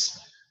sours,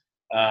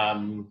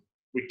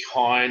 we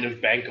kind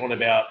of bank on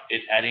about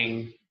it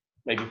adding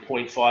maybe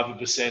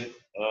 0.5%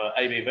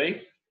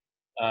 ABV.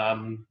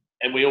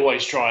 And we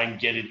always try and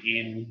get it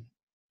in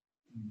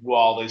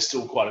while there's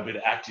still quite a bit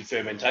of active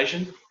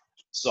fermentation.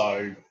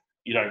 So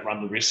you don't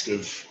run the risk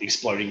of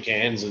exploding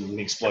cans and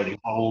exploding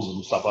bottles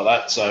and stuff like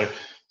that. So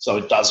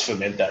it does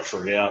ferment that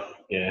fruit out.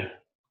 Yeah.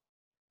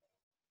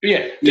 But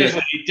yeah,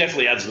 it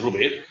definitely adds a little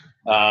bit.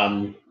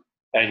 And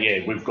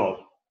yeah, we've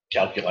got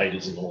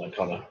calculators and all that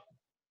kind of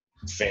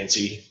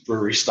fancy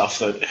brewery stuff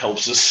that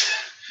helps us.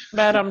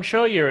 Matt, I'm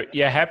sure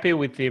you're happy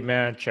with the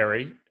amount of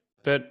cherry,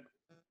 but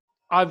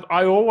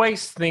I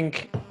always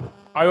think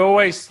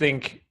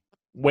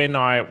when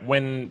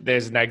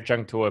there's an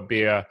adjunct to a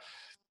beer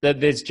that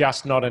there's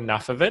just not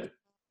enough of it.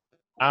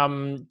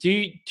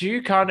 Do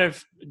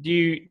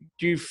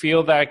you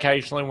feel that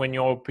occasionally when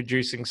you're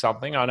producing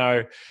something? I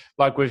know,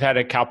 like we've had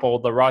a couple,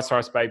 the rice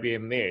baby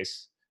and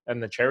this,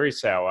 and the cherry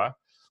sour.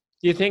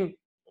 Do you think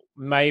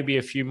maybe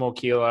a few more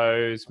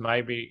kilos?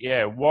 Maybe,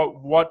 yeah.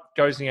 What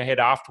goes in your head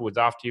afterwards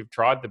after you've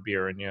tried the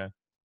beer and you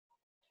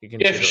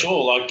yeah, for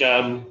sure. Like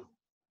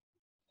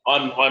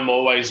I'm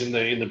always in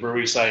the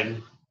brewery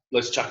saying,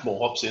 let's chuck more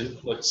hops in.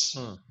 Let's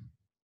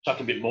chuck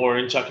a bit more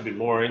in.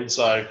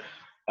 So,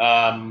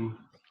 yeah,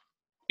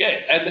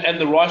 and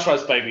the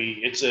rice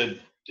baby, it's a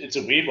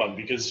weird one,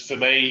 because for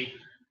me,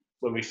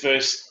 when we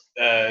first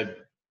canned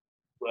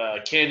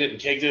it and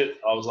kegged it,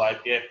 I was like,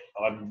 yeah,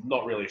 I'm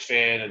not really a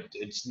fan.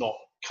 It's not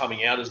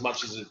coming out as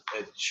much as it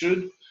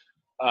should.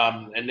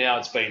 And now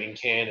it's been in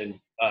can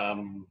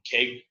and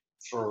keg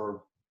for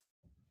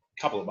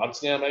a couple of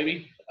months now,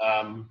 maybe.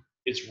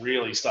 It's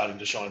really starting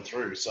to shine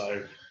through.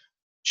 So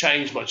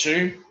changed my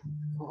tune.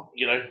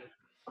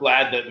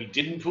 Glad that we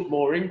didn't put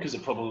more in, because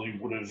it probably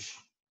would have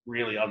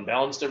really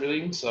unbalanced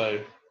everything.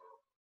 So,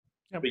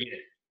 But yeah,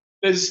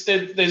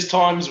 there's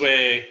times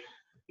where,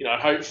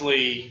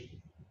 hopefully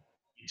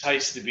you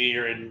taste the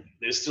beer and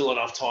there's still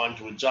enough time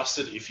to adjust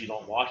it if you're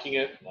not liking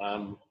it.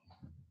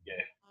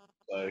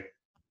 So,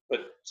 but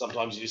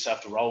sometimes you just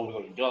have to roll with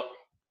what you got.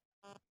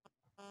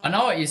 I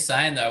know what you're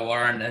saying though,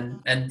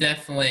 Warren, and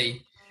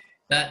definitely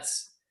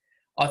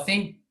I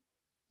think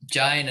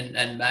Jane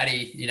and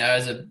Maddie,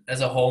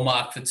 as a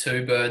hallmark for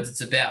Two Birds,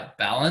 it's about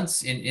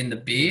balance in the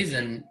beers,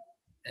 and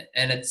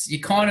it's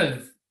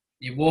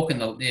you walk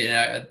in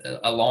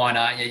a line,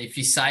 aren't you? If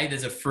you say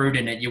there's a fruit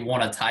in it, you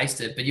want to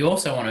taste it, but you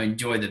also want to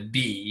enjoy the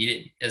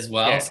beer as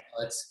well. Yeah. So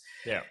it's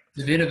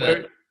a bit of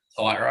a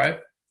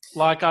tightrope.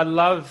 Like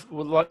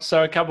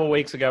so a couple of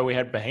weeks ago we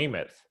had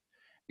Behemoth,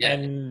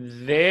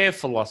 and their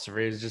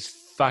philosophy is just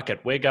fuck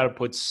it, we're going to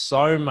put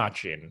so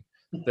much in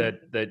that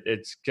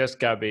it's just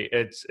going to be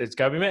it's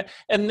going to be,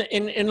 and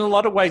in a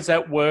lot of ways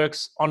that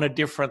works on a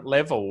different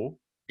level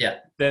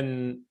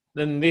than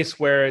this,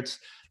 where it's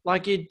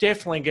like you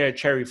definitely get a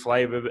cherry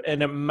flavor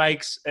and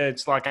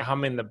it's like a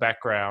hum in the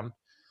background,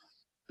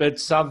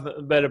 but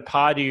a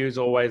part of you is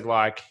always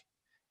like,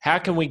 how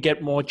can we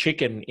get more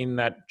chicken in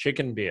that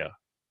chicken beer?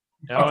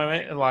 You know what I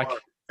mean? Like,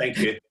 thank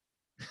you.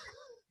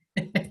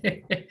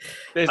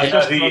 There's I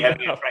know who you have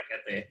your crack at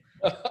there.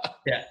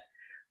 Yeah.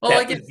 Well,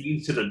 that was the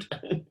incident.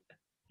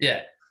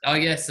 Yeah, I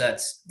guess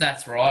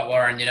that's right,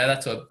 Warren.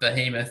 That's what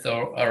Behemoth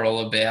are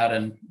all about,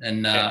 and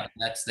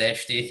that's their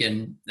shtick,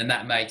 and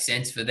that makes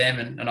sense for them.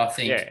 And I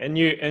think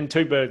and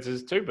Two Birds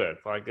is Two Birds.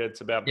 Like,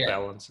 it's about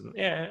balance, and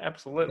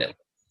absolutely.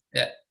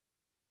 Yeah.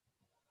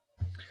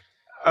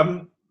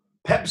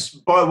 Perhaps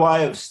by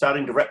way of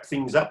starting to wrap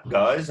things up,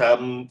 guys.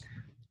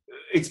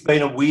 It's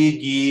been a weird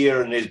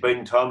year, and there's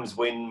been times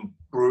when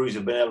breweries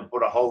have been able to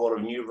put a whole lot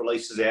of new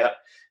releases out,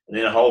 and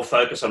then a whole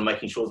focus on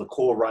making sure the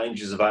core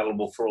range is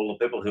available for all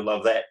the people who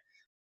love that.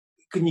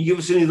 Can you give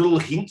us any little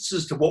hints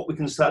as to what we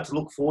can start to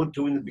look forward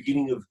to in the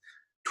beginning of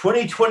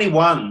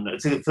 2021?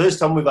 It's the first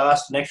time we've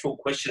asked an actual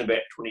question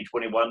about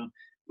 2021,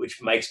 which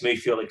makes me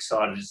feel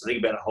excited just to think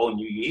about a whole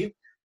new year.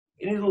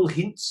 any little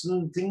hints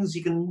and things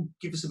you can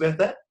give us about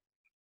that?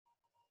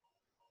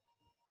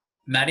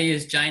 Matty,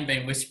 has Jane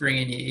been whispering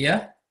in your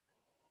ear?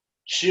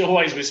 She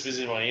always whispers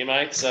in my ear,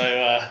 mate. So,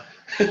 yeah.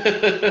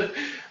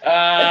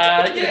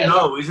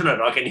 No, isn't it?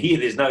 I can hear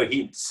there's no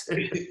hints.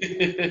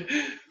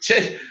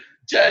 Jane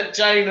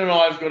and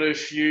I have got a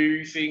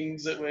few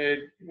things that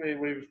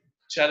we've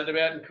chatted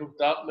about and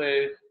cooked up.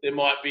 There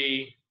might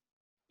be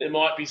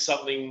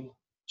something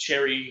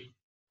cherry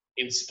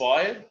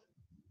inspired,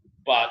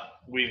 but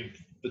with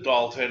the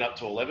dial turn up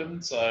to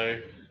 11. So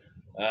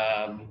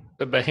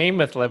The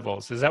behemoth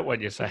levels, is that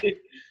what you're saying?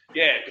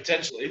 yeah,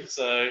 potentially.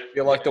 So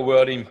You're like the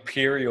word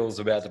imperial's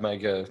about to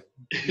make a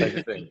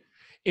thing.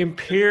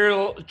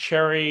 Imperial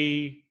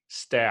cherry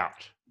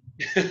stout.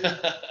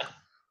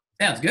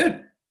 Sounds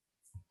good.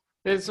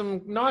 There's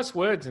some nice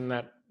words in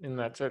that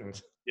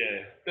sentence.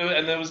 Yeah,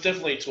 and there was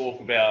definitely talk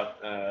about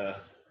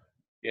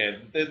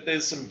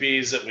there's some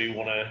beers that we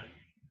want to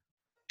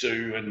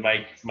do and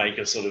make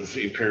a sort of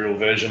imperial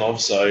version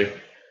of. So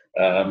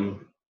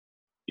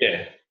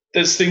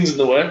there's things in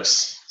the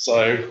works.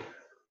 So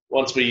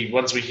once we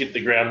hit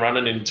the ground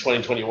running in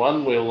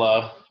 2021,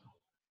 we'll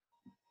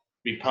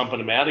be pumping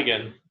them out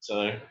again.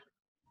 So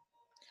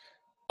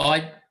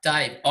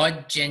Dave, I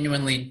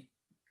genuinely,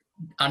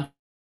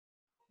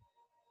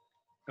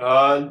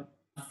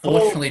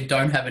 unfortunately,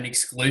 don't have an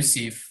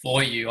exclusive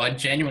for you. I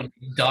genuinely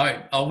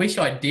don't. I wish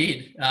I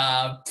did.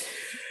 But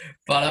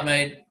I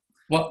mean,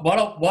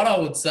 what I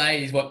would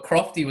say is what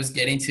Crofty was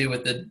getting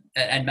to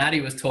and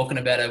Matty was talking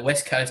about a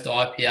West Coast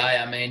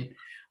IPA. I mean,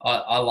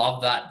 I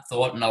love that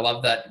thought, and I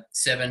love that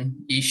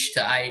 7-ish to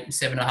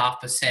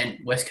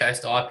 7.5% West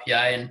Coast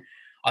IPA, and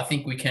I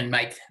think we can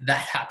make that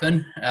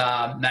happen.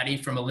 Matty,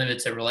 from a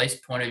limited release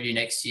point of view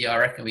next year, I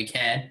reckon we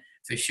can,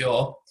 for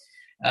sure.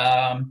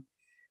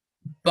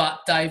 But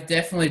Dave,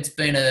 definitely it's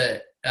been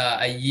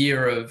a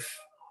year of,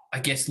 I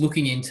guess,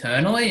 looking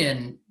internally,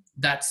 and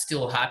that's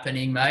still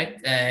happening, mate.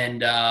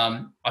 And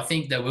I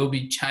think there will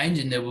be change,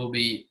 and there will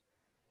be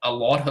a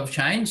lot of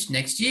change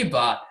next year,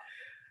 but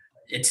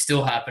it's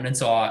still happening.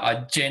 So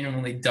I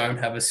genuinely don't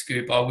have a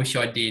scoop. I wish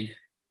I did.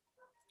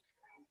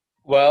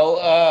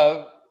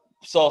 Well,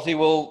 Salty,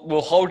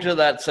 we'll hold you to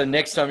that. So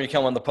next time you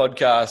come on the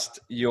podcast,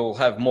 you'll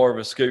have more of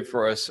a scoop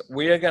for us.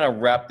 We are going to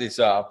wrap this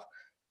up.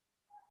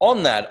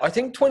 On that, I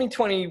think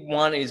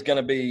 2021 is going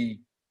to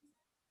be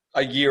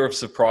a year of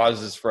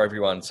surprises for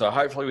everyone. So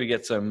hopefully we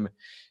get some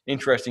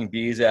interesting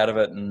beers out of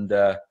it, and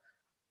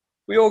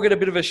we all get a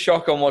bit of a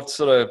shock on what's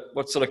sort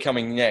of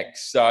coming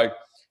next. So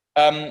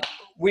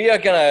we are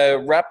going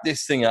to wrap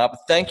this thing up.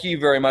 Thank you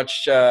very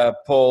much,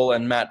 Paul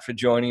and Matt, for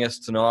joining us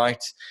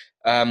tonight.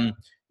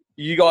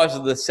 You guys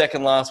are the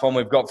second last one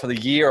we've got for the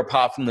year,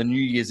 apart from the New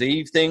Year's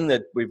Eve thing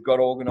that we've got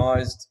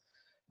organised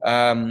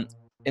in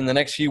the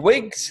next few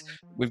weeks.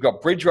 We've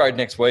got Bridge Road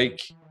next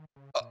week.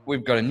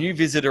 We've got a new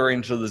visitor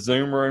into the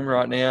Zoom room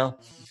right now.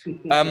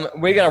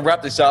 We're going to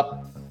wrap this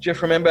up.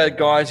 Just remember,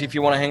 guys, if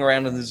you want to hang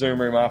around in the Zoom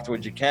room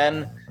afterwards, you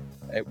can.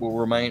 It will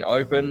remain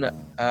open.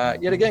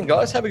 Yet again,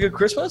 guys, have a good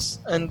Christmas,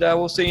 and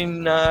we'll see you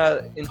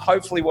in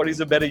hopefully what is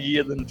a better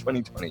year than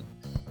 2020.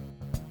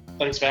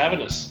 Thanks for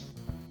having us.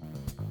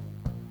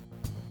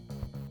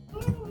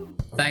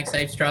 Thanks,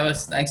 heaps,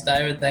 Travis. Thanks,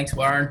 David. Thanks,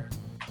 Warren.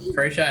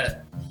 Appreciate it.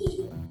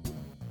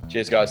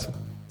 Cheers, guys.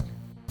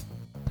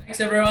 Thanks,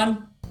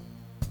 everyone.